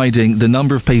providing the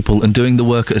number of people and doing the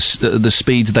work at the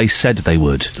speed they said they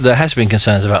would. There has been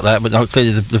concerns about that, but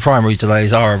clearly the primary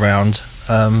delays are around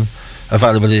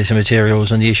availability of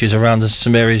materials and the issues around the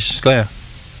St Mary's Square.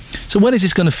 So when is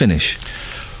this going to finish?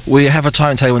 We have a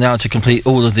timetable now to complete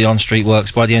all of the on-street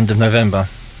works by the end of November.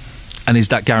 And is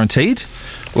that guaranteed?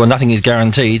 Well, nothing is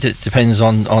guaranteed. It depends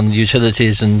on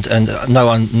utilities, and no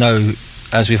one know,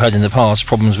 as we've had in the past,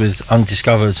 problems with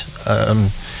undiscovered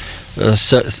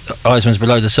items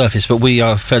below the surface. But we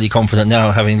are fairly confident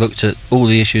now, having looked at all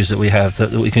the issues that we have,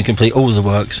 that we can complete all of the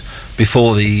works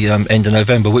before the end of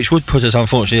November, which would put us,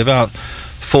 unfortunately, about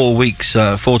 4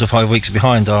 to 5 weeks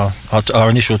behind our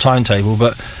initial timetable.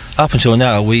 But up until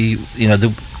now,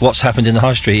 what's happened in the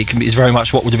high street is very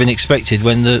much what would have been expected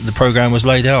when the programme was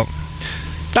laid out.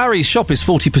 Barry's shop is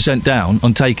 40% down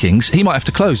on takings. He might have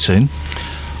to close soon.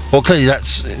 Well, clearly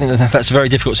that's a very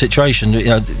difficult situation.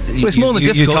 Well, it's more than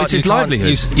difficult, it's his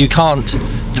livelihood. You can't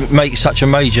make such a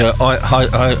major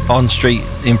on-street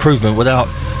improvement without,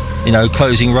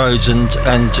 closing roads and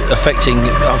affecting,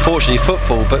 unfortunately,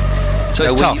 footfall. But so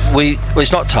it's tough.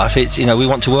 It's not tough. It's we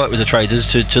want to work with the traders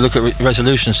to look at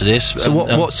resolutions to this. So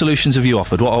what solutions have you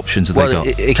offered? What options have they got?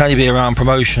 It can only be around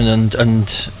promotion and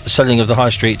selling of the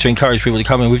high street to encourage people to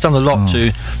come in. We've done a lot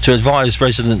to advise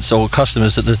residents or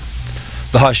customers that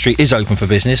the high street is open for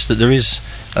business, that there is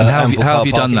and how have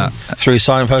you done that? Through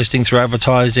signposting, through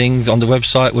advertising on the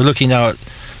website. We're looking now at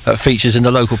features in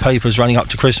the local papers running up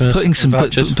to Christmas. Putting some,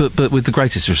 but with the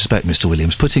greatest respect, Mr.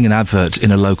 Williams, putting an advert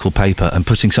in a local paper and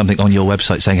putting something on your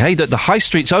website saying, hey, the high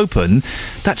street's open,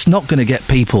 that's not going to get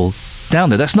people down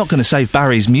there. That's not going to save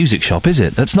Barry's music shop, is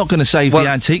it? That's not going to save the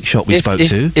antique shop we spoke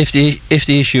to. If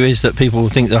the issue is that people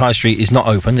think the high street is not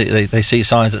open, they see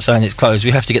signs that saying it's closed,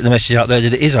 we have to get the message out there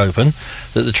that it is open,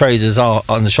 that the traders are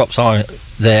and the shops are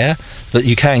there, that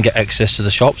you can get access to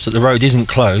the shops, that the road isn't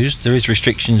closed. There is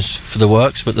restrictions for the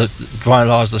works, but by and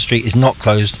large the street is not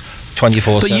closed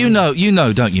 24/7. But you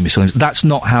know, don't you, Miss Williams? That's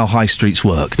not how high streets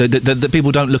work. The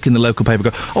people don't look in the local paper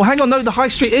and go, oh, hang on, no, the high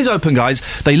street is open, guys.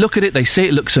 They look at it, they see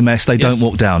it looks a mess, they don't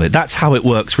walk down it. That's how it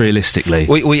works realistically.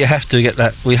 We have to get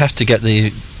that. We have to get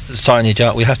the signage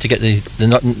out. We have to get the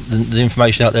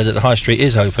information out there that the high street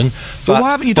is open. But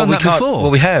why haven't you done that before?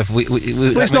 Well, we have. Well,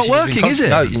 it's not working, is it?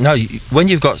 No. When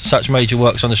you've got such major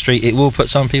works on the street, it will put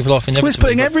some people off. Well, it's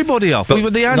putting everybody off.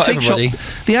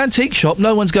 The antique shop,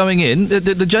 no one's going in.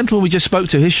 The gentleman we just spoke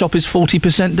to, his shop is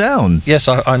 40% down. Yes,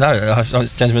 I know. I have a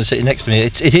gentleman sitting next to me.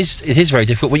 It is very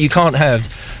difficult. But you can't have.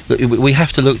 We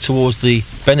have to look towards the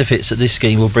benefits that this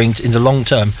scheme will bring in the long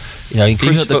term.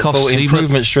 Increase footfall,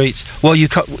 improvement streets. Well,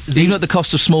 even at the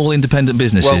cost of small independent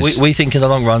businesses. Well, we think in the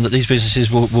long run that these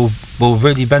businesses will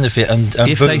really benefit and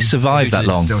if they survive that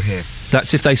long. Still here.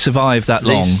 That's if they survive that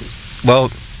long.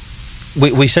 Well,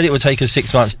 we said it would take us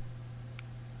 6 months.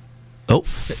 Oh.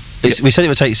 We said it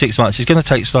would take 6 months. It's going to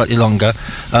take slightly longer,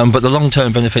 but the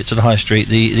long-term benefit to the high street,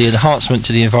 the enhancement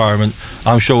to the environment,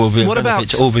 I'm sure will be a benefit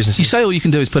to all businesses. You say all you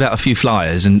can do is put out a few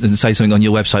flyers and say something on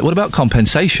your website. What about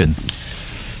compensation?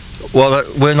 Well,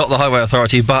 we're not the Highway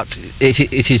Authority, but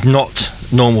it is not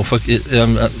normal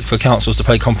for councils to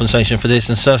pay compensation for this,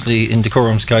 and certainly in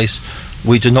Decorum's case,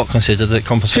 we do not consider that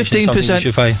compensation is something we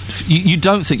should pay. You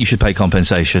don't think you should pay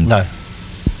compensation? No.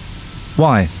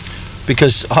 Why?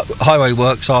 Because highway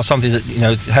works are something that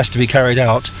has to be carried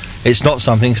out. It's not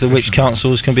something for which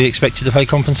councils can be expected to pay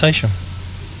compensation.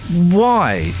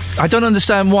 Why? I don't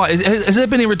understand why. Has there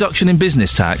been a reduction in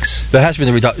business tax? There has been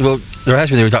a reduction. Well, there has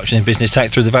been a reduction in business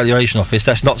tax through the valuation office.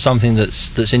 That's not something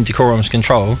that's in Decorum's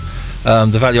control.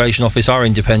 The valuation office are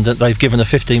independent. They've given a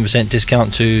 15%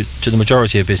 discount to the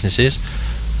majority of businesses,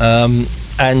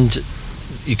 and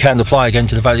you can apply again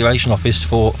to the valuation office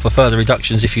for further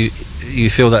reductions if you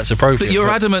feel that's appropriate. But you're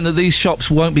adamant that these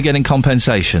shops won't be getting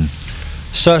compensation?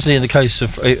 Certainly in the case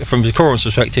of, from Decorum's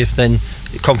perspective, then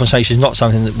compensation is not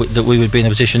something that we would be in a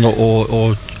position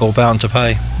or bound to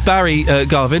pay. Barry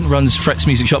Garvin runs Fret's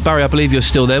Music Shop. Barry, I believe you're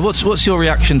still there. What's your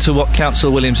reaction to what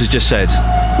Councillor Williams has just said?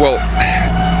 Well,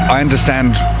 I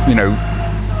understand,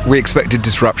 we expected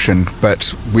disruption,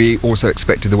 but we also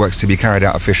expected the works to be carried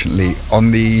out efficiently.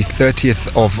 On the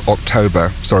 30th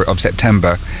of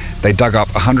September, they dug up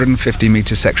a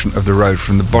 150-metre section of the road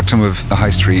from the bottom of the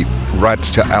high street right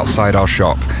to outside our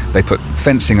shop. They put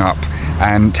fencing up,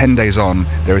 and 10 days on,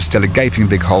 there is still a gaping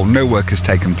big hole. No work has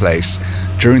taken place.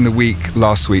 During the week,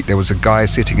 last week, there was a guy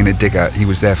sitting in a digger. He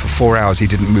was there for 4 hours. He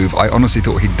didn't move. I honestly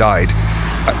thought he'd died.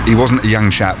 He wasn't a young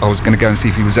chap. I was going to go and see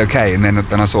if he was okay, and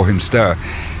then I saw him stir.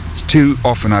 It's too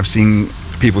often I've seen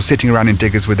people sitting around in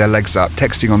diggers with their legs up,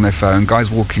 texting on their phone, guys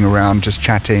walking around, just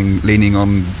chatting, leaning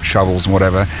on shovels and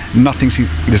whatever.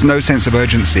 There's no sense of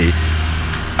urgency.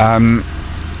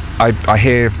 I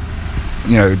hear,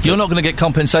 You're not going to get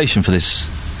compensation for this?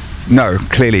 No,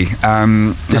 clearly.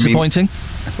 Disappointing?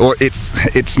 or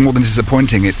it's more than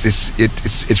disappointing.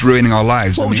 It's ruining our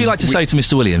lives. What would you like to say to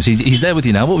Mr. Williams? He's there with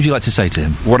you now. What would you like to say to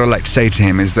him? What I'd like to say to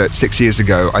him is that 6 years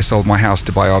ago I sold my house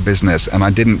to buy our business, and I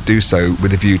didn't do so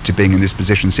with a view to being in this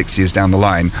position 6 years down the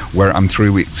line, where I'm 3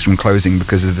 weeks from closing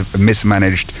because of a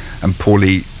mismanaged and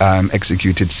poorly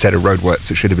executed set of roadworks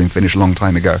that should have been finished a long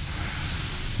time ago.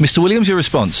 Mr. Williams, your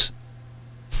response?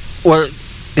 Well,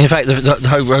 in fact, the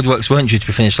whole roadworks weren't due to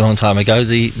be finished a long time ago.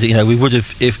 We would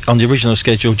have, if on the original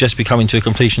schedule, just be coming to a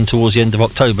completion towards the end of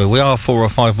October. We are 4 or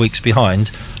 5 weeks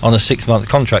behind on a 6-month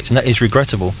contract, and that is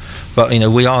regrettable. But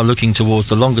we are looking towards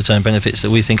the longer-term benefits that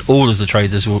we think all of the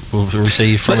traders will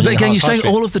receive. From But again, you're saying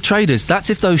all of the traders. That's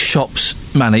if those shops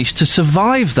manage to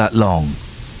survive that long.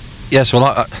 Yes,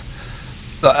 well,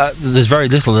 there's very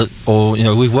little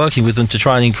we're working with them to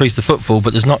try and increase the footfall,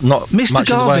 but there's not Mr. much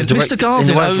Garvin, in the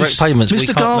way of direct payments.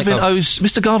 Mr.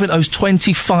 Garvin owes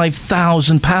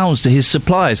 £25,000 to his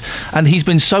suppliers, and he's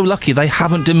been so lucky they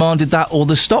haven't demanded that or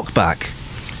the stock back.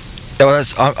 Yeah, well,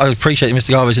 I appreciate Mr.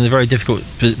 Garvin's in a very difficult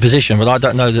position, but I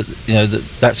don't know that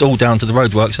that's all down to the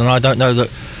roadworks, and I don't know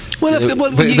that. Well, there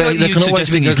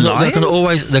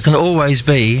can always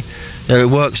be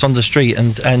works on the street,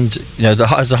 and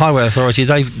as the highway authority,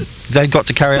 they've got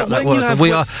to carry out that work.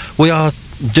 We are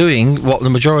doing what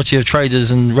the majority of traders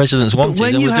and residents wanted,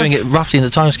 and we're doing it roughly in the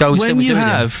timescale we said we're doing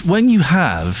it. When you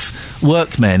have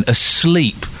workmen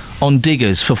asleep on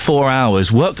diggers for 4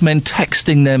 hours, workmen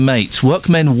texting their mates,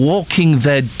 workmen walking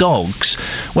their dogs,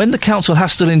 when the council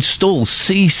has to install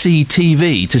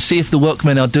CCTV to see if the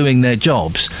workmen are doing their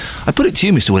jobs, I put it to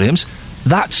you, Mr. Williams,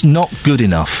 that's not good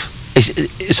enough.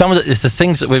 Some of the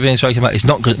things that we're being spoken about is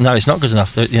not good. No, it's not good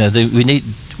enough. I do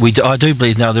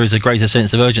believe now there is a greater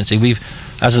sense of urgency. We've,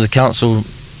 as the council,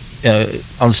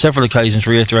 on several occasions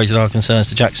reiterated our concerns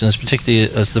to Jackson's,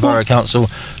 particularly as the borough council,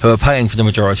 who are paying for the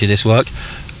majority of this work.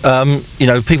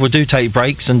 People do take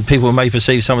breaks, and people may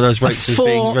perceive some of those breaks as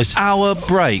being... A 4-hour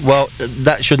break? Well,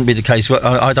 that shouldn't be the case.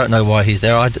 I don't know why he's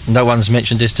there. No one's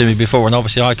mentioned this to me before, and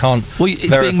obviously I can't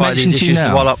verify these issues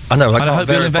while I can't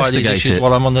verify these issues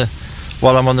while I'm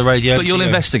on the radio. But you'll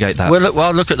investigate that? Well,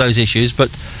 I'll look at those issues, but,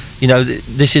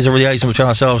 this is a liaison between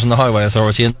ourselves and the Highway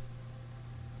Authority, and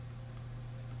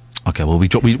OK, well, we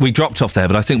dropped off there,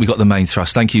 but I think we got the main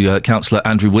thrust. Thank you, Councillor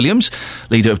Andrew Williams,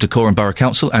 leader of Dacorum Borough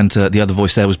Council, and the other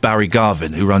voice there was Barry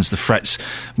Garvin, who runs the Frets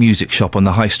music shop on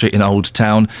the High Street in Old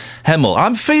Town, Hemel.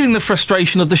 I'm feeling the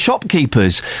frustration of the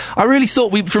shopkeepers. I really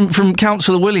thought from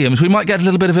Councillor Williams, we might get a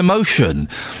little bit of emotion,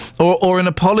 or an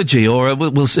apology, or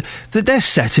that they're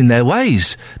set in their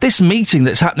ways. This meeting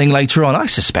that's happening later on, I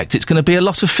suspect it's going to be a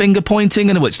lot of finger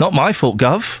pointing, and it's not my fault,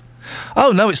 Gov.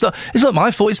 Oh, no, it's not my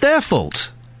fault, it's their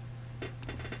fault.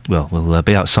 Well, we'll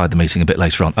be outside the meeting a bit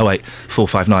later on. 08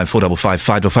 459 455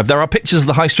 555. There are pictures of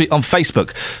the High Street on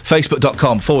Facebook.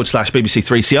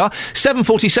 Facebook.com/BBC3CR.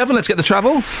 7:47, let's get the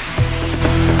travel.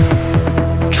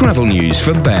 Travel news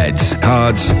for beds,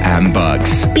 cards and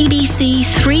bugs. BBC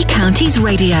Three Counties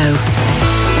Radio.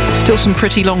 Still some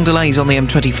pretty long delays on the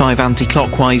M25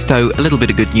 anti-clockwise, though a little bit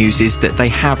of good news is that they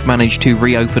have managed to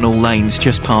reopen all lanes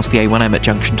just past the A1M at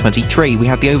junction 23. We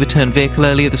had the overturned vehicle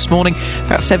earlier this morning.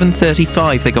 About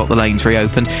 7:35 they got the lanes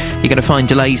reopened. You're going to find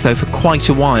delays, though, for quite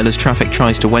a while as traffic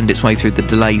tries to wend its way through the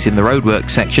delays in the roadworks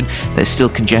section. There's still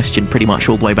congestion pretty much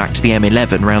all the way back to the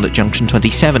M11 round at junction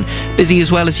 27. Busy as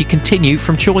well as you continue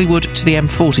from Chorleywood to the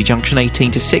M40 junction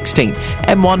 18 to 16.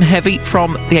 M1 heavy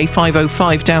from the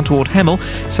A505 down toward Hemel,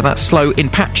 so that's slow in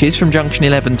patches from junction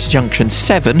 11 to junction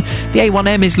 7. The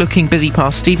A1M is looking busy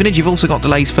past Stevenage. You've also got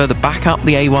delays further back up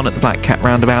the A1 at the Black Cat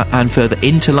roundabout and further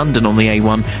into London on the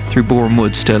A1 through Boreham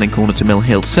Wood, Stirling Corner to Mill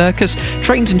Hill Circus.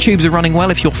 Trains and tubes are running well.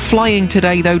 If you're flying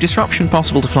today, though, disruption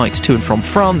possible to flights to and from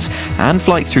France and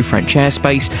flights through French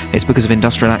airspace. It's because of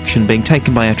industrial action being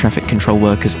taken by air traffic control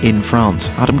workers in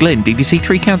France. Adam Glynn, BBC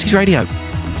Three Counties Radio.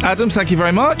 Adam, thank you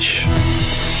very much.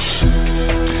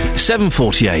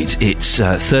 7:48. It's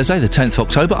Thursday, the 10th of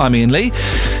October. I'm Iain Lee.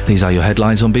 These are your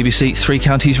headlines on BBC Three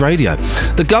Counties Radio.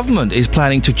 The government is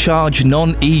planning to charge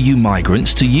non-EU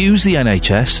migrants to use the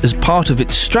NHS as part of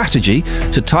its strategy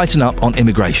to tighten up on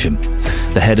immigration.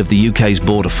 The head of the UK's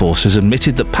border force has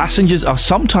admitted that passengers are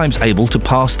sometimes able to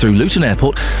pass through Luton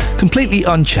Airport completely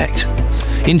unchecked.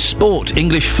 In sport,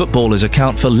 English footballers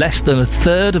account for less than a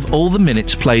third of all the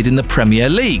minutes played in the Premier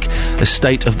League, a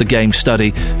state-of-the-game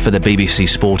study for the BBC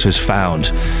Sport has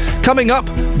found. Coming up,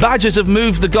 Badgers have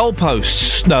moved the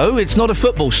goalposts. No, it's not a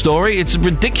football story, it's a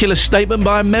ridiculous statement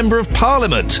by a Member of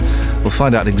Parliament. We'll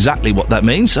find out exactly what that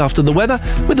means after the weather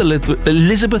with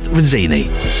Elizabeth Rizzini.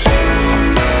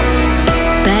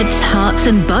 Beds, Herts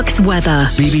and Bucks weather.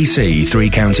 BBC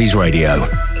Three Counties Radio.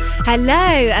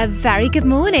 Hello, a very good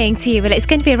morning to you. Well, it's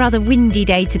going to be a rather windy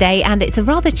day today, and it's a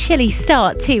rather chilly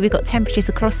start too. We've got temperatures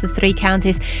across the three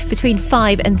counties between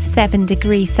 5 and 7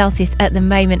 degrees Celsius at the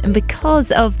moment, and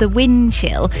because of the wind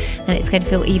chill, then it's going to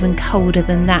feel even colder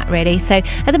than that, really. So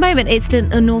at the moment it's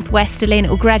a northwesterly, and it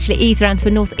will gradually ease around to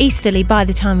a northeasterly by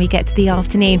the time we get to the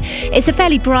afternoon. It's a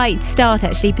fairly bright start,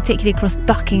 actually, particularly across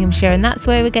Buckinghamshire, and that's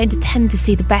where we're going to tend to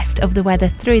see the best of the weather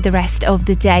through the rest of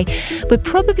the day. We'll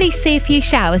probably see a few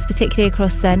showers, particularly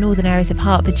across northern areas of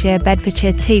Hertfordshire,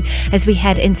 Bedfordshire too, as we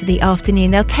head into the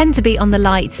afternoon. They'll tend to be on the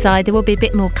light side. There will be a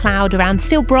bit more cloud around.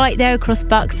 Still bright though across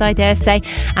Bucks, I dare say,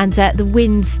 and the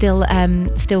wind's still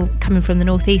coming from the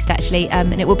northeast, actually,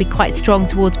 and it will be quite strong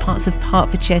towards parts of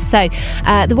Hertfordshire. So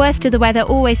the worst of the weather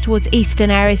always towards eastern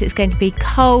areas. It's going to be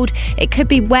cold. It could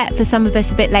be wet for some of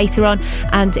us a bit later on,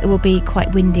 and it will be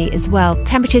quite windy as well.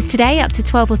 Temperatures today up to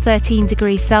 12 or 13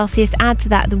 degrees Celsius. Add to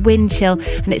that the wind chill,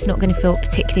 and it's not going to feel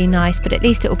particularly nice, but at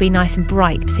least it will be nice and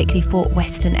bright, particularly for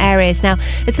western areas. Now,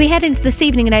 as we head into this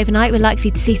evening and overnight, we're likely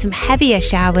to see some heavier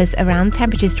showers around,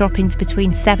 temperatures dropping to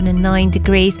between 7 and 9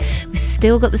 degrees. We've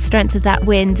still got the strength of that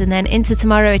wind, and then into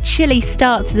tomorrow, a chilly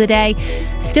start to the day,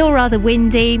 still rather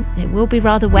windy. It will be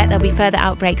rather wet. There'll be further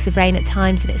outbreaks of rain at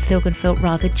times, and it's still going to feel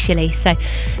rather chilly, so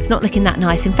it's not looking that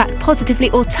nice. In fact,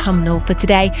 positively autumnal for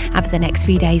today and for the next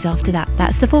few days after that.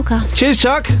 That's the forecast. Cheers,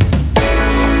 Chuck.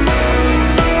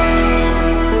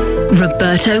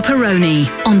 Roberto Perrone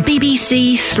on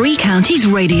BBC Three Counties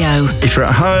Radio. If you're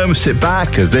at home, sit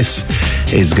back, because this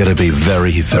is going to be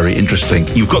very, very interesting.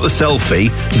 You've got the selfie,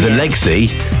 the legsy,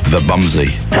 the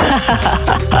bumsy.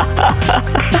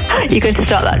 You're going to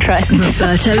start that trend.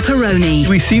 Roberto Perrone.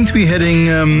 We seem to be heading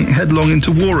headlong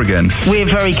into war again. We're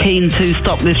very keen to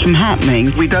stop this from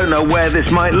happening. We don't know where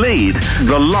this might lead.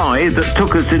 The lie that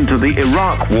took us into the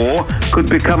Iraq war could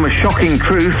become a shocking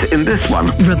truth in this one.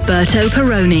 Roberto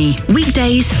Perrone.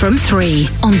 Weekdays from 3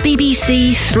 on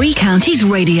BBC Three Counties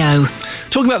Radio.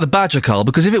 Talking about the badger cull,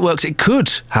 because if it works, it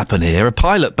could happen here. A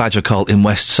pilot badger cull in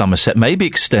West Somerset may be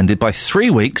extended by 3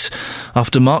 weeks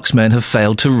after marksmen have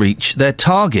failed to reach their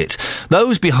target.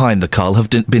 Those behind the cull have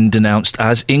been denounced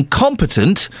as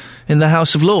incompetent in the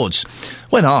House of Lords.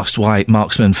 When asked why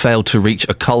marksmen failed to reach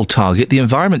a cull target, the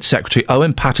Environment Secretary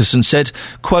Owen Paterson said,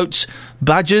 quote,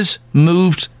 "Badgers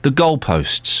moved the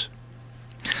goalposts."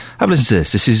 Have a listen to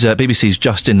this. This is BBC's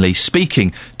Justin Lee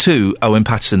speaking to Owen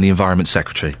Paterson, the Environment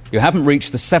Secretary. You haven't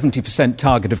reached the 70%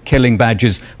 target of killing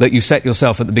badgers that you set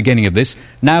yourself at the beginning of this.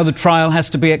 Now the trial has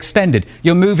to be extended.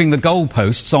 You're moving the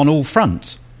goalposts on all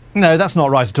fronts. No, that's not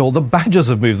right at all. The badgers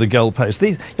have moved the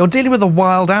goalposts. You're dealing with a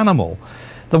wild animal.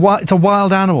 It's a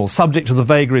wild animal, subject to the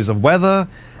vagaries of weather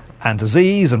and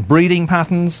disease and breeding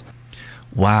patterns.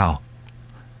 Wow.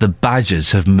 The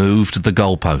badgers have moved the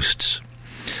goalposts.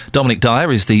 Dominic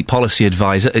Dyer is the policy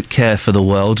advisor at Care for the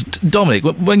World. Dominic,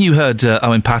 when you heard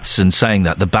Owen Paterson saying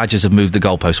that the badgers have moved the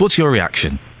goalposts, what's your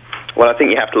reaction? Well, I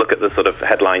think you have to look at the sort of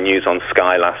headline news on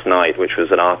Sky last night, which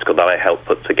was an article that I helped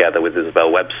put together with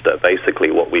Isabel Webster.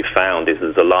 Basically, what we've found is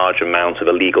there's a large amount of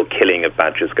illegal killing of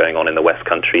badgers going on in the West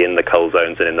Country, in the cull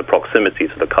zones and in the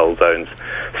proximities of the cull zones.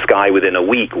 Sky, within a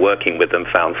week, working with them,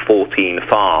 found 14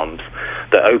 farms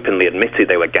that openly admitted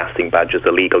they were gassing badgers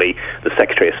illegally. The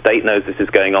Secretary of State knows this is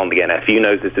going on. The NFU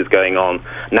knows this is going on.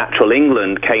 Natural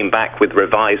England came back with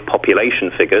revised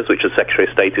population figures, which the Secretary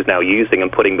of State is now using and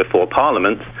putting before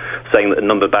Parliament, saying that the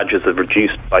number of badgers have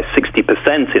reduced by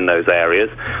 60% in those areas.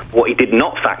 What he did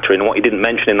not factor in, what he didn't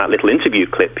mention in that little interview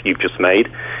clip you've just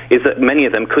made, is that many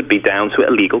of them could be down to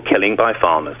illegal killing by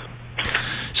farmers.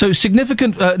 So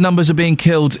significant numbers are being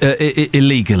killed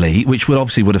illegally, which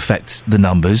would affect the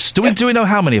numbers. Do we know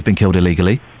how many have been killed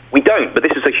illegally? We don't, but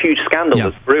this is a huge scandal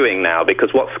that's brewing now,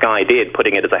 because what Sky did,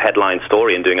 putting it as a headline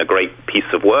story and doing a great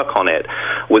piece of work on it,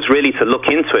 was really to look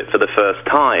into it for the first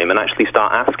time and actually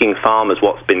start asking farmers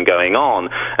what's been going on.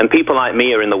 And people like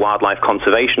me are in the wildlife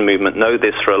conservation movement know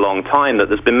this for a long time, that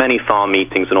there's been many farm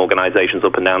meetings and organisations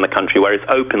up and down the country where it's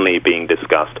openly being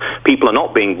discussed. People are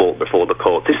not being brought before the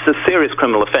court. This is a serious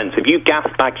criminal offence. If you gas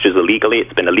badgers illegally,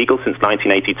 it's been illegal since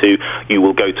 1982, you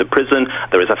will go to prison.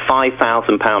 There is a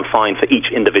 £5,000 fine for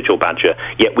each individual badger.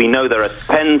 Yet we know there are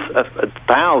tens of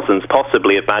thousands,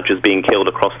 possibly, of badgers being killed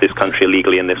across this country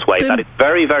illegally in this way. That is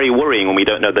very, very worrying when we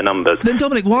don't know the numbers. Then,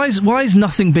 Dominic, why is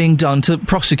nothing being done to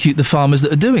prosecute the farmers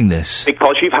that are doing this?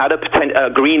 Because you've had a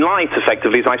green light,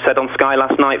 effectively, as I said on Sky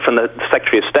last night, from the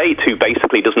Secretary of State, who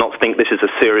basically does not think this is a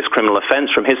serious criminal offence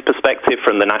from his perspective,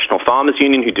 from the National Farmers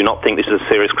Union, who do not think this is a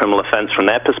serious criminal offence from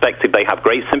their perspective. They have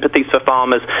great sympathies for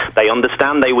farmers. They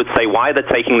understand, they would say, why they're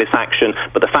taking this action,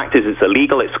 but the fact is it's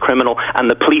illegal, it's serious criminal, and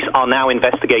the police are now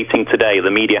investigating today.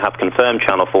 The media have confirmed,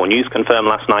 Channel 4 News confirmed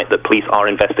last night, that police are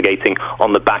investigating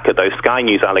on the back of those Sky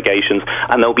News allegations,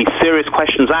 and there'll be serious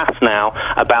questions asked now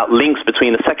about links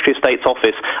between the Secretary of State's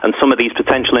office and some of these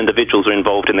potential individuals who are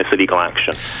involved in this illegal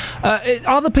action.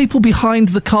 Are the people behind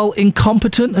the cull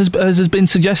incompetent, as has been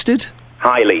suggested?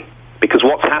 Highly. Because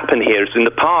what's happened here is in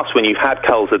the past, when you've had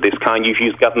culls of this kind, you've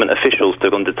used government officials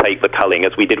to undertake the culling,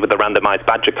 as we did with the randomised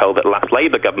badger cull that the last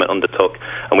Labour government undertook,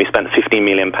 and we spent £15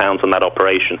 million on that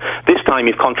operation. This time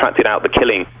you've contracted out the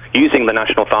killing using the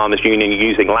National Farmers Union,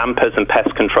 using lampers and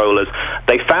pest controllers.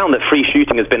 They found that free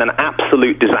shooting has been an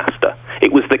absolute disaster.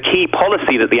 It was the key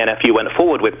policy that the NFU went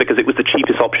forward with because it was the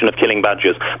cheapest option of killing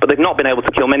badgers, but they've not been able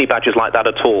to kill many badgers like that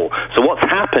at all. So what's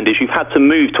happened is you've had to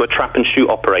move to a trap and shoot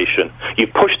operation.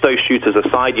 You've pushed those shooters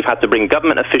aside. You've had to bring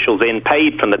government officials in,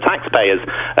 paid from the taxpayers'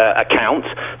 account,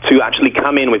 to actually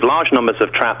come in with large numbers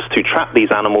of traps to trap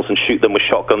these animals and shoot them with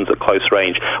shotguns at close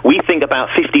range. We think about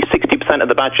 50-60% of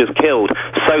the badgers killed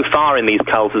so far in these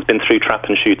culls has been through trap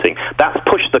and shooting. That's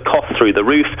pushed the cost through the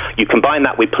roof. You combine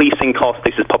that with policing costs.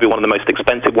 This is probably one of the most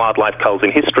expensive wildlife culls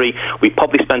in history. We've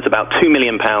probably spent about £2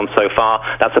 million so far.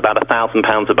 That's about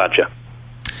 £1,000 a badger.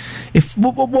 If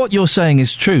what you're saying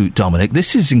is true, Dominic,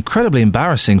 this is incredibly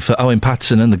embarrassing for Owen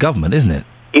Paterson and the government, isn't it?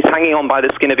 He's hanging on by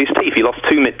the skin of his teeth. He lost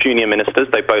two junior ministers.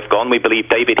 They've both gone. We believe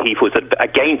David Heath was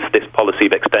against this policy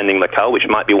of extending the cull, which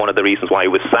might be one of the reasons why he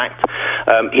was sacked.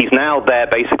 He's now there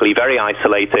basically very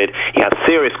isolated. He has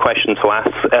serious questions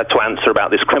to answer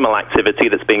about this criminal activity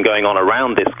that's been going on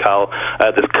around this cull.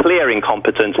 There's clear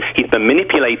incompetence. He's been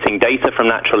manipulating data from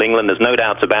Natural England, there's no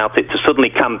doubt about it, to suddenly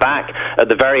come back at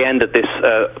the very end of this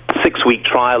 6-week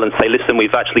trial and say, listen,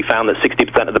 we've actually found that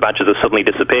 60% of the badgers have suddenly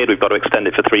disappeared. We've got to extend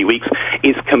it for 3 weeks.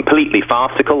 Is completely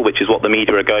farcical, which is what the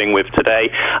media are going with today.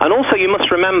 And also you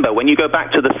must remember, when you go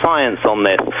back to the science on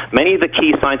this, many of the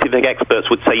key scientific experts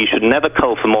would say you should never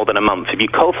cull for more than a month. If you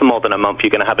cull for more than a month, you're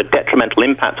going to have a detrimental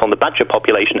impact on the badger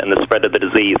population and the spread of the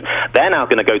disease. They're now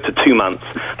going to go to 2 months.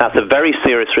 That's a very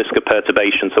serious risk of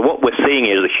perturbation. So what we're seeing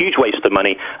here is a huge waste of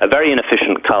money, a very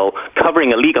inefficient cull,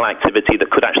 covering illegal activity that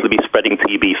could actually be spreading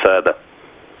TB further.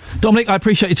 Dominic, I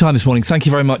appreciate your time this morning. Thank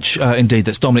you very much indeed.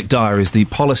 That's Dominic Dyer, is the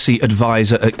policy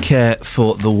advisor at Care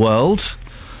for the World.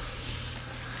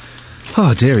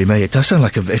 Oh, dearie me, it does sound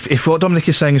like if what Dominic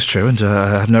is saying is true, and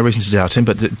I have no reason to doubt him,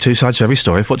 but two sides to every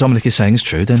story, if what Dominic is saying is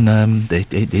true, then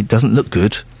it doesn't look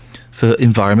good for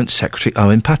Environment Secretary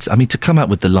Owen Paterson. I mean, to come out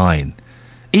with the line,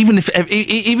 even if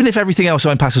everything else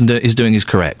Owen Paterson is doing is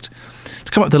correct,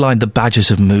 to come out with the line, the badgers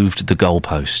have moved the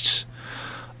goalposts.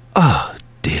 Oh,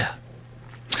 dear.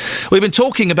 We've been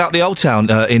talking about the Old Town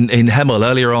in Hemel.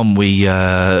 Earlier on,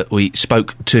 we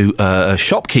spoke to a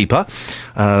shopkeeper.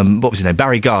 What was his name?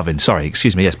 Barry Garvin. Sorry,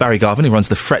 excuse me. Yes, Barry Garvin, who runs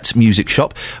the Fretz Music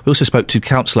Shop. We also spoke to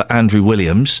Councillor Andrew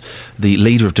Williams, the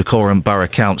leader of Dacorum Borough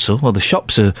Council. Well, the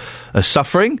shops are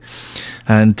suffering,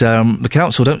 and the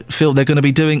council don't feel they're going to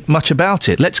be doing much about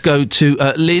it. Let's go to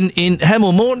Lynn in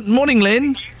Hemel. Morning,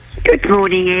 Lynn. Good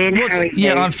morning, Ian. How are you?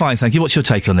 Yeah, I'm fine, thank you. What's your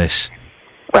take on this?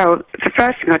 Well, the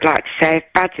first thing I'd like to say, if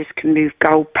badgers can move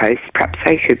goalposts, perhaps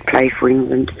they should play for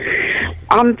England.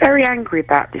 I'm very angry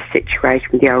about this situation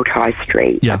with the Old High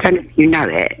Street. Yeah. I don't know if you know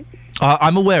it.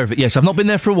 I'm aware of it, yes. I've not been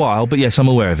there for a while, but yes, I'm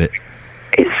aware of it.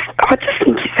 I just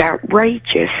think it's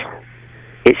outrageous.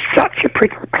 It's such a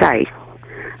pretty place.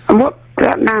 And what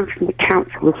that man from the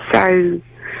council was so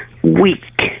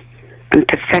weak and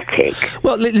pathetic.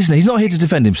 Well, listen, he's not here to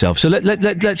defend himself, so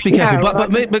let's be careful.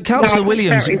 But Councillor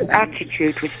Williams, his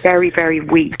attitude was very, very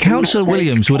weak. Councillor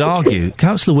Williams would argue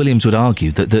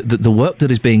that the work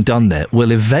that is being done there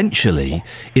will eventually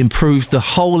improve the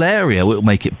whole area. It will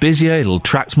make it busier. It'll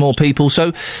attract more people.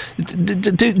 So,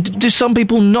 do some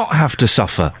people not have to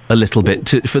suffer a little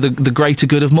bit for the greater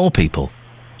good of more people?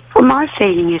 Well, my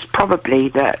feeling is probably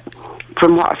that,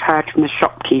 from what I've heard from the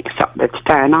shopkeepers up there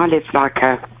today, and I live like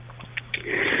a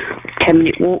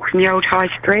 10-minute walk from the Old High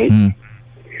Street. And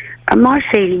my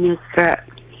feeling is that,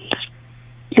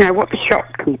 you know, what the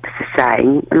shopkeepers are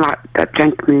saying, like that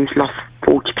gentleman who's lost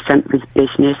 40% of his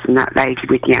business and that lady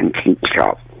with the antique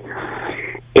shop,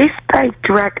 if they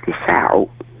drag this out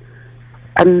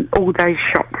and all those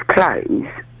shops close,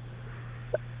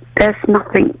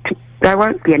 there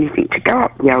won't be anything to go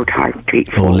up the Old High Street.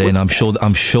 Oh, Lynn, I'm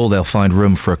sure they'll find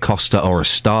room for a Costa or a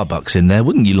Starbucks in there.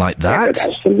 Wouldn't you like that? Yeah, but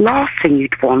that's the last thing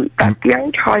you'd want. But the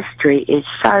Old High Street is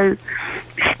so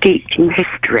steeped in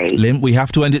history. Lynn, we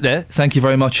have to end it there. Thank you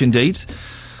very much indeed.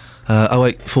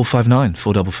 08459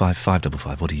 455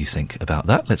 555. What do you think about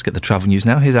that? Let's get the travel news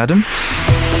now. Here's Adam.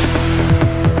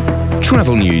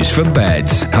 Travel news for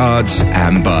beds, cards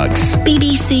and bugs.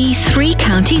 BBC Three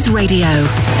Counties Radio.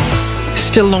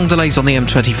 Still long delays on the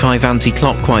M25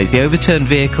 anti-clockwise. The overturned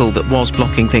vehicle that was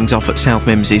blocking things off at South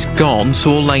Mimms is gone,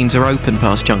 so all lanes are open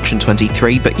past junction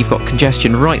 23, but you've got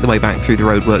congestion right the way back through the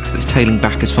roadworks that's tailing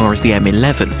back as far as the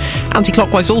M11.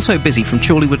 Anti-clockwise also busy from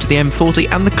Chorleywood to the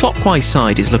M40, and the clockwise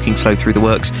side is looking slow through the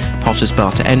works, Potters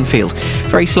Bar to Enfield.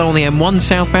 Very slow on the M1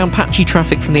 southbound, patchy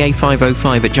traffic from the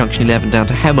A505 at junction 11 down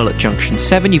to Hemel at junction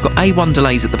 7. You've got A1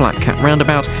 delays at the Black Cat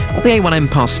roundabout, on the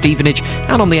A1M past Stevenage,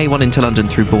 and on the A1 into London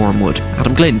through Boreham Wood.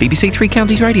 Adam Glynn, BBC Three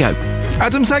Counties Radio.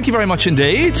 Adam, thank you very much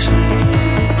indeed.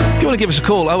 If you want to give us a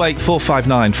call,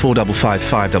 08459 455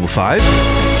 555.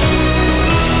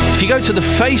 If you go to the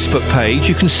Facebook page,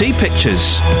 you can see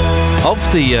pictures of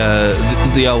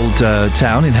the old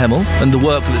town in Hemel and the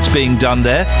work that's being done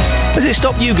there. Has it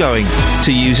stopped you going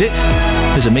to use it?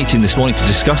 There's a meeting this morning to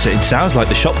discuss it. It sounds like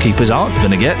the shopkeepers aren't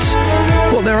going to get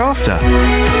what they're after.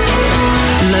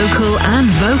 Local and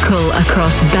vocal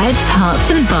across beds, hearts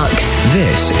and bucks.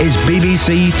 This is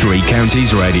BBC Three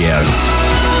Counties Radio.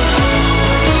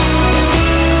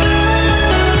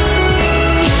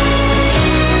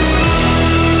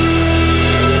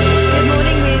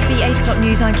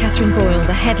 News, I'm Catherine Boyle.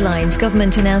 The headlines: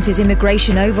 government announces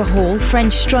immigration overhaul,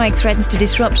 French strike threatens to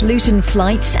disrupt Luton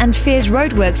flights, and fears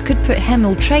roadworks could put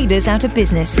Hemel traders out of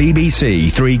business.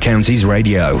 BBC Three Counties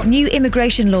Radio. New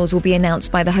immigration laws will be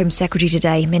announced by the Home Secretary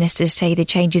today. Ministers say the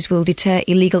changes will deter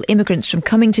illegal immigrants from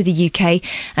coming to the UK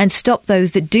and stop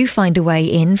those that do find a way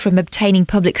in from obtaining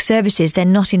public services they're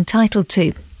not entitled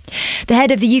to. The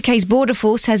head of the UK's border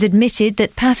force has admitted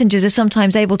that passengers are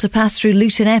sometimes able to pass through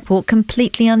Luton Airport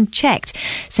completely unchecked.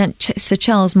 Sir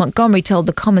Charles Montgomery told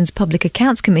the Commons Public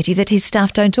Accounts Committee that his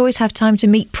staff don't always have time to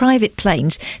meet private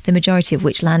planes, the majority of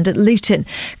which land at Luton.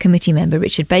 Committee member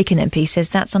Richard Bacon MP says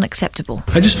that's unacceptable.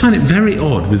 I just find it very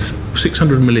odd, with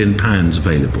 £600 million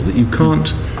available, that you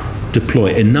can't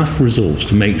deploy enough resource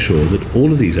to make sure that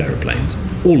all of these aeroplanes,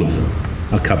 all of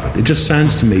them, are covered. It just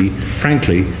sounds to me,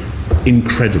 frankly,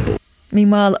 incredible.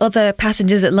 Meanwhile, other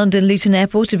passengers at London Luton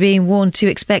Airport are being warned to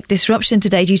expect disruption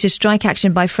today due to strike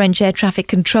action by French air traffic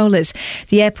controllers.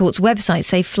 The airport's website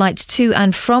say flights to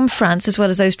and from France, as well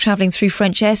as those travelling through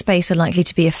French airspace, are likely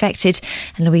to be affected.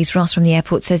 And Louise Ross from the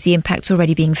airport says the impact's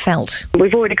already being felt.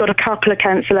 We've already got a couple of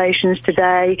cancellations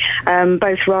today,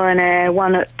 both Ryanair,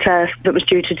 one that was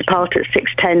due to depart at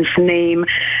 6:10 for Nîmes,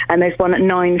 and there's one at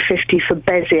 9:50 for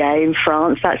Béziers in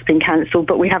France. That's been cancelled,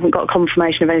 but we haven't got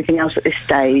confirmation of anything else at this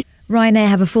stage. Ryanair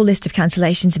have a full list of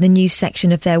cancellations in the news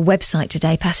section of their website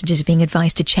today. Passengers are being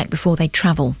advised to check before they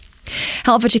travel.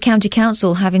 Hertfordshire County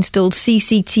Council have installed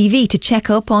CCTV to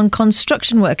check up on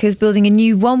construction workers building a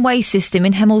new one-way system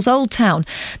in Hemel's Old Town.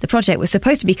 The project was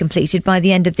supposed to be completed by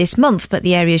the end of this month, but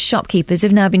the area's shopkeepers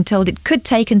have now been told it could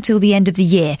take until the end of the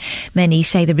year. Many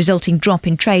say the resulting drop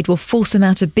in trade will force them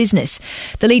out of business.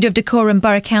 The leader of Dacorum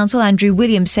Borough Council, Andrew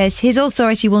Williams, says his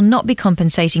authority will not be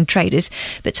compensating traders,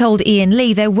 but told Iain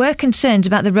Lee there were concerns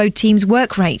about the road team's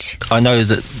work rate. I know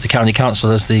that the County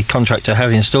Council, as the contractor,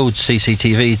 have installed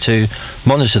CCTV to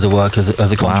monitor the work of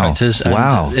the contractors.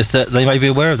 Wow. And if they may be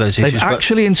aware of those issues. They've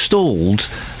actually installed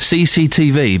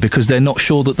CCTV because they're not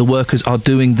sure that the workers are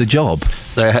doing the job.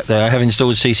 They have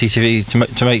installed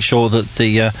CCTV to make sure that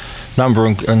the number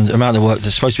and amount of work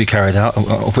that's supposed to be carried out,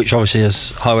 of which obviously as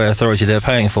Highway Authority they're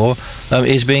paying for,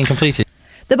 is being completed.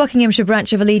 The Buckinghamshire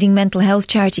branch of a leading mental health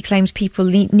charity claims people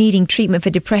needing treatment for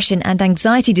depression and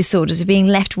anxiety disorders are being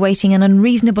left waiting an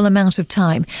unreasonable amount of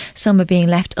time. Some are being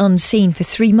left unseen for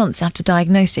 3 months after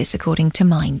diagnosis, according to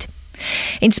Mind.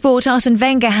 In sport, Arsene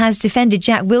Wenger has defended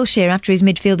Jack Wilshere after his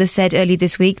midfielder said earlier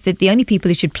this week that the only people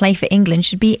who should play for England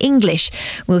should be English.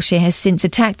 Wilshere has since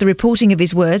attacked the reporting of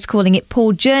his words, calling it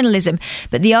poor journalism,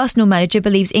 but the Arsenal manager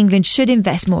believes England should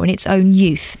invest more in its own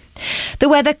youth. The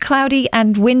weather, cloudy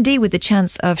and windy with the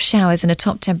chance of showers and a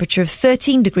top temperature of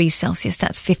 13 degrees Celsius.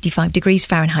 That's 55 degrees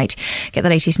Fahrenheit. Get the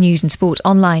latest news and sport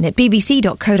online at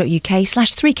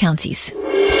bbc.co.uk/3 counties.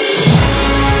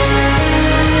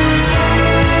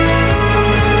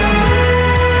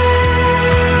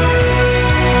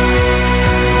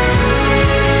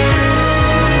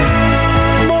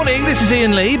 Morning, this is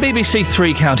Iain Lee, BBC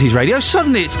Three Counties Radio.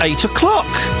 Suddenly it's 8 o'clock.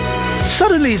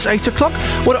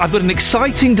 Well, I've got an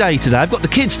exciting day today. I've got the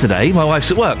kids today. My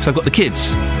wife's at work, so I've got the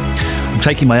kids. I'm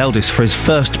taking my eldest for his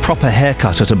first proper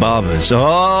haircut at a barber's.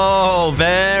 Oh,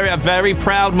 a very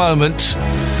proud moment.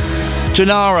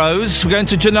 Gennaro's. We're going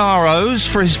to Gennaro's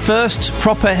for his first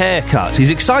proper haircut. He's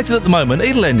excited at the moment.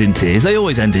 It'll end in tears. They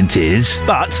always end in tears.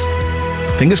 But,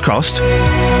 fingers crossed,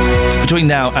 between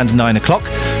now and 9 o'clock,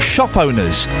 shop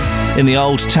owners in the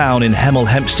old town in Hemel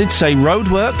Hempstead say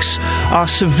roadworks are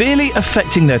severely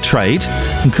affecting their trade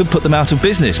and could put them out of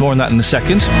business. More on that in a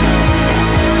second.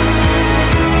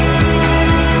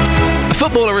 A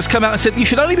footballer has come out and said you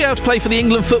should only be able to play for the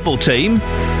England football team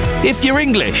if you're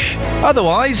English.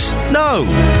 Otherwise, no.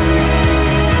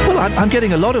 Well, I'm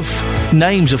getting a lot of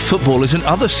names of footballers and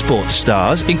other sports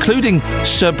stars, including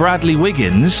Sir Bradley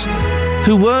Wiggins,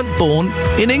 who weren't born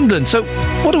in England. So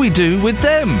what do we do with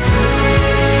them?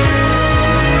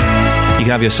 You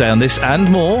can have your say on this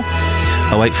and more.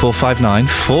 08459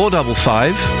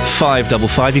 455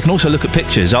 555. You can also look at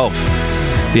pictures of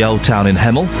the old town in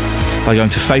Hemel by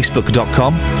going to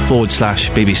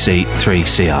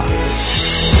facebook.com/BBC3CR.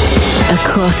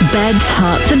 Across beds,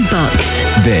 hearts and bucks.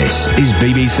 This is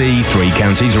BBC Three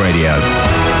Counties Radio.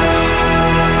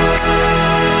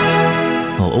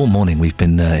 Well, all morning we've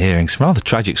been hearing some rather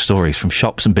tragic stories from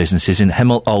shops and businesses in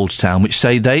Hemel Old Town which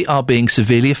say they are being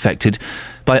severely affected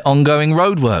by ongoing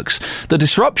roadworks. The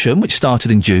disruption, which started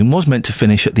in June, was meant to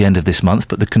finish at the end of this month,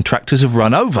 but the contractors have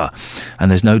run over, and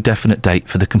there's no definite date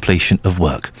for the completion of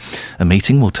work. A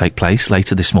meeting will take place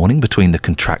later this morning between the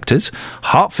contractors,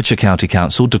 Hertfordshire County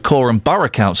Council, Dacorum Borough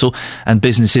Council, and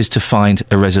businesses to find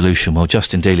a resolution. Well,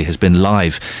 Justin Dealey has been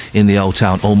live in the Old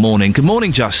Town all morning. Good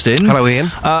morning, Justin. Hello,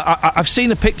 Ian. I've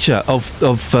seen a picture of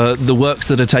the works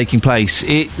that are taking place.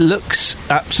 It looks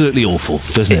absolutely awful,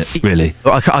 doesn't it, really?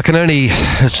 I can only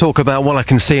talk about what I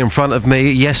can see in front of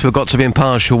me. Yes, we've got to be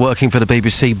impartial working for the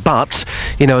BBC, but,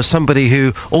 you know, as somebody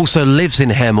who also lives in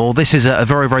Hemel, this is a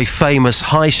very, very famous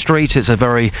high street. It's a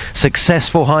very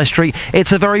successful high street.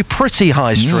 It's a very pretty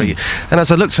high street. And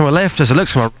as I look to my left, as I look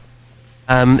to my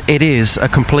it is a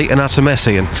complete and utter mess,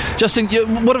 Ian. Justin,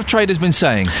 what have traders been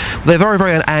saying? They're very,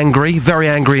 very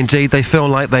angry indeed. They feel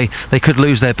like they could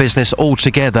lose their business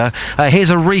altogether. Here's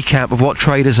a recap of what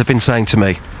traders have been saying to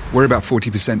me. We're about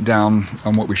 40% down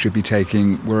on what we should be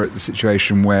taking. We're at the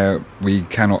situation where we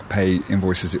cannot pay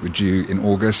invoices that were due in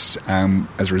August.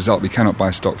 As a result, we cannot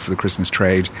buy stock for the Christmas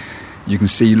trade. You can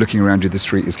see, looking around you, the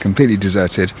street is completely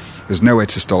deserted. There's nowhere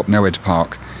to stop, nowhere to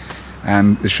park.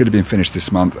 And it should have been finished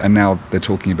this month, and now they're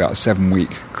talking about a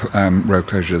 7-week road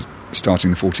closure starting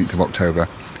the 14th of October.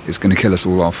 It's going to kill us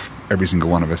all off, every single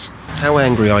one of us. How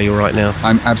angry are you right now?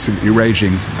 I'm absolutely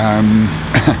raging.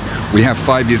 We have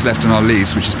 5 years left on our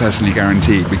lease, which is personally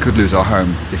guaranteed. We could lose our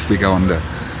home if we go under.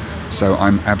 So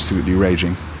I'm absolutely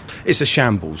raging. It's a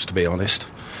shambles, to be honest.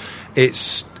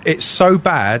 It's so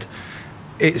bad,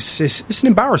 it's an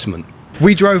embarrassment.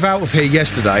 We drove out of here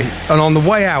yesterday, and on the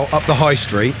way out up the high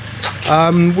street,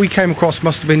 we came across,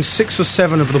 must have been 6 or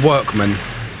 7 of the workmen.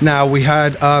 Now, we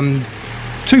had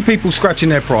 2 people scratching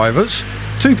their privates,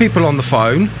 2 people on the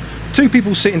phone, 2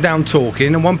 people sitting down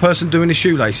talking, and 1 person doing his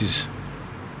shoelaces.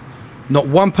 Not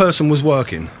 1 person was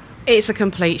working. It's a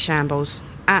complete shambles.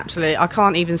 Absolutely. I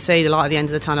can't even see the light at the end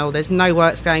of the tunnel. There's no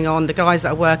works going on. The guys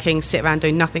that are working sit around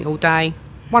doing nothing all day.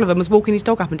 One of them was walking his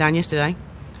dog up and down yesterday.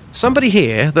 Somebody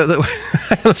here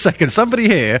hang on a second. Somebody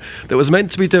here that was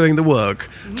meant to be doing the work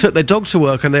took their dog to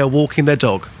work and they are walking their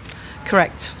dog.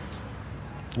 Correct.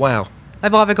 Wow.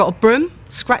 They've either got a broom,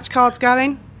 scratch cards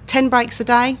going, 10 breaks a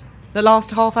day that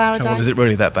last a half hour a day. Come on, is it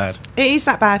really that bad? It is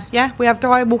that bad, yeah. We have a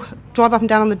guy drive up and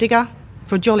down on the digger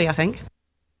for a jolly, I think.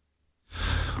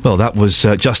 Well, that was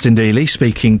Justin Dealey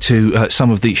speaking to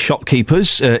some of the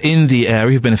shopkeepers in the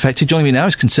area who've been affected. Joining me now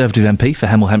is Conservative MP for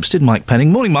Hemel Hempstead, Mike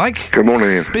Penning. Morning, Mike. Good morning,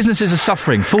 Ian. Businesses are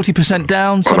suffering. 40%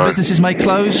 down. Some businesses may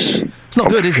close. It's not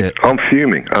good, is it? I'm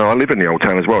fuming. I live in the old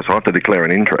town as well, so I have to declare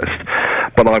an interest.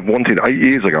 But I've wanted, 8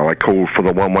 years ago, I called for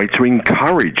the one way to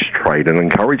encourage trade and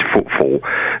encourage footfall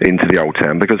into the old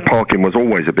town, because parking was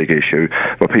always a big issue,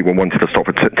 where people wanted to stop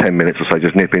for 10 minutes or so,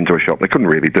 just nip into a shop. They couldn't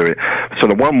really do it. So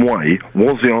the one way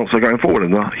was the answer going forward,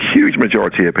 and the huge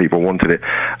majority of people wanted it.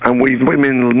 And we've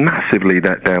been massively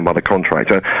let down by the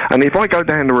contractor. And if I go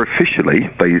down there officially,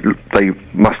 they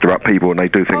muster up people and they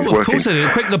do things working. Of course they do.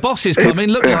 Quick, the boss is coming.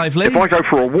 Look lively. If I go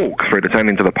for a walk through the town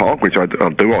into the park, which I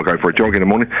do, I'll go for a jog in the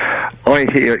morning, I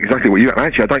hear exactly what you...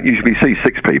 Actually, I don't usually see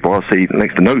 6 people. I see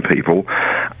next to no people.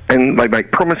 And they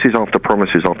make promises after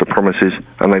promises after promises,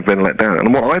 and they've been let down.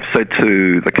 And what I've said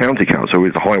to the county council, who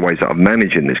is the highways that are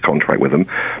managing this contract with them,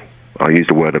 I use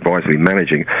the word advisedly,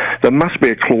 managing, there must be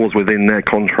a clause within their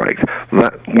contract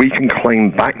that we can claim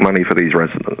back money for these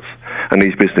residents and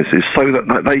these businesses so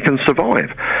that they can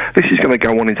survive. This is going to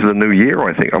go on into the new year,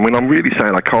 I think. I mean, I'm really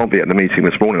saying I can't be at the meeting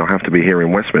this morning. I have to be here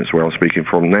in Westminster, where I'm speaking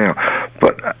from now.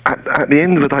 But at the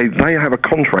end of the day, they have a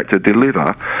contract to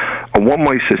deliver a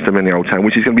one-way system in the old town,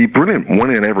 which is going to be brilliant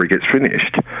whenever it gets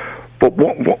finished. But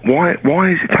why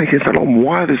is it taking so long?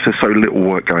 Why is there so little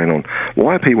work going on?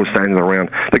 Why are people standing around?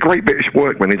 The Great British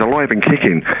Workman is alive and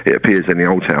kicking, it appears, in the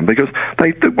Old Town, because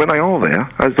when they are there,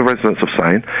 as the residents are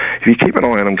saying, if you keep an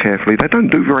eye on them carefully, they don't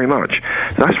do very much.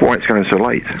 That's why it's going so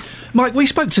late. Mike, we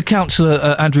spoke to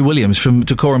Councillor Andrew Williams from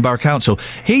Dacorum Borough Council.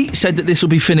 He said that this will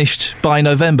be finished by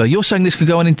November. You're saying this could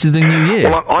go on into the new year?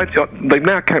 Well, we've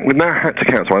now had to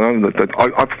cancel.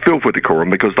 I feel for Dacorum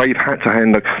because they've had to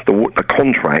hand the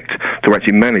contract to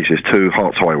actually manage this to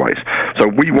Herts Highways. So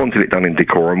we wanted it done in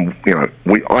Dacorum.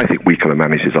 I think we could have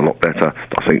managed this a lot better.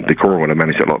 I think Dacorum would have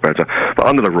managed it a lot better. But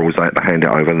under the rules, they had to hand it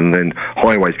over, and then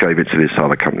Highways gave it to this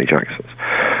other company, Jackson's.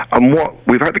 And what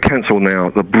we've had to cancel now, one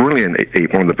of the brilliant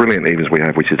evenings we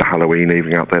have, which is a Halloween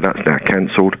evening up there, that's now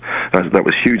cancelled. That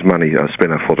was huge money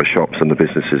spinner for the shops and the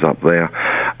businesses up there.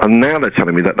 And now they're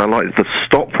telling me that they're likely to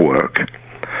stop work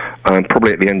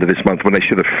probably at the end of this month when they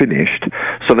should have finished,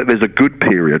 so that there's a good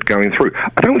period going through.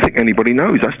 I don't think anybody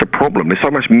knows. That's the problem. There's so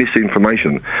much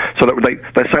misinformation. So that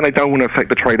they're saying they don't want to affect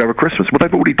the trade over Christmas. Well,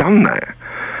 they've already done that.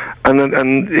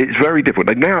 And it's very difficult.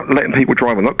 They're now letting people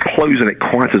drive and not closing it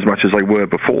quite as much as they were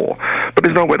before. But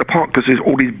there's nowhere to park because there's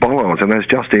all these bollards, and as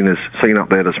Justin has seen up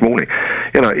there this morning,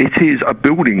 it is a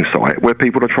building site where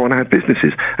people are trying to have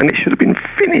businesses, and it should have been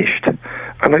finished.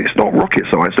 And it's not rocket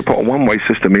science to put a one-way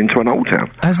system into an Old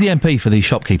Town. As the MP for these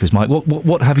shopkeepers, Mike,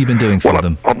 what have you been doing for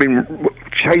them? I've been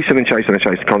chasing,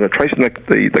 kind of tracing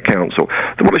the council.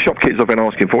 What the shopkeepers have been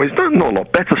asking for is not a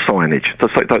lot better signage to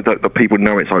say that people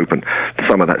know it's open.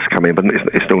 Some of that's come in, but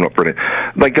it's still not brilliant.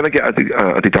 They're going to get a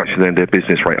deduction in their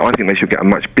business rate. I think they should get a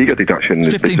much bigger deduction.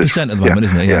 It's 15% at the moment,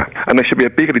 isn't it? Yeah. And there should be a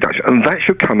bigger deduction, and that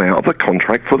should come out of the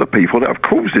contract for the people that have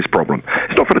caused this problem.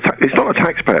 It's not it's not a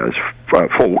taxpayer's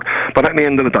fault, but at the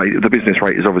end of the day, the business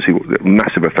rate is obviously a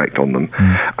massive effect on them.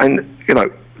 And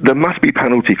there must be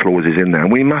penalty clauses in there,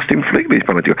 and we must inflict these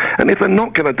penalties. And if they're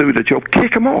not going to do the job,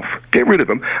 kick them off, get rid of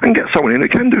them, and get someone in who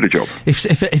can do the job.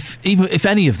 If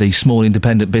any of these small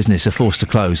independent businesses are forced to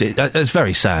close, it's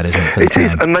very sad, isn't it? For the town?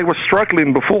 It is, and they were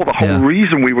struggling before. The whole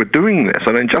reason we were doing this,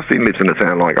 and then Justin lives in a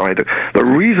town like I do. The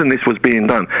reason this was being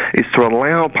done is to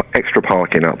allow extra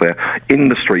parking up there in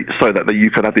the street, so that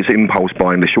you could have this impulse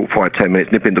buying, the short 5-10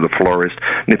 minutes, nip into the florist,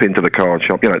 nip into the card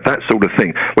shop, that sort of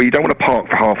thing, where you don't want to park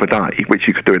for half a day, which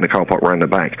you could do in the car park round the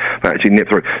back, but actually nip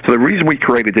through. So the reason we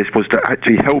created this was to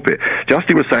actually help it.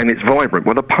 Justy was saying it's vibrant.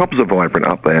 Well, the pubs are vibrant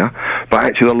up there, but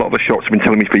actually a lot of the shops have been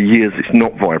telling me for years it's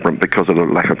not vibrant because of the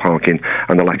lack of parking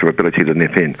and the lack of ability to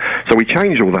nip in. So we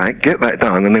change all that, get that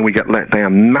done, and then we get let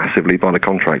down massively by the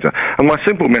contractor. And my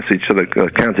simple message to the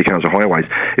County Council Highways,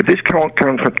 if this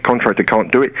contractor can't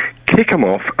do it, kick them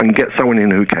off and get someone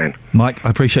in who can. Mike, I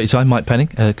appreciate your time. Mike Penning,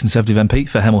 Conservative MP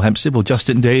for Hemel Hempstead. Well,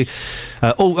 Justin D.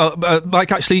 Mike,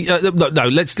 actually, no.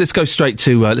 Let's go straight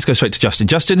to Justin.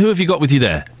 Justin, who have you got with you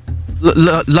there?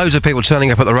 Loads of people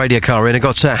turning up at the Radio Car Inn. I've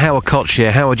got Howard Koch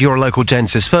here. Howard, you're a local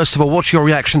dentist. First of all, what's your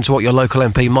reaction to what your local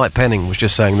MP, Mike Penning, was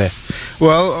just saying there?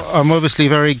 Well, I'm obviously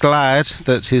very glad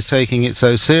that he's taking it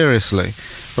so seriously,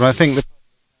 but I think that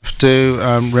we have to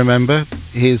remember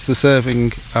he's the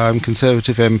serving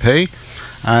Conservative MP,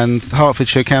 and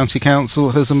Hertfordshire County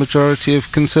Council has a majority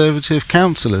of Conservative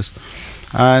councillors,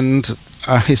 and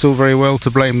it's all very well to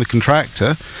blame the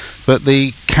contractor, but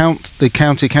the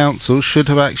county council should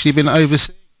have actually been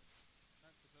overseeing.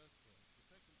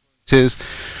 It is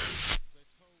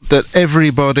that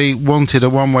everybody wanted a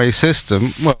one-way system.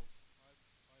 Well,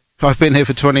 I've been here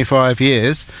for 25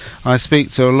 years. I speak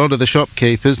to a lot of the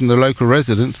shopkeepers and the local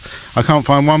residents. I can't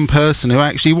find one person who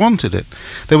actually wanted it.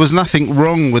 There was nothing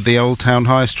wrong with the Old Town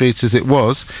High Street as it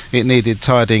was. It needed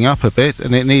tidying up a bit,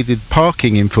 and it needed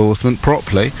parking enforcement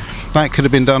properly. That could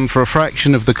have been done for a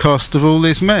fraction of the cost of all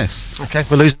this mess. Okay,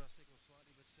 we're losing...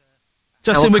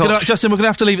 Justin, we're going to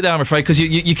have to leave it there, I'm afraid, because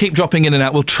you keep dropping in and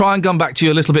out. We'll try and come back to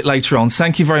you a little bit later on.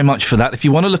 Thank you very much for that. If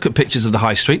you want to look at pictures of the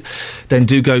High Street, then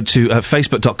do go to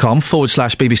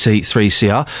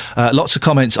facebook.com/BBC3CR. Lots of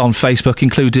comments on Facebook,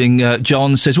 including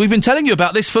John says, we've been telling you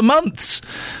about this for months,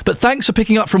 but thanks for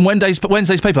picking up from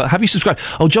Wednesday's paper. Have you subscribed?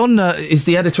 Oh, John is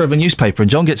the editor of a newspaper,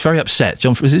 and John gets very upset.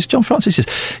 Is this John Francis?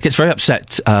 Gets very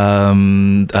upset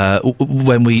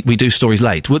when we do stories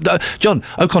late. John,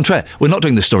 au contraire, we're not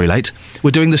doing the story late.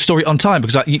 We're doing the story on time,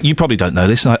 because you probably don't know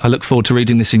this, and I look forward to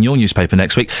reading this in your newspaper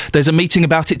next week. There's a meeting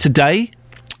about it today.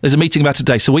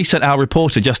 So we sent our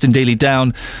reporter, Justin Dealey,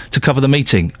 down to cover the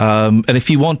meeting. And if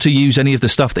you want to use any of the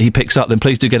stuff that he picks up, then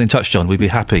please do get in touch, John. We'd be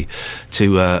happy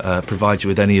to provide you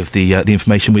with any of the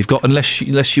information we've got, unless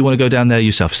you want to go down there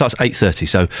yourself. It starts at 8:30,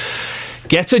 so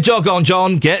get a jog on,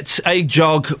 John. Get a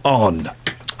jog on.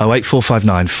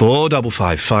 08459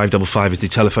 455 555 is the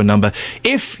telephone number.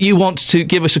 If you want to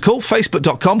give us a call,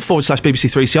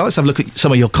 facebook.com/BBC3CR. Let's have a look at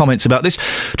some of your comments about this.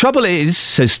 Trouble is,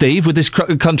 says Steve, with this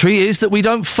country is that we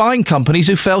don't find companies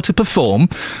who fail to perform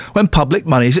when public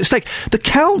money is at stake. The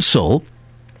council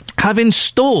have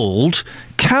installed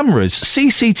cameras,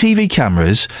 CCTV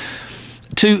cameras,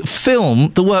 to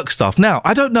film the work staff. Now,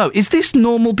 I don't know, is this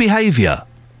normal behaviour?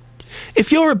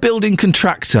 If you're a building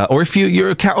contractor or if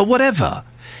you're a or whatever,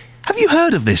 have you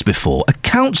heard of this before? A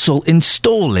council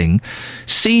installing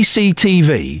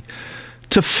CCTV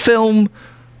to film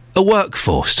a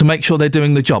workforce to make sure they're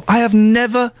doing the job. I have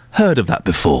never heard of that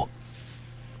before.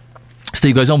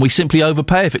 Steve goes on, we simply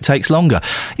overpay if it takes longer.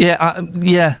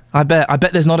 I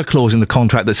bet there's not a clause in the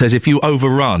contract that says if you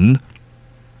overrun,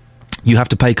 you have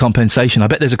to pay compensation. I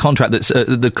bet there's a contract that's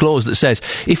the clause that says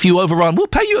if you overrun, we'll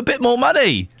pay you a bit more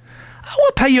money.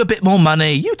 We'll pay you a bit more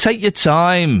money. You take your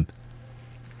time.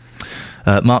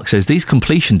 Mark says, these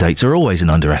completion dates are always an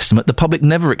underestimate. The public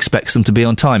never expects them to be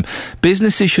on time.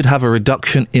 Businesses should have a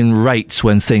reduction in rates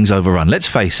when things overrun. Let's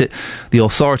face it, the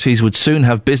authorities would soon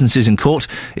have businesses in court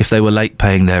if they were late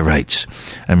paying their rates.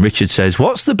 And Richard says,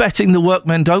 what's the betting the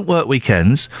workmen don't work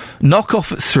weekends, knock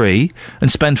off at 3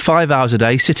 and spend 5 hours a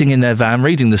day sitting in their van,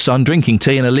 reading The Sun, drinking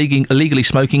tea and illegally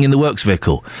smoking in the works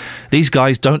vehicle? These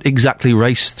guys don't exactly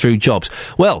race through jobs.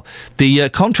 Well, the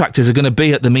contractors are going to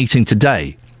be at the meeting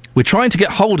today. We're trying to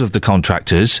get hold of the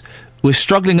contractors. We're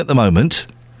struggling at the moment,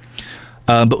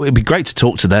 but it would be great to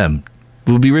talk to them.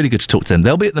 It would be really good to talk to them.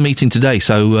 They'll be at the meeting today,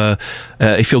 so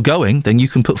if you're going, then you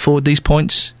can put forward these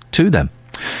points to them.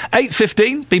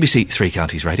 8:15, BBC Three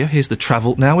Counties Radio. Here's the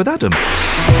travel now with Adam.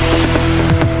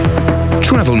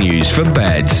 Travel news for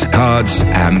beds, cards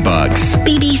and bugs.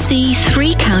 BBC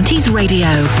Three Counties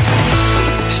Radio.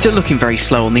 Still looking very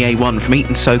slow on the A1 from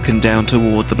Eton-Soken down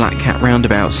toward the Black Cat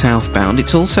roundabout southbound.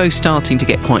 It's also starting to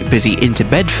get quite busy into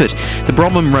Bedford. The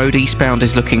Bromham Road eastbound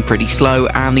is looking pretty slow,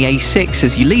 and the A6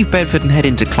 as you leave Bedford and head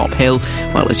into Clop Hill,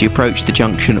 well, as you approach the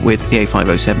junction with the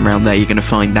A507 round there, you're going to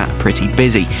find that pretty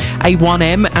busy.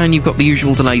 A1M, and you've got the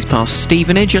usual delays past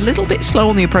Stevenage. A little bit slow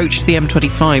on the approach to the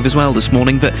M25 as well this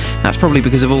morning, but that's probably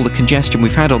because of all the congestion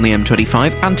we've had on the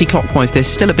M25. Anti-clockwise, there's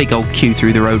still a big old queue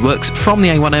through the roadworks from the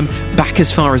A1M back as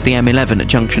far as the M11 at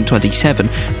junction 27.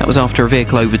 That was after a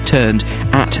vehicle overturned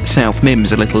at South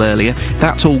Mims a little earlier.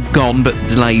 That's all gone, but the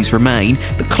delays remain.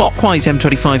 The clockwise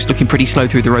M25 is looking pretty slow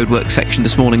through the roadwork section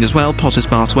this morning as well, Potters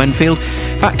Bar to Enfield.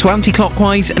 Back to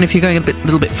anti-clockwise, and if you're going a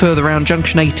little bit further around,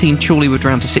 junction 18, Chorleywood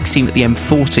round to 16 at the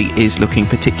M40 is looking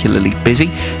particularly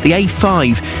busy. The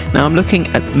A5, now I'm looking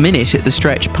at the minute at the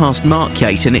stretch past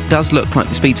Markyate, and it does look like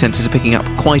the speed sensors are picking up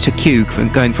quite a queue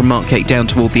going from Markyate down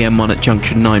toward the M1 at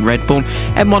junction 9 Redbourne.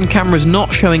 M1 cameras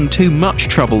not showing too much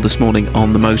trouble this morning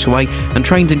on the motorway, and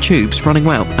trains and tubes running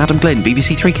well. Adam Glynn,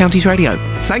 BBC Three Counties Radio.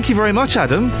 Thank you very much,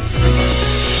 Adam.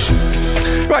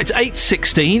 Right,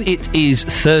 8:16. It is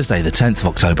Thursday, the 10th of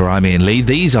October. I'm Iain Lee.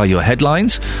 These are your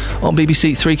headlines on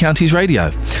BBC Three Counties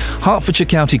Radio. Hertfordshire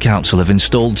County Council have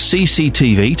installed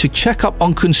CCTV to check up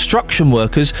on construction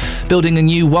workers building a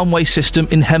new one-way system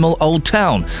in Hemel Old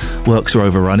Town. Works are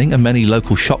overrunning and many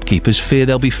local shopkeepers fear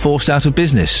they'll be forced out of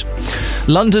business.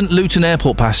 London Luton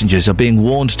Airport passengers are being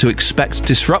warned to expect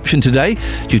disruption today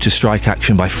due to strike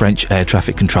action by French air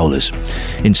traffic controllers.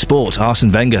 In sport,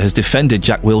 Arsene Wenger has defended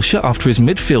Jack Wilshere after his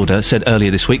midfielder said earlier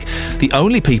this week the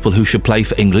only people who should play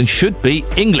for England should be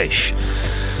English.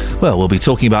 Well, we'll be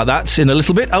talking about that in a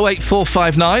little bit.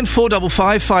 08459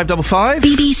 455 555.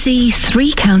 BBC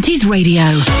Three Counties Radio.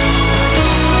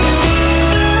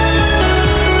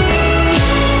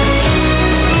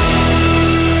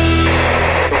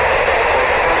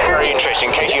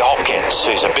 Katie Hopkins,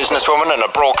 who's a businesswoman and a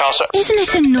broadcaster. Isn't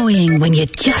it annoying when you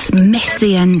just miss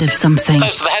the end of something?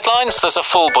 Those are the headlines. There's a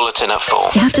full bulletin at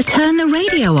 4. You have to turn the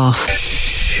radio off. Shh.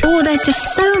 Or there's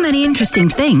just so many interesting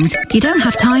things, you don't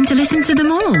have time to listen to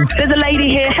them all. There's a lady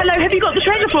here. Hello, have you got the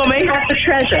treasure for me? That's the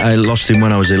treasure. I lost him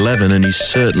when I was 11 and he's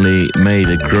certainly made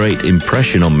a great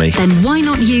impression on me. Then why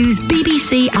not use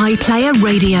BBC iPlayer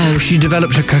Radio? She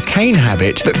developed a cocaine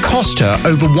habit that cost her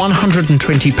over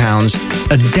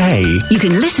 £120 a day. You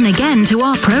can listen again to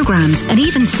our programmes and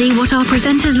even see what our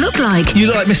presenters look like. You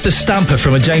look like Mr. Stamper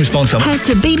from a James Bond film. Head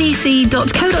to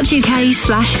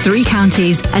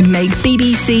bbc.co.uk/3counties and make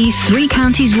BBC BBC Three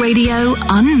Counties Radio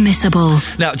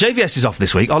Unmissable. Now, JVS is off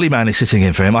this week. Ollie Mann is sitting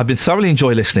in for him. I've been thoroughly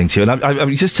enjoying listening to you, and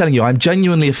I'm just telling you, I'm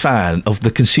genuinely a fan of the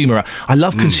consumer. I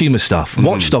love consumer stuff.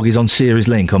 Watchdog is on Series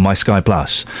Link on my Sky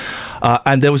Plus.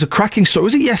 And there was a cracking story.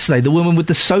 Was it yesterday? The woman with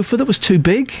the sofa that was too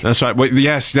big? That's right. Well,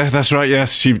 yes, that's right.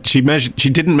 Yes, she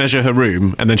didn't measure her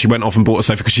room, and then she went off and bought a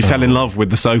sofa because she fell in love with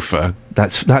the sofa.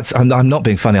 That's. I'm not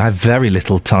being funny. I have very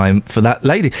little time for that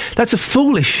lady. That's a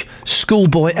foolish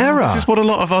schoolboy error. This is what a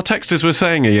lot of our texters were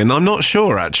saying, Ian. I'm not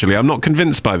sure, actually. I'm not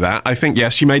convinced by that. I think,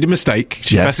 yes, she made a mistake.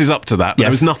 She fesses up to that. But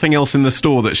there was nothing else in the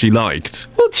store that she liked.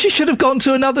 Well, she should have gone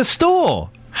to another store.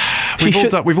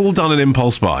 We've all done an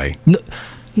impulse buy. No.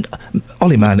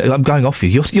 Ollie, man, I'm going off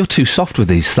you. You're too soft with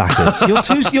these slackers.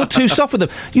 You're too soft with them.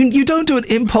 You don't do an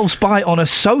impulse buy on a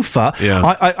sofa.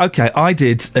 Yeah. I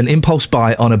did an impulse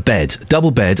buy on a bed,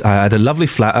 double bed. I had a lovely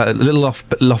flat, a little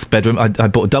loft bedroom. I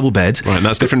bought a double bed. Right, and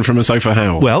that's different from a sofa.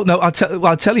 How? Well, no, I'll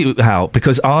tell you how,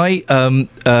 because I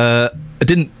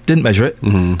didn't measure it.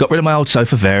 Got rid of my old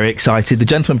sofa. Very excited. The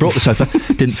gentleman brought the sofa.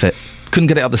 Didn't fit. Couldn't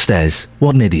get it up the stairs.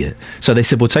 What an idiot. So they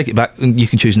said, well, take it back and you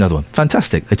can choose another one.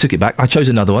 Fantastic. They took it back. I chose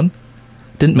another one.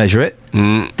 Didn't measure it.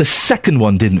 The second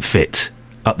one didn't fit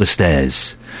up the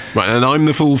stairs. Right, and I'm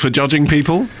the fool for judging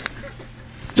people?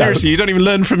 Seriously, you don't even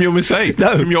learn from your mistakes.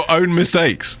 No. From your own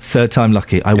mistakes. Third time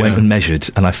lucky. I went and measured,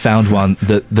 and I found one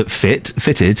that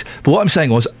fitted. But what I'm saying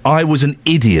was, I was an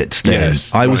idiot then.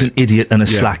 Yes, I was an idiot and a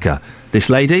slacker. This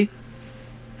lady...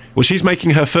 Well, she's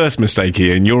making her first mistake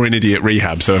here, and you're in idiot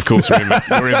rehab, so of course you're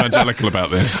evangelical about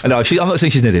this. No, I'm not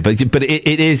saying she's an idiot, but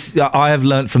it is... I have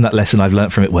learnt from that lesson, I've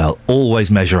learnt from it well.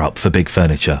 Always measure up for big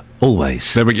furniture.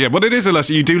 Always. Well, it is a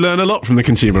lesson. You do learn a lot from the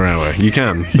Consumer Hour. You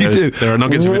can. You do. There are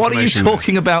nuggets of information. What are you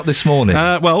talking about this morning?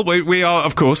 Well, we are,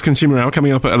 of course, Consumer Hour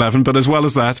coming up at 11, but as well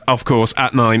as that, of course,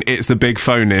 at 9, it's the big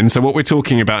phone-in. So what we're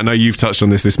talking about, I know you've touched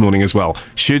on this morning as well,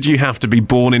 should you have to be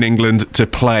born in England to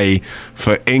play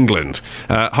for England?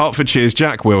 Hertfordshire's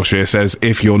Jack Wilshere says,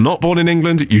 if you're not born in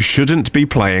England, you shouldn't be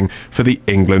playing for the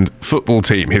England football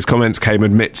team. His comments came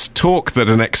amidst talk that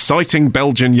an exciting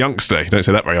Belgian youngster, you don't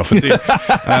say that very often, do you?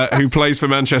 Who plays for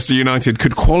Manchester United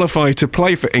could qualify to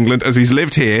play for England as he's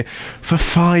lived here for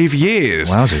 5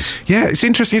 years. Wowzers. Yeah, it's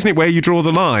interesting, isn't it, where you draw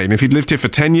the line? If he'd lived here for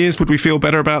 10 years, would we feel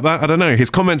better about that? I don't know. His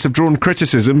comments have drawn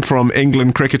criticism from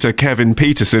England cricketer Kevin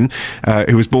Peterson,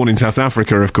 who was born in South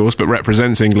Africa, of course, but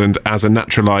represents England as a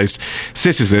naturalised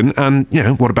citizen. And,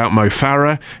 what about Mo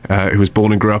Farah, who was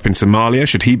born and grew up in Somalia?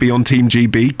 Should he be on Team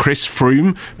GB? Chris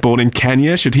Froome, born in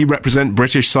Kenya. Should he represent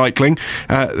British cycling?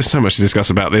 There's so much to discuss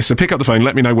about this. So pick up the phone,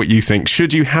 let me know what you think.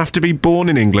 Should you have to be born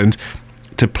in England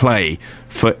to play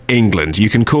for England? You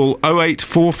can call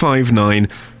 08459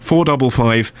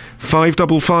 455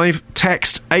 555,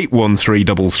 text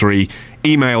 81333,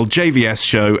 email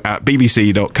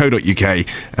jvsshow@bbc.co.uk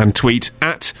and tweet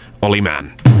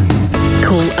 @OllieMann.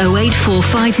 Call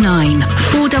 08459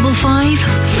 455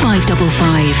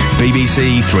 555.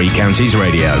 BBC Three Counties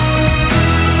Radio.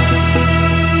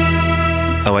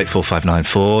 08459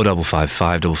 455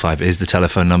 555 is the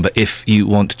telephone number. If you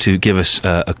want to give us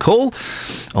a call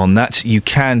on that, you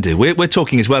can do. We're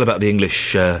talking as well about the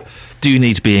English. Do you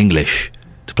need to be English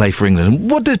to play for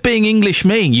England? What does being English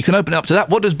mean? You can open it up to that.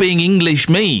 What does being English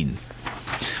mean?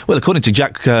 Well, according to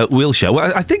Jack Wilshere,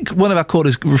 well, I think one of our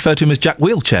callers referred to him as Jack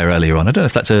Wheelchair earlier on. I don't know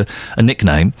if that's a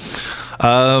nickname.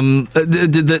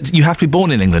 That you have to be born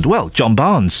in England. Well, John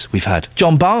Barnes, we've had.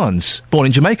 John Barnes, born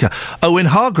in Jamaica. Owen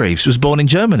Hargreaves was born in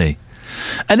Germany.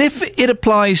 And if it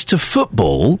applies to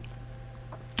football,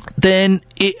 then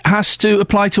it has to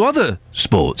apply to other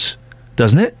sports,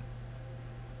 doesn't it?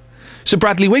 So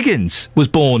Bradley Wiggins was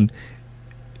born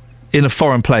in a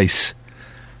foreign place.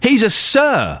 He's a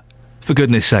Sir, for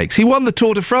goodness sakes. He won the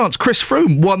Tour de France. Chris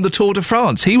Froome won the Tour de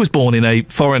France. He was born in a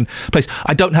foreign place.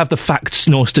 I don't have the facts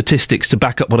nor statistics to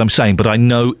back up what I'm saying, but I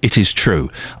know it is true.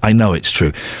 I know it's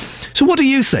true. So what do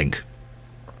you think?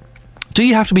 Do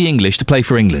you have to be English to play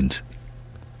for England?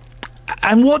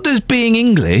 And what does being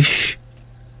English...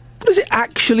 what does it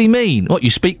actually mean? What,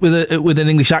 you speak with an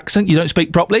English accent? You don't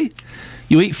speak properly?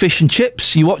 You eat fish and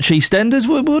chips? You watch EastEnders?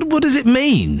 What does it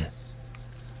mean?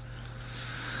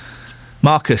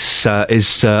 Marcus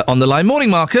is on the line. Morning,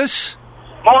 Marcus.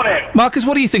 Morning. Marcus,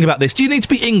 what do you think about this? Do you need to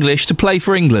be English to play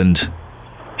for England?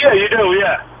 Yeah, you do,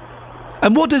 yeah.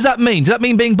 And what does that mean? Does that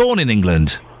mean being born in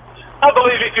England? I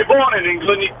believe if you're born in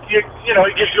England, it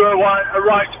gives you a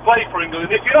right to play for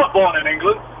England. If you're not born in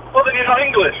England, well, then you're not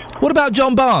English. What about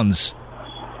John Barnes?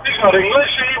 He's not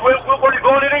English. Was he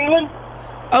born in England?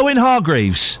 Owen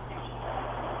Hargreaves.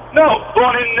 No,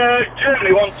 born in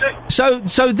Germany, wasn't he?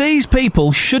 So these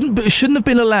people shouldn't have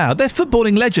been allowed. They're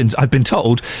footballing legends, I've been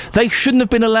told. They shouldn't have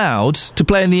been allowed to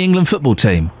play in the England football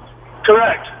team.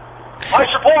 Correct. I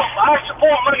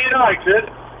support Man United,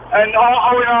 and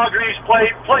Owen Hargreaves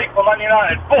played for Man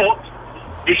United, but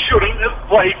he shouldn't have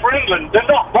played for England. They're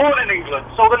not born in England,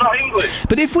 so they're not English.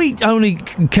 But if we only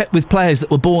kept with players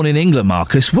that were born in England,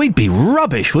 Marcus, we'd be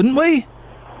rubbish, wouldn't we?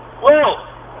 Well,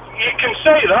 you can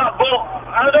say that, but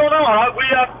I don't know. We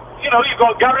had, you've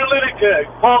got Gary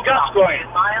Lineker, Paul Gascoigne.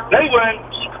 They weren't,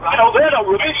 they're not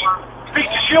rubbish. Peter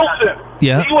Shilton.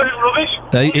 Yeah. He weren't rubbish.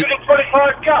 He got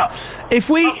 25 caps.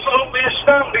 Absolutely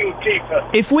astounding keeper.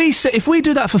 If we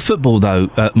do that for football, though,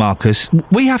 Marcus,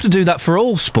 we have to do that for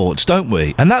all sports, don't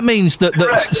we? And that means that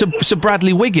Sir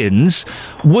Bradley Wiggins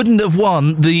wouldn't have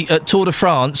won the Tour de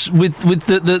France with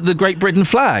the Great Britain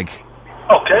flag.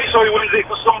 Okay, so he wins it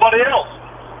for somebody else.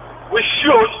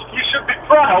 You should be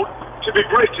proud to be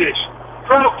British,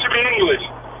 proud to be English.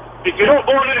 If you're not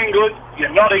born in England, you're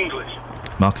not English.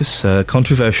 Marcus,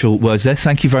 controversial words there.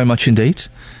 Thank you very much indeed.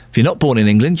 If you're not born in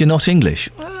England, you're not English.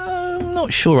 I'm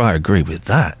not sure I agree with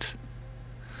that.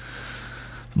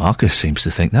 Marcus seems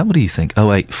to think that. What do you think?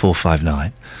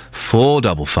 08459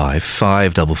 455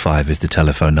 555 is the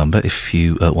telephone number if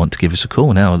you want to give us a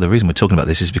call. Now, the reason we're talking about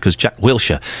this is because Jack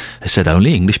Wilshere has said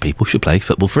only English people should play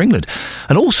football for England.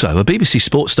 And also, a BBC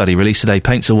Sports study released today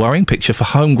paints a worrying picture for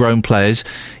homegrown players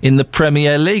in the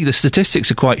Premier League. The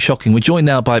statistics are quite shocking. We're joined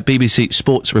now by BBC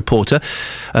Sports reporter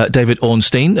David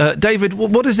Ornstein. David,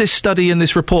 what has this study and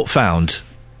this report found?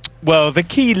 Well, the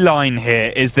key line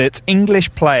here is that English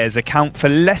players account for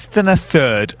less than a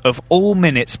third of all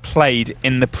minutes played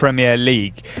in the Premier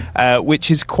League, which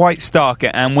is quite stark.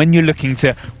 And when you're looking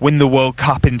to win the World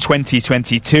Cup in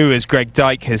 2022, as Greg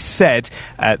Dyke has said,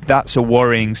 that's a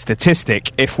worrying statistic.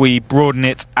 If we broaden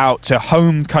it out to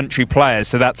home country players,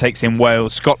 so that takes in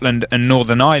Wales, Scotland and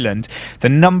Northern Ireland, the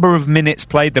number of minutes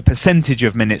played, the percentage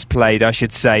of minutes played, I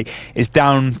should say, is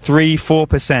down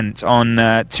 3-4% on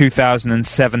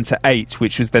 2007-8,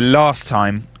 which was the last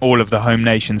time all of the home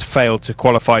nations failed to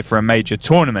qualify for a major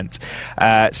tournament.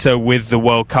 So with the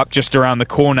World Cup just around the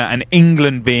corner and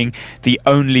England being the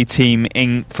only team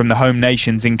from the home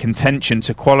nations in contention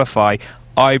to qualify,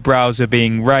 eyebrows are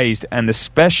being raised, and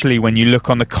especially when you look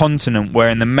on the continent where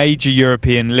in the major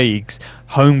European leagues,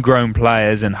 homegrown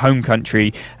players and home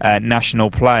country national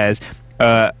players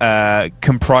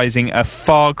comprising a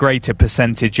far greater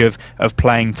percentage of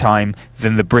playing time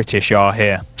than the British are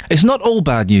here. It's not all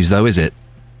bad news, though, is it?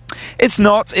 It's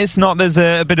not. There's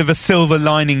a bit of a silver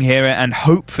lining here and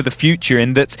hope for the future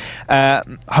in that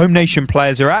home nation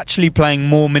players are actually playing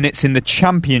more minutes in the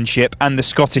Championship and the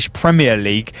Scottish Premier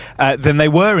League than they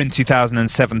were in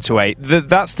 2007-8.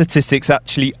 That statistic's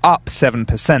actually up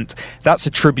 7%. That's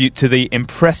a tribute to the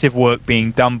impressive work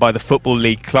being done by the Football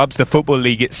League clubs, the Football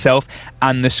League itself,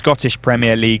 and the Scottish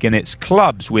Premier League and its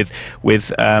clubs with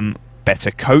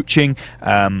better coaching,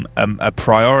 a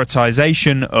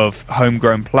prioritisation of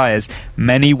homegrown players.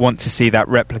 Many want to see that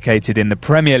replicated in the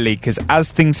Premier League because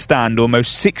as things stand,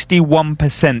 almost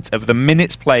 61% of the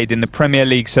minutes played in the Premier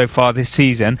League so far this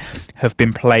season have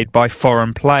been played by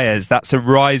foreign players. That's a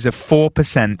rise of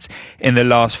 4% in the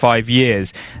last 5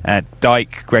 years.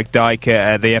 Greg Dyke,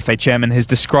 the FA chairman, has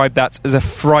described that as a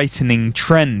frightening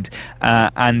trend,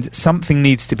 and something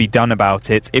needs to be done about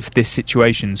it if this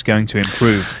situation is going to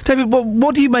improve. David,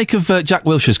 what do you make of Jack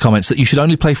Wilshere's comments that you should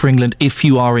only play for England if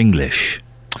you are English?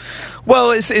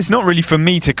 Well, it's not really for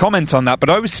me to comment on that, but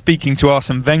I was speaking to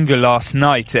Arsene Wenger last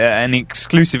night, an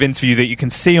exclusive interview that you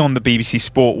can see on the BBC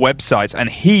Sport website, and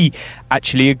he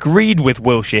actually agreed with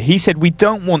Wilshere. He said we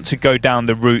don't want to go down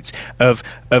the route of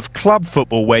club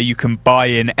football where you can buy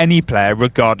in any player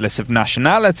regardless of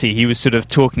nationality. He was sort of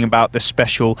talking about the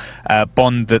special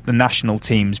bond that the national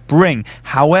teams bring.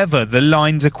 However, the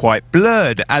lines are quite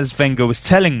blurred. As Wenger was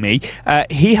telling me,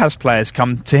 he has players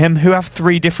come to him who have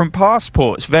 3 different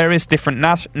passports, various different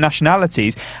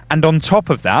nationalities, and on top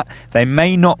of that, they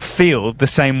may not feel the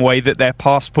same way that their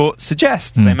passport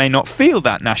suggests. They may not feel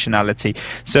that nationality.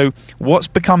 So what's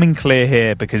becoming clear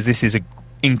here, because this is a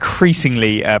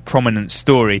increasingly prominent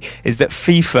story, is that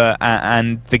FIFA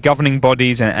and the governing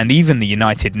bodies and even the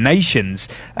United Nations,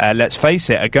 let's face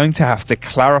it, are going to have to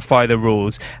clarify the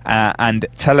rules and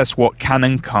tell us what can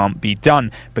and can't be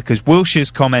done, because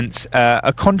Wilshere's comments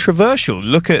are controversial.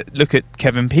 Look at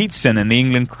Kevin Peterson and the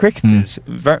England cricketers.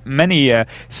 Many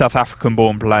South African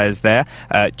born players there,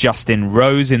 Justin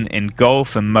Rose in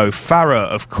golf and Mo Farah,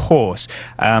 of course.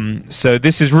 So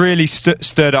this has really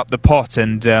stirred up the pot,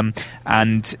 and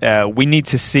we need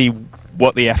to see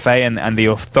what the FA and the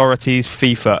authorities,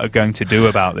 FIFA, are going to do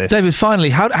about this. David, finally,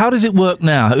 how does it work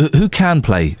now? Who can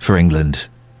play for England?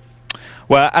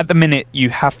 Well, at the minute, you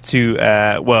have to...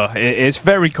 it's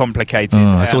very complicated.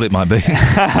 I thought it might be.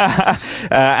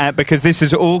 Because this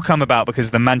has all come about because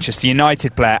of the Manchester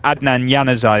United player, Adnan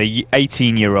Januzaj, the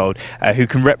 18-year-old, who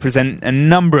can represent a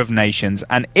number of nations.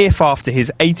 And if after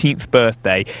his 18th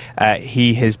birthday,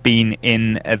 he has been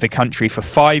in the country for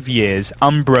 5 years,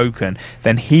 unbroken,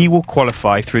 then he will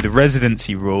qualify through the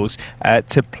residency rules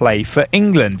to play for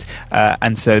England.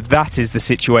 And so that is the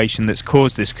situation that's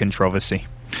caused this controversy.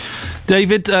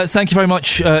 David, thank you very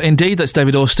much indeed. That's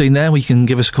David Orstein there. You can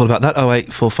give us a call about that,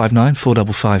 08459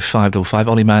 455 555.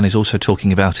 Ollie Mann is also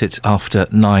talking about it after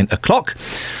 9 o'clock.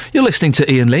 You're listening to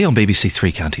Iain Lee on BBC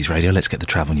Three Counties Radio. Let's get the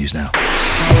travel news now.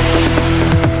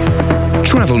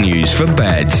 Travel news for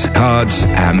beds, cards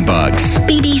and bugs.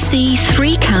 BBC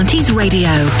Three Counties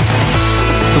Radio.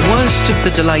 The worst of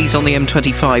the delays on the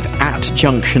M25 at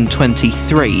Junction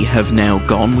 23 have now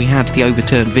gone. We had the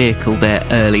overturned vehicle there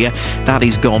earlier. That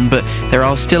is gone, but there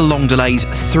are still long delays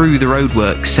through the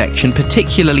roadworks section,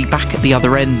 particularly back at the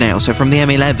other end now. So from the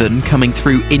M11 coming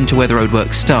through into where the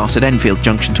roadworks start at Enfield,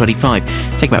 Junction 25.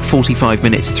 It's taken about 45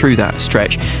 minutes through that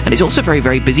stretch. And it's also very,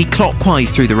 very busy clockwise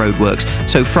through the roadworks.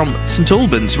 So from St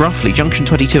Albans, roughly, Junction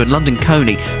 22 and London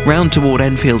Coney, round toward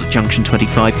Enfield at Junction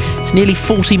 25. It's nearly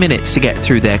 40 minutes to get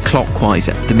through there clockwise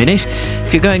at the minute.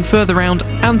 If you're going further round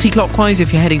anti-clockwise,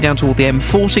 if you're heading down toward the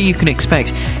M40, you can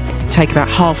expect it to take about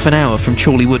half an hour from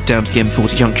Chorley Wood down to the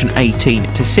M40 junction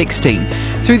 18 to 16.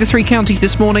 Through the three counties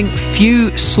this morning,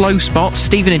 few slow spots.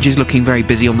 Stevenage is looking very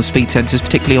busy on the speed sensors,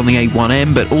 particularly on the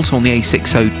A1M, but also on the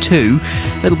A602.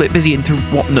 A little bit busy in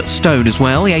Watton at Stone as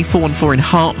well. The A414 in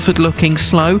Hertford looking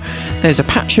slow. There's a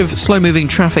patch of slow-moving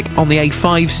traffic on the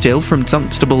A5 still, from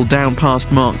Dunstable down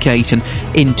past Markgate and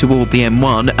in toward the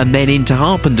M1, and then into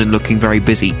Harpenden looking very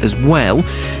busy as well.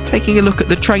 Taking a look at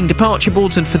the train departure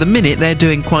boards, and for the minute they're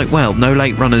doing quite well. No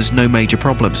late runners, no major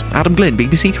problems. Adam Glynn,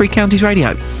 BBC Three Counties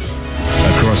Radio.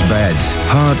 Across beds,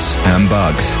 hearts and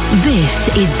bugs. This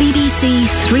is BBC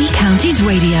Three Counties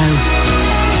Radio.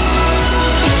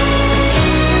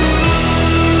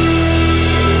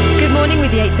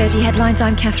 With the 8:30 headlines,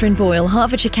 I'm Catherine Boyle.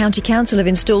 Hertfordshire County Council have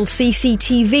installed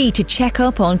CCTV to check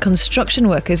up on construction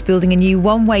workers building a new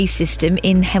one-way system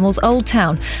in Hemels Old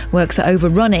Town. Works are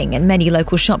overrunning and many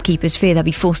local shopkeepers fear they'll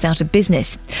be forced out of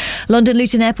business. London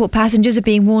Luton Airport passengers are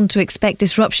being warned to expect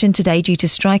disruption today due to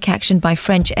strike action by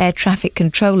French air traffic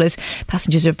controllers.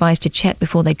 Passengers are advised to check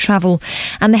before they travel.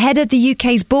 And the head of the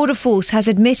UK's border force has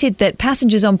admitted that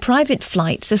passengers on private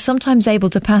flights are sometimes able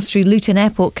to pass through Luton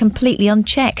Airport completely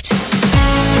unchecked.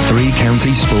 Three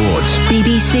Counties Sports.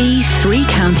 BBC Three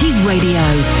Counties Radio.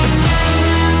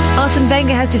 Arsene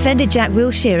Wenger has defended Jack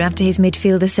Wilshere after his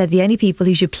midfielder said the only people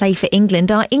who should play for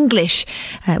England are English.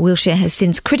 Wilshere has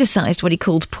since criticised what he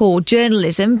called poor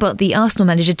journalism, but the Arsenal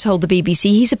manager told the BBC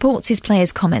he supports his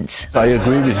players' comments. I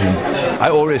agree with him. I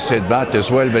always said that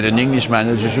as well, but an English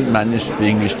manager should manage the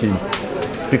English team.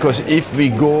 Because if we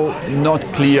go not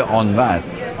clear on that,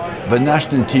 the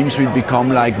national teams will become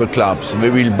like the clubs. They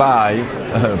will buy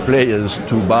players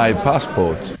to buy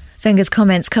passports. Wenger's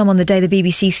comments come on the day the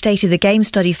BBC State of the Game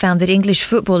study found that English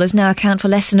footballers now account for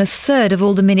less than a third of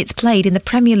all the minutes played in the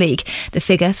Premier League. The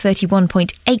figure,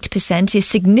 31.8%, is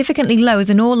significantly lower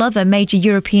than all other major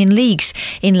European leagues.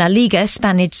 In La Liga,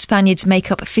 Spaniards make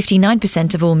up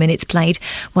 59% of all minutes played,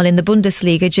 while in the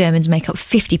Bundesliga, Germans make up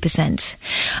 50%.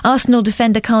 Arsenal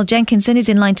defender Carl Jenkinson is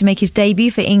in line to make his debut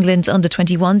for England's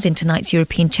under-21s in tonight's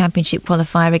European Championship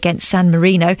qualifier against San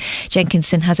Marino.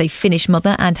 Jenkinson has a Finnish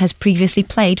mother and has previously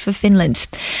played for Finland.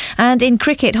 And in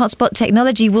cricket, hotspot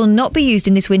technology will not be used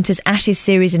in this winter's Ashes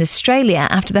series in Australia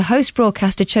after the host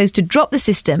broadcaster chose to drop the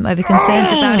system over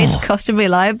concerns about its cost and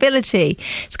reliability.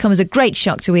 It's come as a great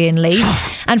shock to Iain Lee.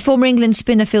 And former England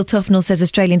spinner Phil Tufnell says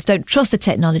Australians don't trust the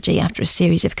technology after a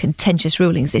series of contentious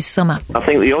rulings this summer. I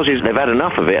think the Aussies, they've had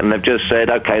enough of it and they've just said,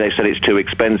 OK, they said it's too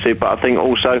expensive, but I think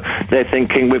also they're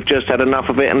thinking we've just had enough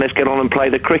of it and let's get on and play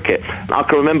the cricket. I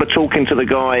can remember talking to the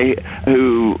guy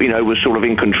who, was sort of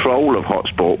in control of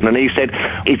hotspot, and he said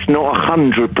it's not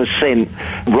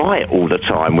 100% right all the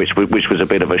time, which was a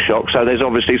bit of a shock. So there's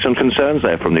obviously some concerns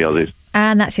there from the Aussies.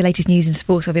 And that's your latest news and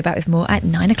sports. I'll be back with more at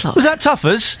 9 o'clock. Was that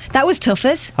Tuffers? That was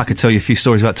Tuffers. I could tell you a few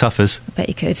stories about Tuffers. I bet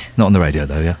you could. Not on the radio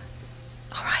though, yeah.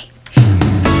 All right.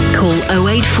 Call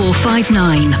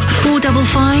 08459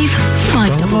 455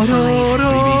 555.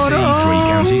 BBC Three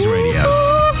Counties Radio.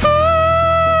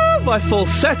 My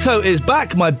falsetto is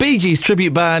back. My Bee Gees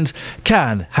tribute band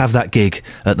can have that gig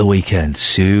at the weekend.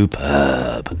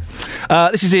 Superb.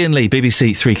 This is Iain Lee,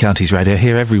 BBC Three Counties Radio,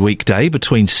 here every weekday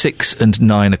between 6 and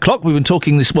 9 o'clock. We've been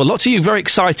talking this... Well, lots of you very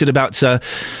excited about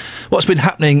what's been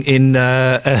happening in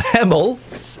Hemel.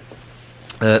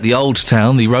 The old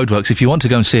town, the roadworks. If you want to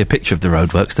go and see a picture of the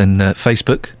roadworks, then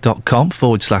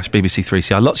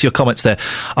facebook.com/BBC3CR. Lots of your comments there.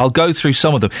 I'll go through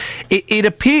some of them. It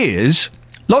appears...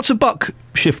 Lots of buck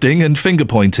shifting and finger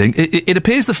pointing. It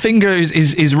appears the finger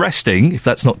is resting, if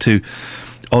that's not too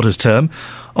odd a term,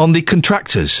 on the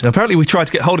contractors. Now, apparently we tried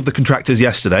to get hold of the contractors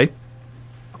yesterday,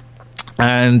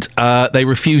 and they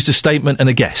refused a statement and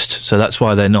a guest, so that's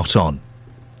why they're not on.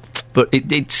 But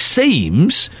it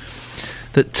seems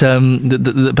that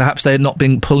perhaps they're not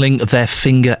been pulling their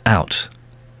finger out.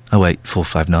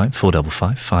 08459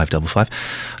 455 555.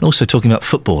 And also talking about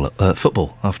football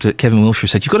after Kevin Wilshere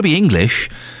said you've got to be English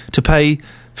to pay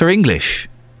for English,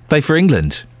 pay for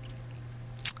England.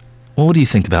 Well, what do you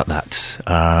think about that?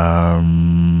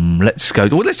 Let's go.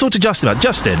 Well, let's talk to Justin about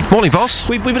Justin. Morning, boss.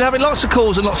 We've been having lots of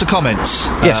calls and lots of comments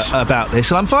about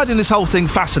this, and I'm finding this whole thing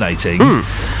fascinating.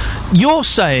 You're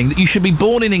saying that you should be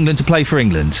born in England to play for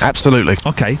England. Absolutely.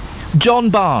 Okay. John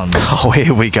Barnes. Oh,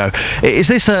 here we go. Is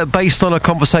this based on a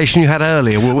conversation you had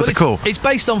earlier with the call? It's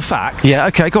based on facts. Yeah,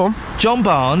 OK, go on. John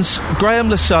Barnes, Graham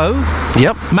Lasso.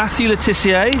 Yep. Matthew Le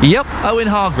Tissier. Yep. Owen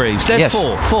Hargreaves. They're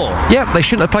four. Yep, they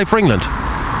shouldn't have played for England.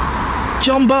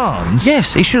 John Barnes?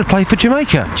 Yes, he should have played for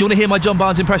Jamaica. Do you want to hear my John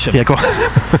Barnes impression? Yeah, go on.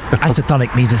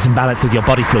 Isotonic means it's imbalanced with your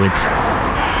body fluids.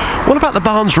 What about the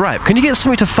Barnes rap? Can you get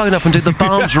somebody to phone up and do the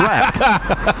Barnes rap?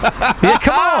 Yeah,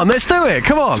 come on, let's do it.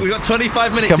 Come on. So we've got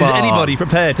 25 minutes. Is anybody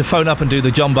prepared to phone up and do the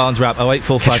John Barnes rap?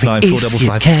 08459 455. If you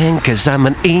can, 'cause I'm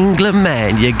an England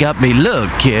man. You got me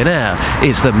looking out.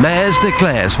 It's the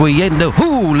masterclass. We ain't no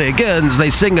hooligans.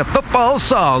 They sing a football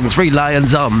songs. 3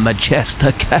 lions on my chest.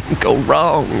 I can't go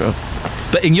wrong.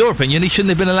 But in your opinion, he shouldn't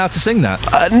have been allowed to sing that?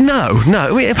 No.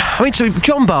 I mean, so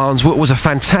John Barnes was a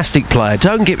fantastic player.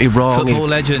 Don't get me wrong. Football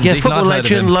legend. Yeah, football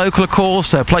legend, local, of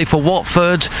course. Played for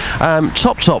Watford.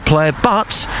 Top player.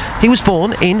 But he was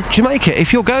born in Jamaica.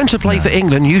 If you're going to play for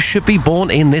England, you should be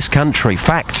born in this country.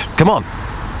 Fact. Come on.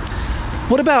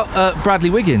 What about Bradley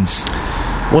Wiggins?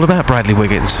 What about Bradley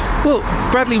Wiggins? Well,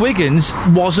 Bradley Wiggins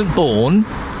wasn't born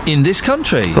in this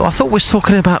country. But I thought we were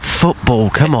talking about football.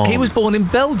 Come on. He was born in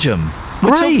Belgium.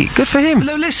 Great, good for him.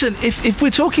 No, listen, if we're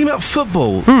talking about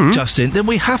football, Justin, then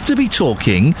we have to be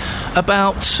talking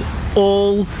about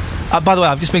all... by the way,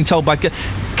 I've just been told by...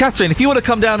 Catherine, if you want to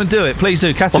come down and do it, please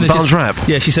do. Catherine, Barnes rap?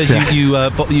 Yeah, she says you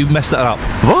messed that up.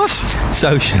 What?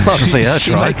 So she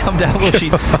may come down. Well,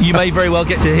 you may very well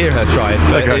get to hear her try it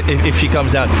if she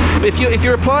comes down. But if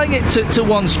you're applying it to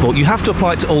one sport, you have to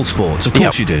apply it to all sports. Of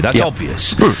course you do. That's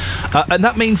obvious. And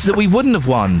that means that we wouldn't have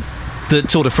won the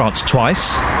Tour de France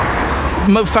twice.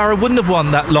 Mo Farah wouldn't have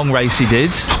won that long race he did.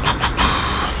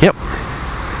 Yep.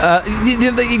 Do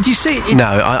you see it? No,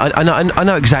 I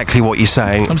know exactly what you're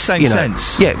saying. I'm saying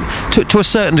sense. Yeah, to a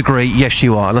certain degree, yes,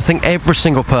 you are. And I think every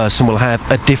single person will have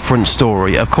a different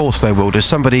story. Of course they will do.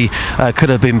 Somebody could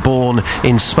have been born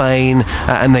in Spain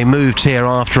and they moved here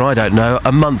after, I don't know,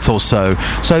 a month or so.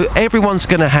 So everyone's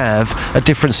going to have a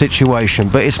different situation.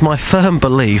 But it's my firm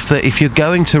belief that if you're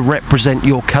going to represent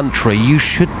your country, you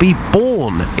should be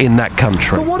born in that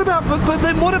country. But what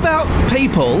about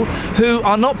people who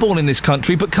are not born in this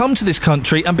country but come to this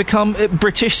country and become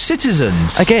British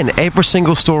citizens? Again, every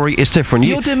single story is different.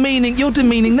 You're demeaning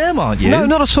them, aren't you? No,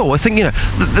 not at all. I think,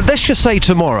 let's just say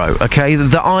tomorrow, okay,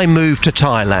 that I moved to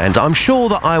Thailand. I'm sure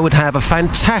that I would have a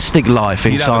fantastic life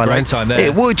in You'd Thailand. Have a great time there.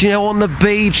 It would, on the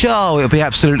beach. Oh, it would be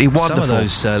absolutely wonderful. Some of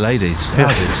those ladies'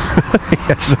 houses.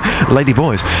 Yes, lady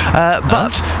boys.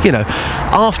 But,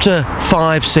 after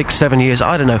 5, 6, 7 years,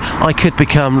 I don't know, I could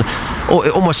become, or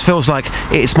it almost feels like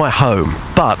it's my home.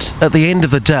 But at the end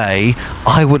of the day,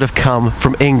 I would have come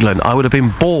from England. I would have been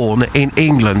born in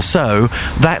England. So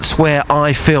that's where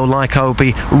I feel like I would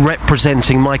be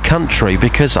representing my country,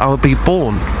 because I would be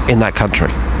born in that country.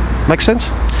 Make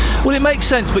sense? Well, it makes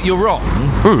sense, but you're wrong.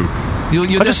 I'm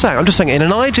just saying, in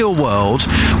an ideal world,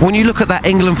 when you look at that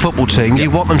England football team, you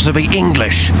want them to be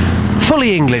English.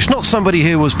 Fully English, not somebody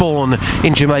who was born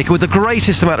in Jamaica, with the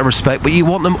greatest amount of respect, but you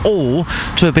want them all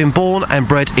to have been born and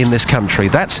bred in this country.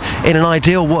 That's, in an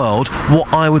ideal world,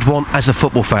 what I would want as a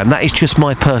football fan. That is just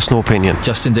my personal opinion.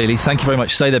 Justin Dealey, thank you very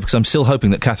much. Stay there, because I'm still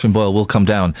hoping that Catherine Boyle will come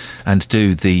down and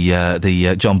do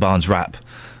the John Barnes rap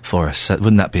for us.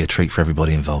 Wouldn't that be a treat for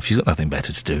everybody involved? She's got nothing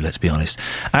better to do, let's be honest.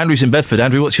 Andrew's in Bedford.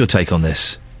 Andrew, what's your take on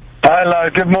this? Hello,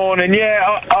 good morning. Yeah,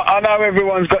 I know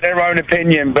everyone's got their own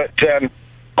opinion, but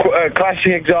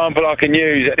classic example I can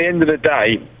use. At the end of the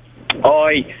day,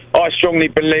 I strongly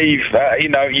believe,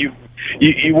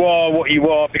 you are what you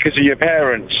are because of your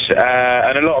parents.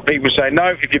 And a lot of people say,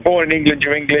 no, if you're born in England,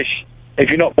 you're English. If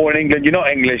you're not born in England, you're not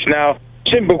English. Now,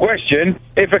 simple question,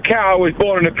 if a cow was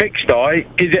born in a pigsty,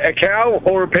 is it a cow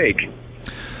or a pig?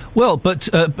 Well, but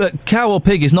cow or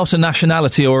pig is not a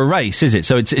nationality or a race, is it?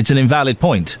 So it's an invalid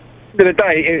point. At the end of the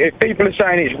day, if people are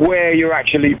saying it's where you're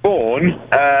actually born,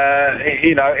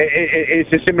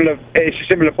 it's a similar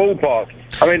ballpark.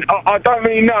 I mean, I don't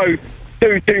really know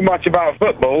too much about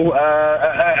football,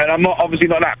 and I'm obviously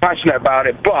not that passionate about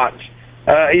it. But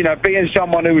being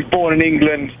someone who was born in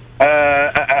England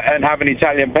and having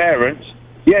Italian parents,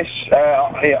 yes,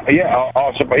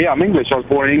 I'm English. I was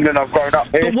born in England. I've grown up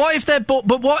here. But what if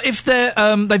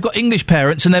they've got English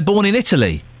parents and they're born in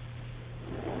Italy?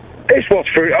 It's what's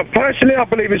through. Personally, I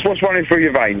believe it's what's running through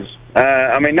your veins.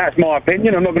 I mean, that's my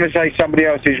opinion. I'm not going to say somebody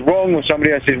else is wrong or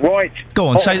somebody else is right. Go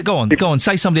on, say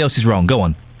somebody else is wrong. Go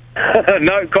on.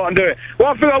 No, can't do it. Well,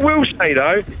 I think I will say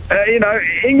though,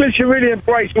 England should really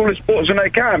embrace all the sports when they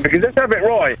can, because let's have it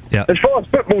right. Yeah. As far as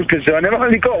football's concerned, they've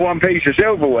only got one piece of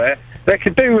silverware. They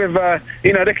could do with, a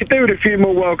few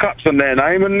more World Cups on their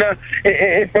name, and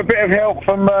if a bit of help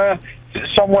from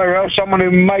somewhere else, someone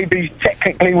who maybe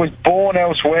technically was born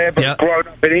elsewhere but grown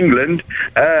up in England,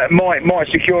 might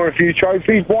secure a few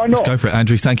trophies. Why not? Let's go for it,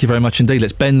 Andrew. Thank you very much indeed.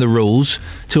 Let's bend the rules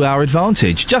to our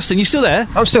advantage. Justin, you still there?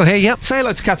 I'm still here, yep. Say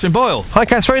hello to Catherine Boyle. Hi,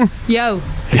 Catherine. Yo.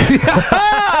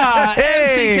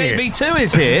 MCKB2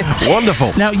 is here.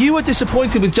 Wonderful. Now, you were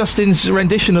disappointed with Justin's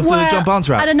rendition of the John Barnes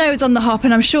rap. I don't know, it's on the hop,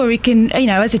 and I'm sure he can,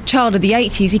 as a child of the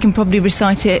 80s, he can probably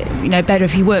recite it, better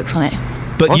if he works on it.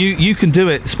 But you can do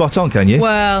it spot on, can you?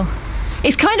 Well,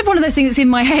 it's kind of one of those things that's in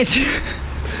my head.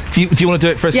 Do you want to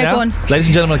do it for us now? Yeah, go on. Ladies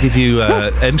and gentlemen, I'll give you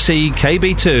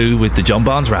MCKB2 with the John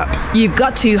Barnes rap. You've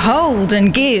got to hold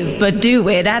and give, but do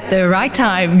it at the right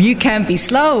time. You can be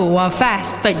slow or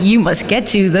fast, but you must get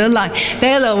to the line.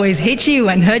 They'll always hit you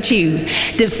and hurt you.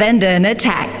 Defend and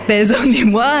attack. There's only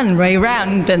one way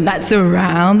round, and that's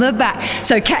around the back.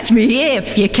 So catch me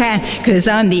if you can, 'cause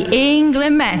I'm the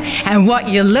England man. And what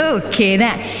you're looking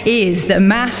at is the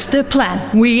master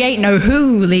plan. We ain't no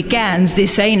hooligans.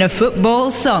 This ain't a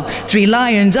football song. 3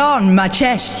 lions on my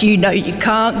chest, you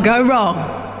can't go wrong.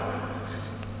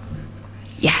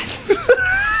 Yeah.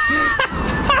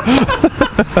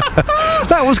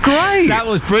 That was great. That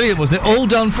was brilliant, wasn't it? All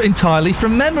done entirely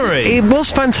from memory. It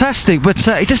was fantastic, but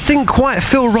it just didn't quite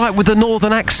feel right with the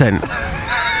northern accent.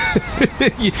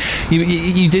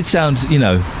 you did sound,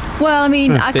 Well, I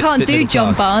mean, I can't do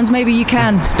John Barnes. Maybe you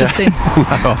can, Justin. No,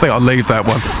 I think I'll leave that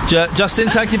one. Justin,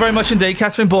 thank you very much indeed.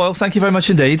 Catherine Boyle, thank you very much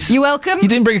indeed. You're welcome. You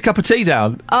didn't bring a cup of tea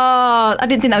down. Oh, I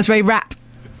didn't think that was very rap.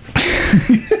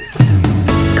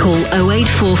 Call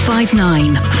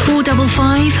 08459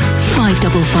 455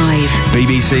 555.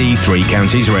 BBC Three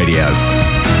Counties Radio.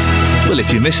 Well,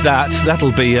 if you missed that,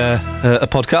 that'll be a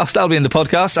podcast. That'll be in the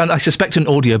podcast. And I suspect an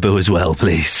audio boo as well,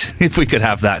 please, if we could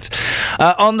have that.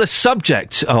 On the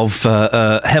subject of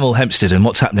Hemel Hempstead and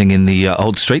what's happening in the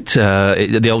old street,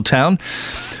 the old town,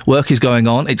 work is going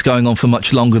on. It's going on for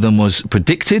much longer than was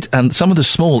predicted. And some of the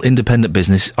small independent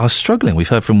business are struggling. We've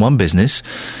heard from one business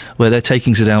where their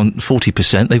takings are down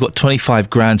 40%. They've got 25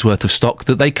 grand's worth of stock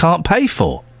that they can't pay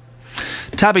for.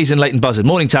 Tabby's in Leighton Buzzard.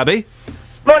 Morning, Tabby.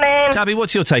 Morning. Tabby,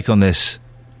 what's your take on this?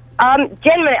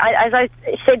 Generally, as I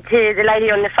said to the lady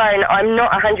on the phone, I'm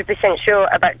not 100% sure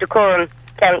about Dacorum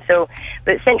Council,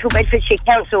 but Central Bedfordshire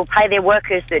Council pay their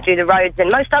workers that do the roads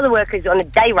and most other workers on a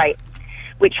day rate,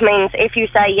 which means if you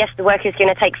say, yes, the work is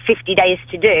going to take 50 days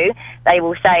to do, they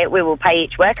will say, we will pay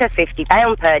each worker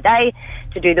 £50 per day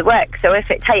to do the work. So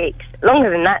if it takes longer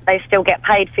than that, they still get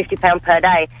paid £50 per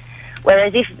day.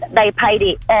 Whereas if they paid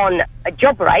it on a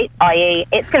job rate, i.e.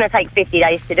 it's going to take 50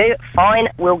 days to do, fine,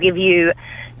 we'll give you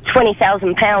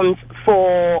 £20,000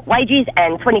 for wages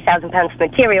and £20,000 for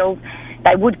materials,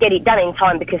 they would get it done in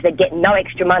time because they'd get no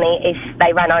extra money if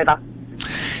they ran over.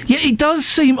 Yeah, it does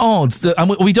seem odd that, and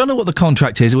we don't know what the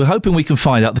contract is. We're hoping we can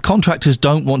find out. The contractors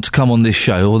don't want to come on this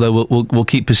show, although we'll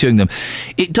keep pursuing them.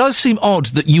 It does seem odd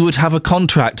that you would have a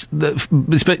contract, that,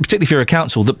 particularly if you're a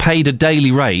council, that paid a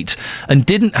daily rate and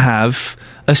didn't have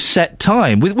a set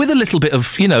time, with a little bit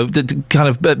of, the kind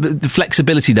of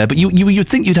flexibility there. But you'd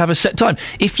think you'd have a set time.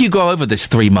 If you go over this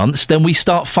 3 months, then we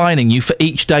start fining you for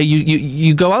each day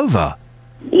you go over.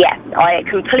 Yeah, I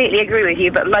completely agree with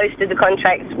you, but most of the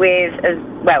contracts with,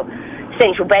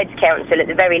 Central Beds Council, at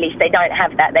the very least, they don't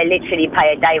have that. They literally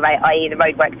pay a day rate, i.e. the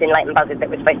roadworks in Leighton Buzzard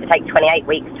that was supposed to take 28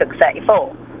 weeks took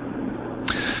 34.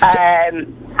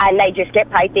 and they just get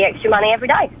paid the extra money every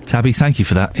day. Tabby, thank you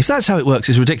for that. If that's how it works,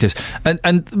 it's ridiculous.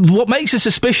 And what makes us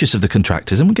suspicious of the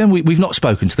contractors, and again, we've not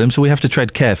spoken to them, so we have to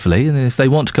tread carefully, and if they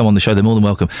want to come on the show, they're more than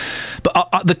welcome.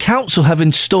 But the council have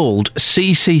installed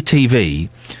CCTV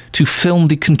to film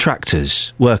the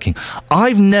contractors working.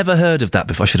 I've never heard of that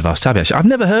before. I should have asked Tabby, actually. I've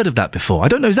never heard of that before. I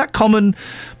don't know, is that common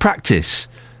practice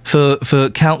for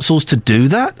councils to do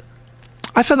that?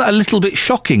 I found that a little bit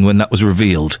shocking when that was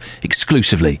revealed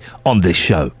exclusively on this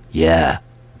show. Yeah.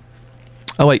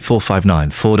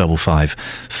 08459 455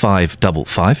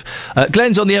 555.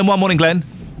 Glenn's on the M1. Morning, Glenn.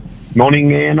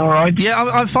 Morning, Ian. All right? Yeah,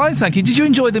 I'm fine, thank you. Did you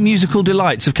enjoy the musical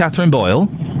delights of Catherine Boyle?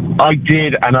 I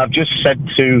did, and I've just said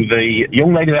to the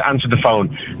young lady that answered the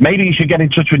phone, maybe you should get in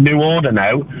touch with New Order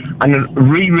now and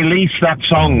re-release that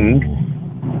song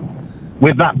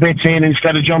with that bit in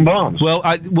instead of John Barnes. Well,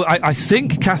 I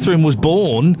think Catherine was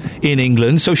born in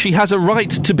England, so she has a right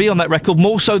to be on that record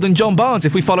more so than John Barnes,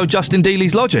 if we follow Justin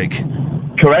Dealey's logic.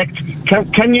 Correct.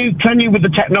 Can you, with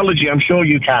the technology, I'm sure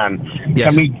you can,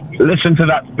 yes. Can we listen to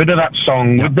that bit of that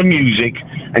song with the music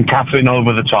and Catherine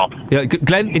over the top? Yeah,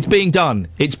 Glenn, it's being done.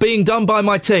 It's being done by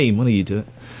my team. Why don't you do it?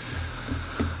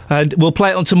 And we'll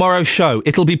play it on tomorrow's show.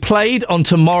 It'll be played on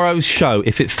tomorrow's show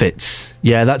if it fits.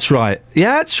 Yeah, that's right.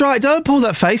 Yeah, that's right. Don't pull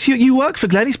that face. You work for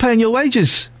Glenn. He's paying your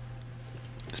wages.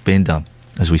 It's being done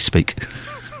as we speak.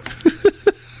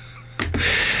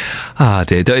 Ah,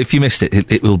 dear. If you missed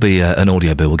it, it will be an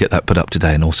audio bill. We'll get that put up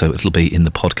today, and also it'll be in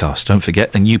the podcast. Don't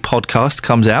forget, a new podcast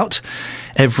comes out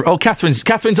every... Oh,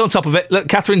 Catherine's on top of it. Look,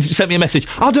 Catherine sent me a message.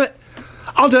 I'll do it.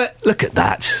 Look at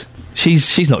that.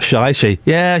 She's not shy, is she?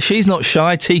 Yeah, she's not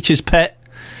shy. Teacher's pet.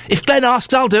 If Glenn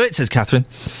asks, I'll do it, says Catherine.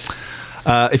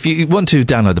 If you want to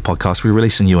download the podcast, we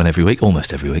release a new one every week,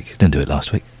 almost every week. Didn't do it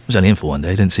last week. I was only in for one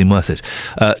day. Didn't seem worth it.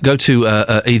 Go to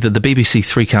either the BBC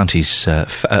Three Counties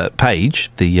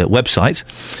page, the website,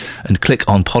 and click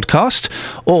on podcast,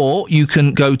 or you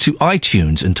can go to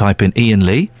iTunes and type in Iain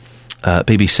Lee,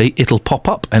 BBC. It'll pop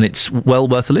up, and it's well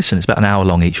worth a listen. It's about an hour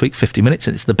long each week, 50 minutes,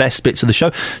 and it's the best bits of the show.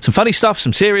 Some funny stuff,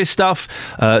 some serious stuff,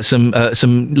 some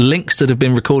links that have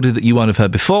been recorded that you won't have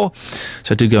heard before.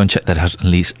 So do go and check that out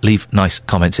and leave nice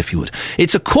comments if you would.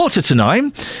 It's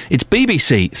 8:45. It's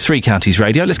BBC Three Counties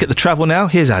Radio. Let's get the travel now.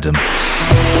 Here's Adam.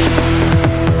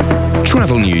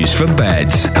 Travel news for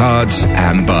beds, cards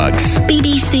and bugs.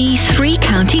 BBC Three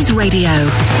Counties Radio.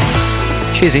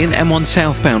 Cheers, Ian. M1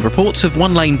 southbound. Reports of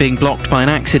one lane being blocked by an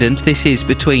accident. This is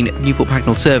between Newport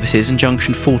Pagnell Services and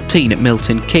Junction 14 at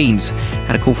Milton Keynes.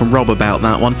 Had a call from Rob about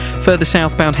that one. Further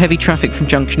southbound, heavy traffic from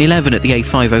Junction 11 at the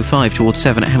A505 towards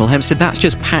 7 at Hemel Hempstead. That's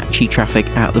just patchy traffic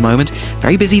at the moment.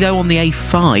 Very busy, though, on the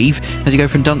A5 as you go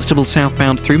from Dunstable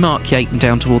southbound through Markyate and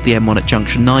down toward the M1 at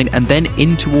Junction 9 and then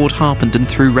in toward Harpenden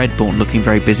through Redbourne. Looking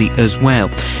very busy as well.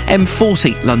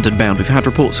 M40 London bound. We've had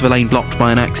reports of a lane blocked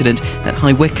by an accident at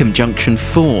High Wycombe Junction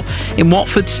 4. In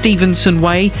Watford, Stevenson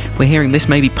Way, we're hearing this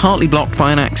may be partly blocked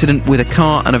by an accident with a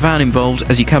car and a van involved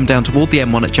as you come down toward the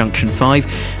M1 at Junction 5.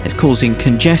 It's causing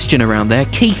congestion around there.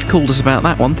 Keith called us about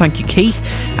that one. Thank you, Keith.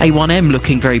 A1M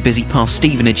looking very busy past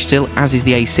Stevenage still, as is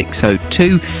the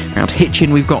A602. Around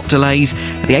Hitchin, we've got delays.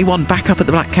 The A1 back up at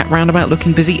the Black Cat roundabout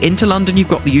looking busy. Into London, you've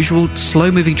got the usual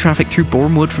slow-moving traffic through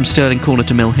Boreham Wood from Stirling Corner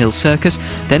to Mill Hill Circus.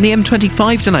 Then the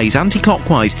M25 delays,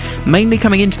 anti-clockwise, mainly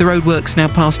coming into the roadworks now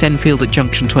past Enfield at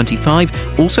Junction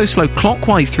 25. Also slow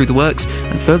clockwise through the works,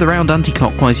 and further round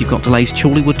anti-clockwise you've got delays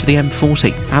Chorleywood to the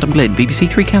M40. Adam Glynn, BBC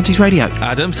Three Counties Radio.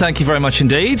 Adam, thank you very much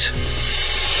indeed.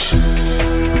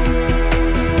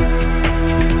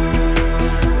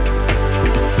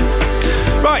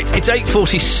 Right, it's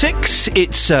 8:46.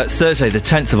 It's Thursday, the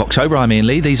 10th of October. I'm Iain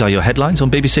Lee. These are your headlines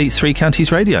on BBC Three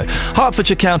Counties Radio.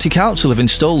 Hertfordshire County Council have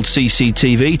installed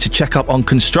CCTV to check up on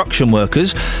construction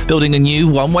workers building a new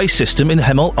one-way system in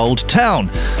Hemel Old Town.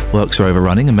 Works are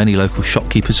overrunning and many local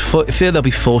shopkeepers fear they'll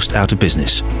be forced out of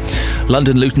business.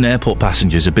 London Luton Airport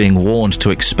passengers are being warned to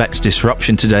expect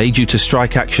disruption today due to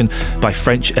strike action by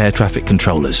French air traffic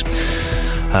controllers.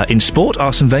 In sport,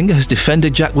 Arsene Wenger has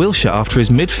defended Jack Wilshere after his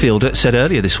midfielder said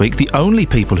earlier this week the only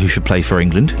people who should play for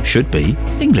England should be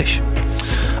English.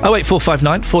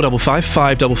 08459 455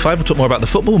 555. We'll talk more about the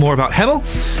football, more about Hemel,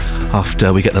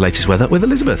 after we get the latest weather with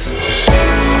Elizabeth.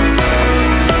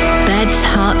 Beds,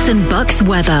 Herts and bucks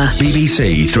weather.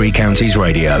 BBC Three Counties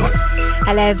Radio.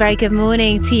 Hello, very good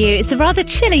morning to you. It's a rather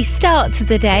chilly start to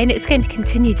the day and it's going to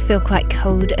continue to feel quite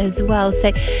cold as well.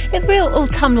 So a real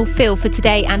autumnal feel for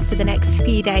today and for the next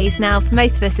few days. Now, for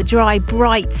most of us, a dry,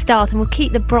 bright start, and we'll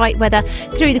keep the bright weather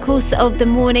through the course of the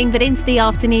morning, but into the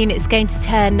afternoon it's going to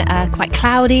turn quite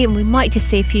cloudy and we might just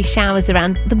see a few showers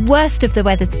around. The worst of the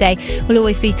weather today will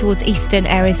always be towards eastern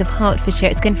areas of Hertfordshire.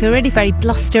 It's going to feel really very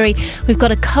blustery. We've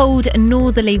got a cold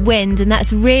northerly wind and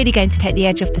that's really going to take the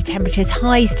edge off the temperatures.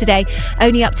 Highs today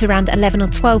only up to around 11 or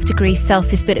 12 degrees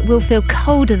Celsius, but it will feel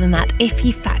colder than that if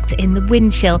you factor in the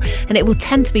wind chill, and it will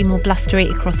tend to be more blustery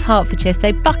across Hertfordshire.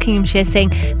 So Buckinghamshire seeing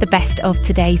the best of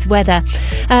today's weather.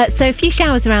 So a few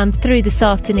showers around through this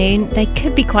afternoon. They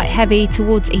could be quite heavy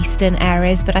towards eastern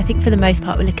areas, but I think for the most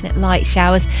part we're looking at light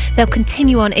showers. They'll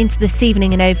continue on into this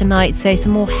evening and overnight, so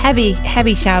some more heavy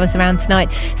showers around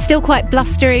tonight. Still quite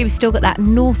blustery. We've still got that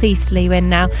northeasterly wind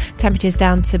now. Temperatures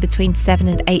down to between 7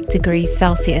 and 8 degrees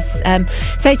Celsius.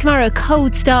 So tomorrow a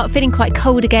cold start, feeling quite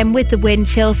cold again with the wind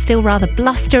chill, still rather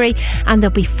blustery, and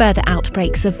there'll be further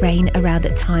outbreaks of rain around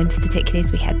at times, particularly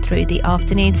as we head through the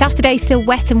afternoon. Saturday still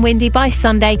wet and windy. By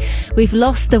Sunday we've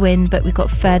lost the wind, but we've got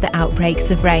further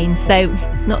outbreaks of rain, so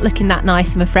not looking that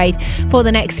nice, I'm afraid, for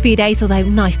the next few days, although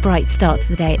nice bright start to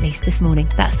the day at least this morning.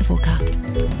 That's the forecast.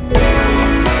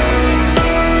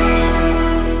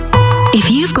 If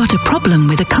you've got a problem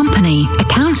with a company, a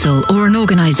council or an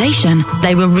organisation...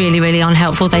 They were really, really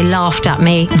unhelpful. They laughed at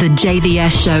me. The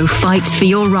JVS show fights for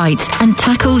your rights and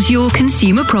tackles your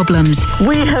consumer problems.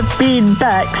 We have been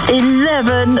back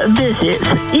 11 visits,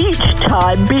 each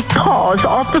time because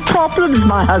of the problems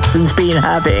my husband's been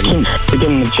having. Since the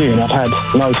beginning of June, I've had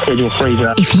no schedule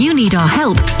freezer. If you need our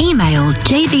help, email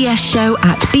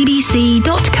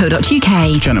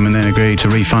jvsshow@bbc.co.uk. Gentleman then agreed to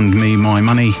refund me my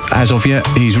money. As of yet,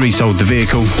 he's resold the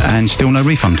vehicle and still no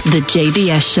refund. The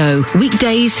JVS show,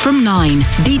 weekdays from 9,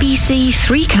 BBC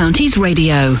Three Counties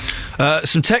Radio.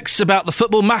 Some texts about the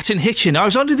football. Matt in Hitchin. I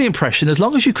was under the impression as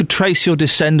long as you could trace your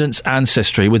descendants'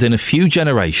 ancestry within a few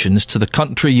generations to the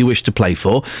country you wish to play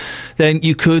for, then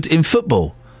you could in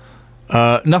football.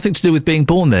 Nothing to do with being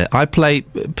born there. I play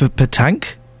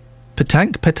petanque,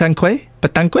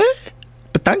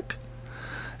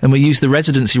 and we use the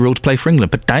residency rule to play for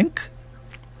England. Petanque.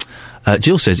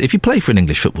 Jill says, if you play for an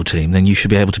English football team, then you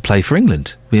should be able to play for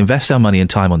England. We invest our money and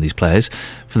time on these players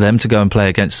for them to go and play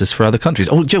against us for other countries.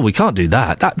 Oh, Jill, we can't do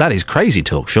that. That is crazy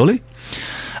talk, surely.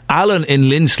 Alan in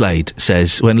Linslade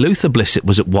says, when Luther Blissett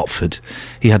was at Watford,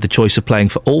 he had the choice of playing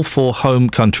for all four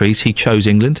home countries. He chose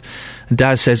England. And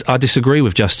Daz says, I disagree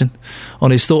with Justin.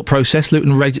 On his thought process,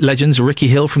 Luton legends Ricky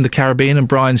Hill from the Caribbean and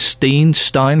Brian Stein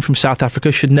from South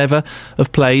Africa should never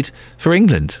have played for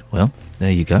England. Well,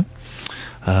 there you go.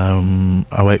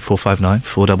 08459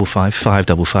 455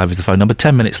 555 is the phone number.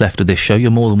 10 minutes left of this show. You're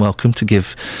more than welcome to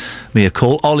give me a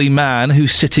call. Ollie Mann,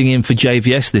 who's sitting in for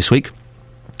JVS this week,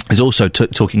 is also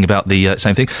talking about the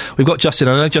same thing. We've got Justin.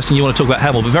 I know, Justin, you want to talk about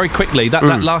Hemel, but very quickly, that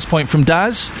last point from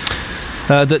Daz,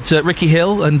 that Ricky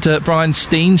Hill and Brian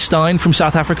Stein from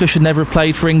South Africa should never have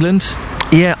played for England.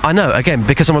 Yeah, I know. Again,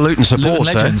 because I'm a Luton supporter. Luton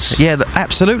legends. Yeah, the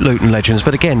absolute Luton legends.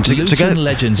 But again, to go... Luton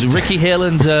legends. Ricky Hill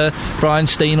and Brian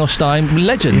Stein,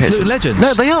 legends. Yes. Luton legends.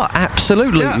 No, they are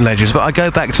absolute Luton legends. But I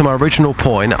go back to my original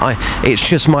point. It's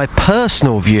just my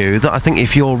personal view that I think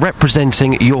if you're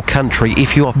representing your country,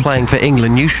 if you are playing for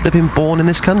England, you should have been born in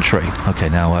this country. OK,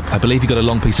 now, I believe you got a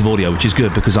long piece of audio, which is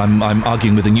good, because I'm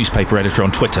arguing with a newspaper editor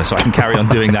on Twitter, so I can carry on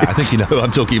doing that. I think you know who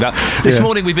I'm talking about. This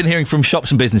morning, we've been hearing from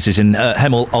shops and businesses in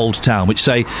Hemel Old Town, which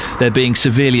say they're being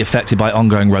severely affected by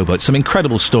ongoing roadworks. Some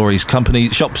incredible stories.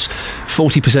 Shops,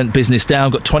 40% business down,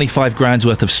 got 25 grand's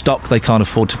worth of stock they can't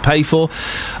afford to pay for.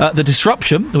 The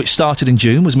disruption, which started in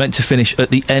June, was meant to finish at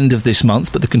the end of this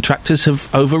month, but the contractors have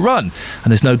overrun,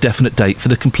 and there's no definite date for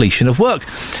the completion of work.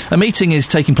 A meeting is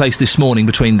taking place this morning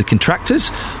between the contractors,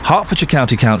 Hertfordshire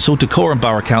County Council, Dacorum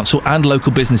Borough Council and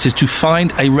local businesses to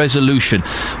find a resolution.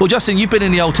 Well, Justin, you've been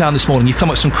in the Old Town this morning. You've come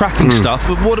up with some cracking stuff.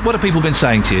 What have people been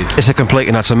saying to you? It's a complete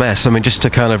and utter mess. I mean, just to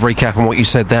kind of recap on what you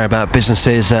said there about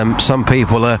businesses, some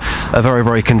people are very,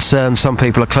 very concerned. Some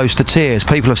people are close to tears.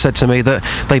 People have said to me that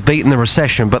they've beaten the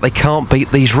recession, but they can't beat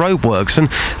these roadworks.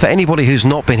 And for anybody who's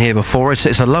not been here before,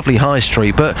 it's a lovely high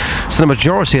street, but to the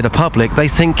majority of the public, they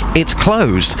think it's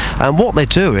closed. And what they're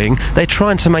doing, they're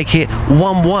trying to make it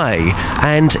one way,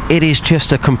 and it is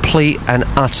just a complete and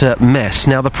utter mess.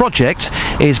 Now, the project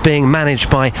project is being managed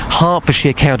by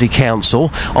Hertfordshire County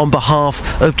Council on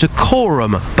behalf of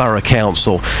Dacorum Borough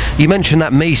Council. You mentioned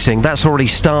that meeting, that's already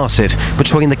started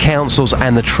between the councils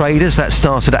and the traders. That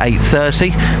started at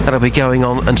 8:30. That'll be going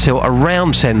on until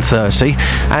around 10:30.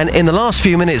 And in the last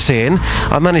few minutes, Iain,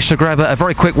 I managed to grab a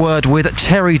very quick word with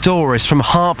Terry Doris from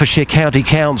Hertfordshire County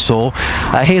Council.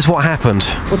 Here's what happened.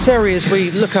 Well, Terry, as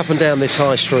we look up and down this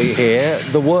high street here,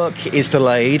 the work is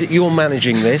delayed. You're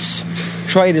managing this.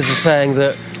 Traders are saying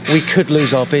that we could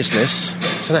lose our business.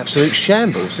 It's an absolute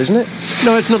shambles, isn't it?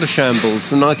 No, it's not a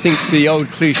shambles, and I think the old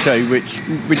cliche, which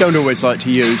we don't always like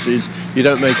to use, is you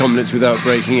don't make omelettes without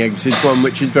breaking eggs, is one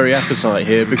which is very apposite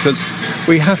here, because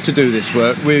we have to do this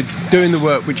work. We're doing the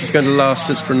work which is going to last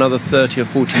us for another 30 or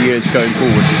 40 years going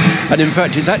forward. And in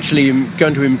fact, it's actually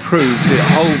going to improve the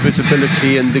whole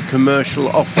visibility and the commercial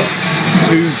offer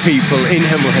to people in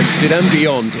Hemel Hempstead and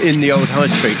beyond in the old high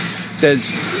street.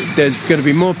 There's going to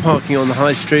be more parking on the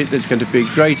high street. There's going to be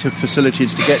greater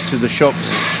facilities to get to the shops.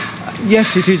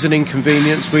 Yes, it is an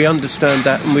inconvenience. We understand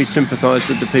that, and we sympathise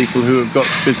with the people who have got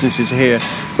businesses here.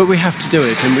 But we have to do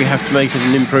it, and we have to make it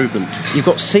an improvement. You've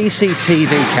got CCTV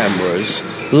cameras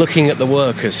looking at the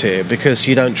workers here because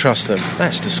you don't trust them.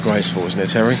 That's disgraceful, isn't it,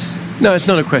 Terry? No, it's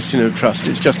not a question of trust.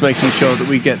 It's just making sure that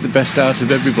we get the best out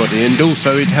of everybody. And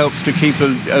also it helps to keep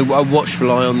a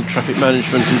watchful eye on the traffic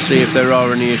management and see if there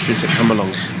are any issues that come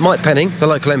along. Mike Penning, the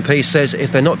local MP, says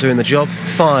if they're not doing the job,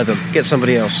 fire them, get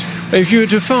somebody else. If you were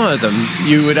to fire them,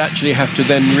 you would actually have to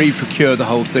then re-procure the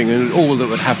whole thing, and all that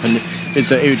would happen is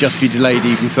that it would just be delayed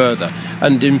even further.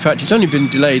 And in fact, it's only been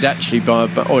delayed actually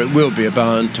or it will be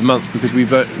about a month, because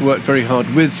we've worked very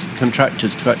hard with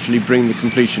contractors to actually bring the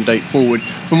completion date forward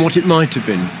from what it might have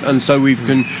been. And so we've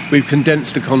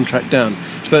condensed the contract down.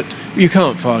 But you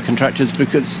can't fire contractors,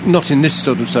 because not in this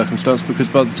sort of circumstance, because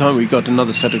by the time we got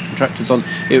another set of contractors on,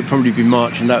 it would probably be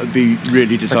March, and that would be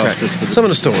really disastrous for them. Some of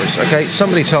the stories, okay?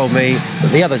 Somebody told me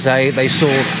that the other day they saw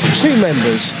 2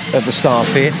 members of the staff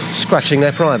here scratching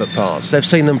their private parts. They've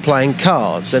seen them playing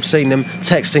cards. They've seen them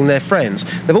texting their friends.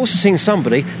 They've also seen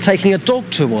somebody taking a dog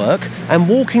to work and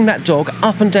walking that dog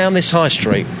up and down this high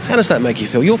street. How does that make you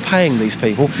feel? You're paying these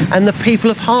people, and the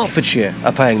people of Hertfordshire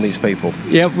are paying these people.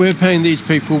 Yeah, we're paying these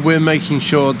people. We're making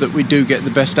sure that we do get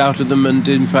the best out of them, and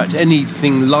in fact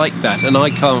anything like that, and I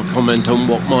can't comment on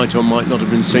what might or might not have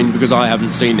been seen because I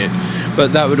haven't seen it,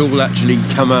 but that would all actually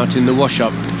come out in the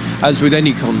wash-up, as with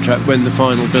any contract, when the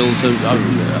final bills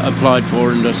are applied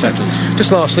for and are settled.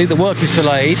 Just lastly, the work is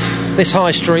delayed. This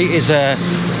high street is a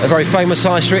very famous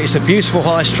high street. It's a beautiful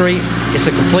high street. It's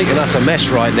a complete and utter mess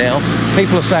right now.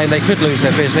 People are saying they could lose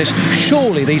their business.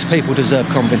 Surely these people deserve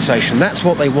compensation. That's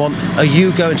what they want. Are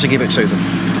you going to give it to them?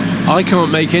 I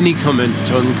can't make any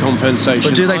comment on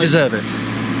compensation. But do they deserve it?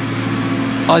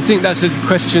 I think that's a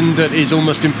question that is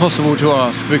almost impossible to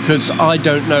ask, because I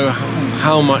don't know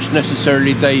how much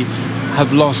necessarily they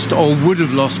have lost or would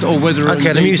have lost, or whether...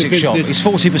 OK, the music shop is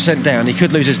 40% down. He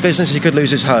could lose his business, he could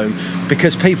lose his home,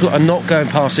 because people are not going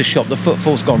past his shop. The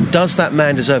footfall's gone. Does that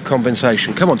man deserve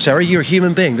compensation? Come on, Terry, you're a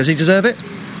human being. Does he deserve it?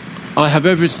 I have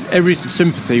every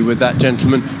sympathy with that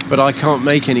gentleman, but I can't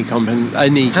make any comment.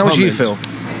 How would you feel?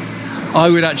 I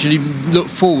would actually look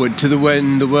forward to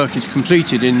when the work is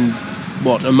completed in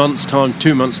a month's time,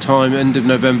 2 months' time, end of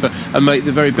November, and make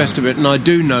the very best of it. And I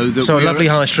do know that... So a lovely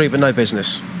high street, but no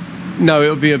business? No,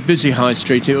 it'll be a busy high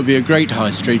street. It'll be a great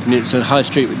high street, and it's a high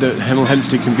street that Hemel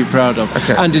Hempstead can be proud of.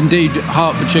 Okay. And indeed,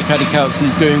 Hertfordshire County Council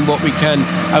is doing what we can,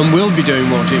 and will be doing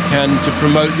what it can, to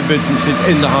promote the businesses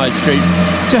in the high street,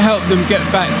 to help them get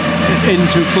back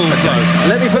into full flow.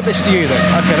 Let me put this to you then.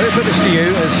 Okay, let me put this to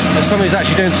you as someone who's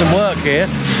actually doing some work here.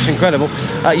 It's incredible.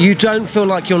 You don't feel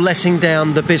like you're letting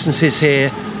down the businesses here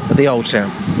at the Old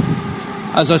Town?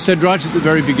 As I said right at the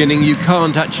very beginning, you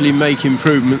can't actually make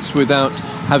improvements without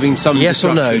having some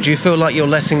disruption. Yes or no? Do you feel like you're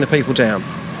letting the people down?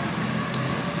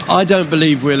 I don't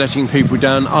believe we're letting people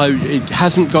down. It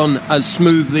hasn't gone as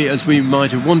smoothly as we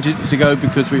might have wanted it to go,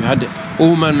 because we've had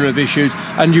all manner of issues,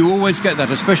 and you always get that,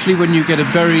 especially when you get a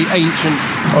very ancient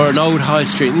or an old high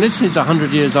street, and this is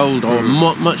 100 years old, or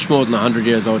much more than 100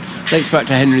 years old, dates back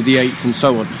to Henry VIII and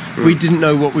so on. We didn't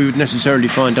know what we would necessarily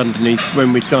find underneath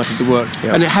when we started the work,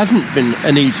 and it hasn't been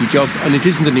an easy job, and it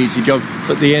isn't an easy job,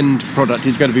 but the end product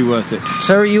is going to be worth it.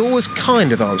 Terry, you always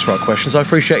kind of answer our questions. I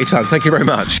appreciate your time. Thank you very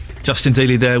much. Justin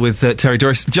Dealey there with Terry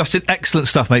Doris. Justin, excellent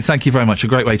stuff, mate. Thank you very much. A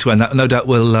great way to end that. No doubt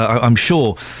we'll, I'm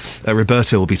sure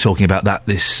Roberta will be talking about that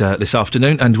this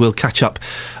afternoon, and we'll catch up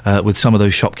with some of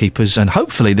those shopkeepers and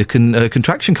hopefully the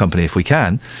contraction company if we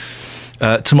can.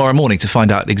 tomorrow morning to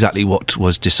find out exactly what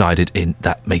was decided in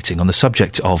that meeting on the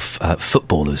subject of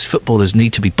footballers. Footballers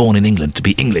need to be born in England, to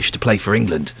be English, to play for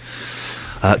England.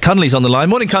 Cunley's on the line.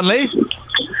 Morning, Cunley.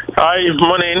 Hi,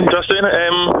 morning, Justin.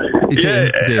 It's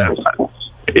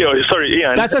Ian. Sorry,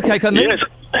 Iain. That's okay, Cunley.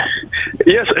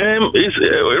 Yes, it's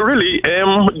really,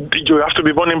 you have to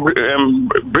be born in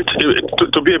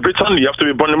to be a Briton, you have to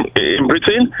be born in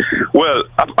Britain. Well,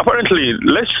 apparently,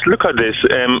 let's look at this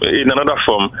in another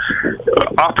form.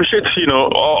 I appreciate,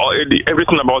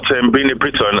 everything about being a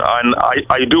Briton, and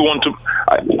I do want to.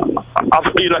 I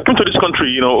came to this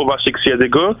country, over 6 years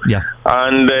ago. Yeah.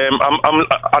 And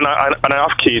I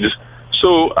have kids.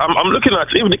 So I'm looking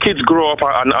at if the kids grow up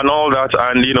and all that,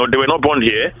 and they were not born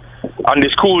here, and they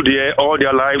schooled here all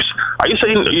their lives. Are you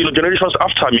saying generations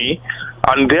after me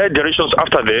and their generations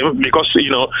after them, because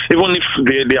even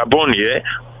if they are born here,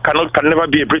 can never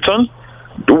be a Briton?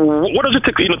 What does it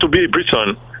take to be a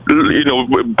Briton?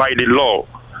 By the law.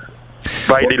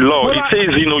 By the law, it says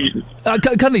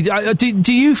Cunley,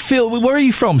 do you feel? Where are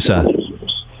you from, sir?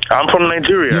 I'm from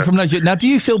Nigeria. You're from Nigeria. Now, do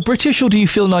you feel British or do you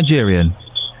feel Nigerian?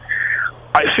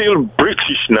 I feel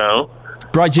British now.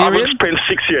 Nigerian? I've spent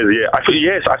 6 years here. I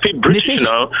feel British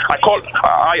now. I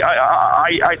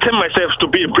tell myself to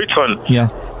be a Briton. Yeah.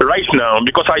 Right now,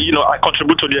 because I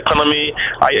contribute to the economy.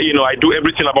 I do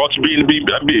everything about being. Do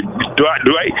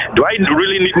I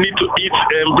really need to eat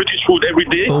British food every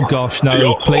day? Oh gosh,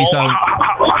 no! Please don't.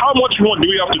 How much more do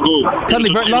we have to go?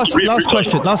 Cunley,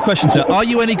 last question, sir. Are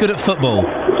you any good at football?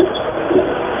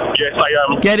 Yes, I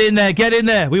am. Get in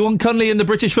there. We want Cunley in the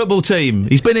British football team.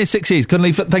 He's been here 6 years.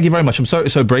 Cunley, thank you very much. I'm sorry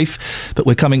it's so brief, but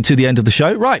we're coming to the end of the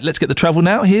show. Right, let's get the travel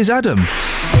now. Here's Adam.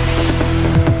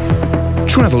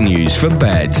 Travel news for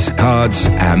beds, cards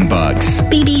and bugs.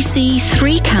 BBC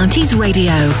Three Counties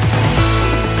Radio.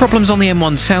 Problems on the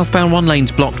M1 southbound. One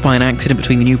lane's blocked by an accident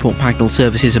between the Newport Pagnell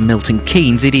services and Milton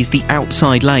Keynes. It is the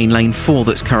outside lane 4,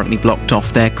 that's currently blocked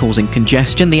off there, causing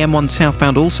congestion. The M1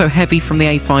 southbound also heavy from the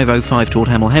A505 toward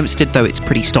Hemel Hempstead, though it's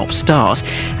pretty stop-start.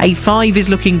 A5 is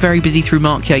looking very busy through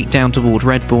Markyate down toward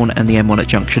Redbourne and the M1 at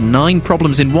junction 9.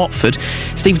 Problems in Watford.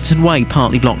 Stevenson Way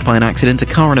partly blocked by an accident. A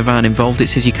car and a van involved. It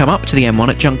says you come up to the M1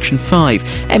 at junction 5.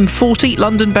 M40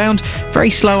 London bound,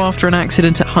 very slow after an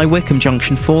accident at High Wycombe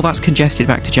junction 4. That's congested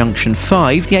back to junction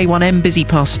 5. The A1M busy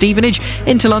past Stevenage.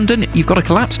 Into London, you've got a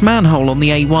collapsed manhole on the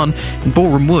A1 in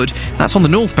Boreham Wood. That's on the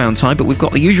northbound side, but we've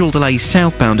got the usual delays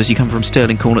southbound as you come from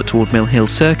Stirling Corner toward Mill Hill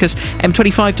Circus.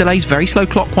 M25 delays very slow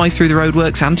clockwise through the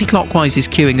roadworks. Anti-clockwise is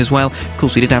queuing as well. Of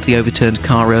course, we did have the overturned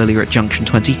car earlier at junction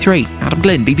 23. Adam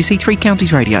Glynn, BBC Three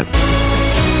Counties Radio.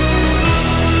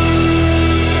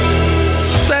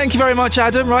 Thank you very much,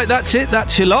 Adam. Right, that's it.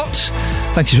 That's your lot.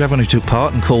 Thank you to everyone who took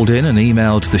part and called in and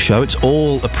emailed the show. It's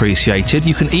all appreciated.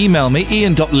 You can email me,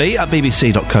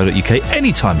 ian.lee@bbc.co.uk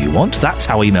anytime you want. That's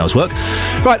how emails work.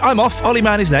 Right, I'm off. Ollie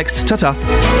Mann is next. Ta-ta.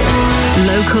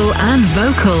 Local and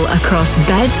vocal across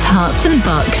beds, hearts and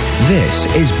bucks. This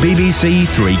is BBC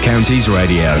Three Counties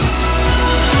Radio.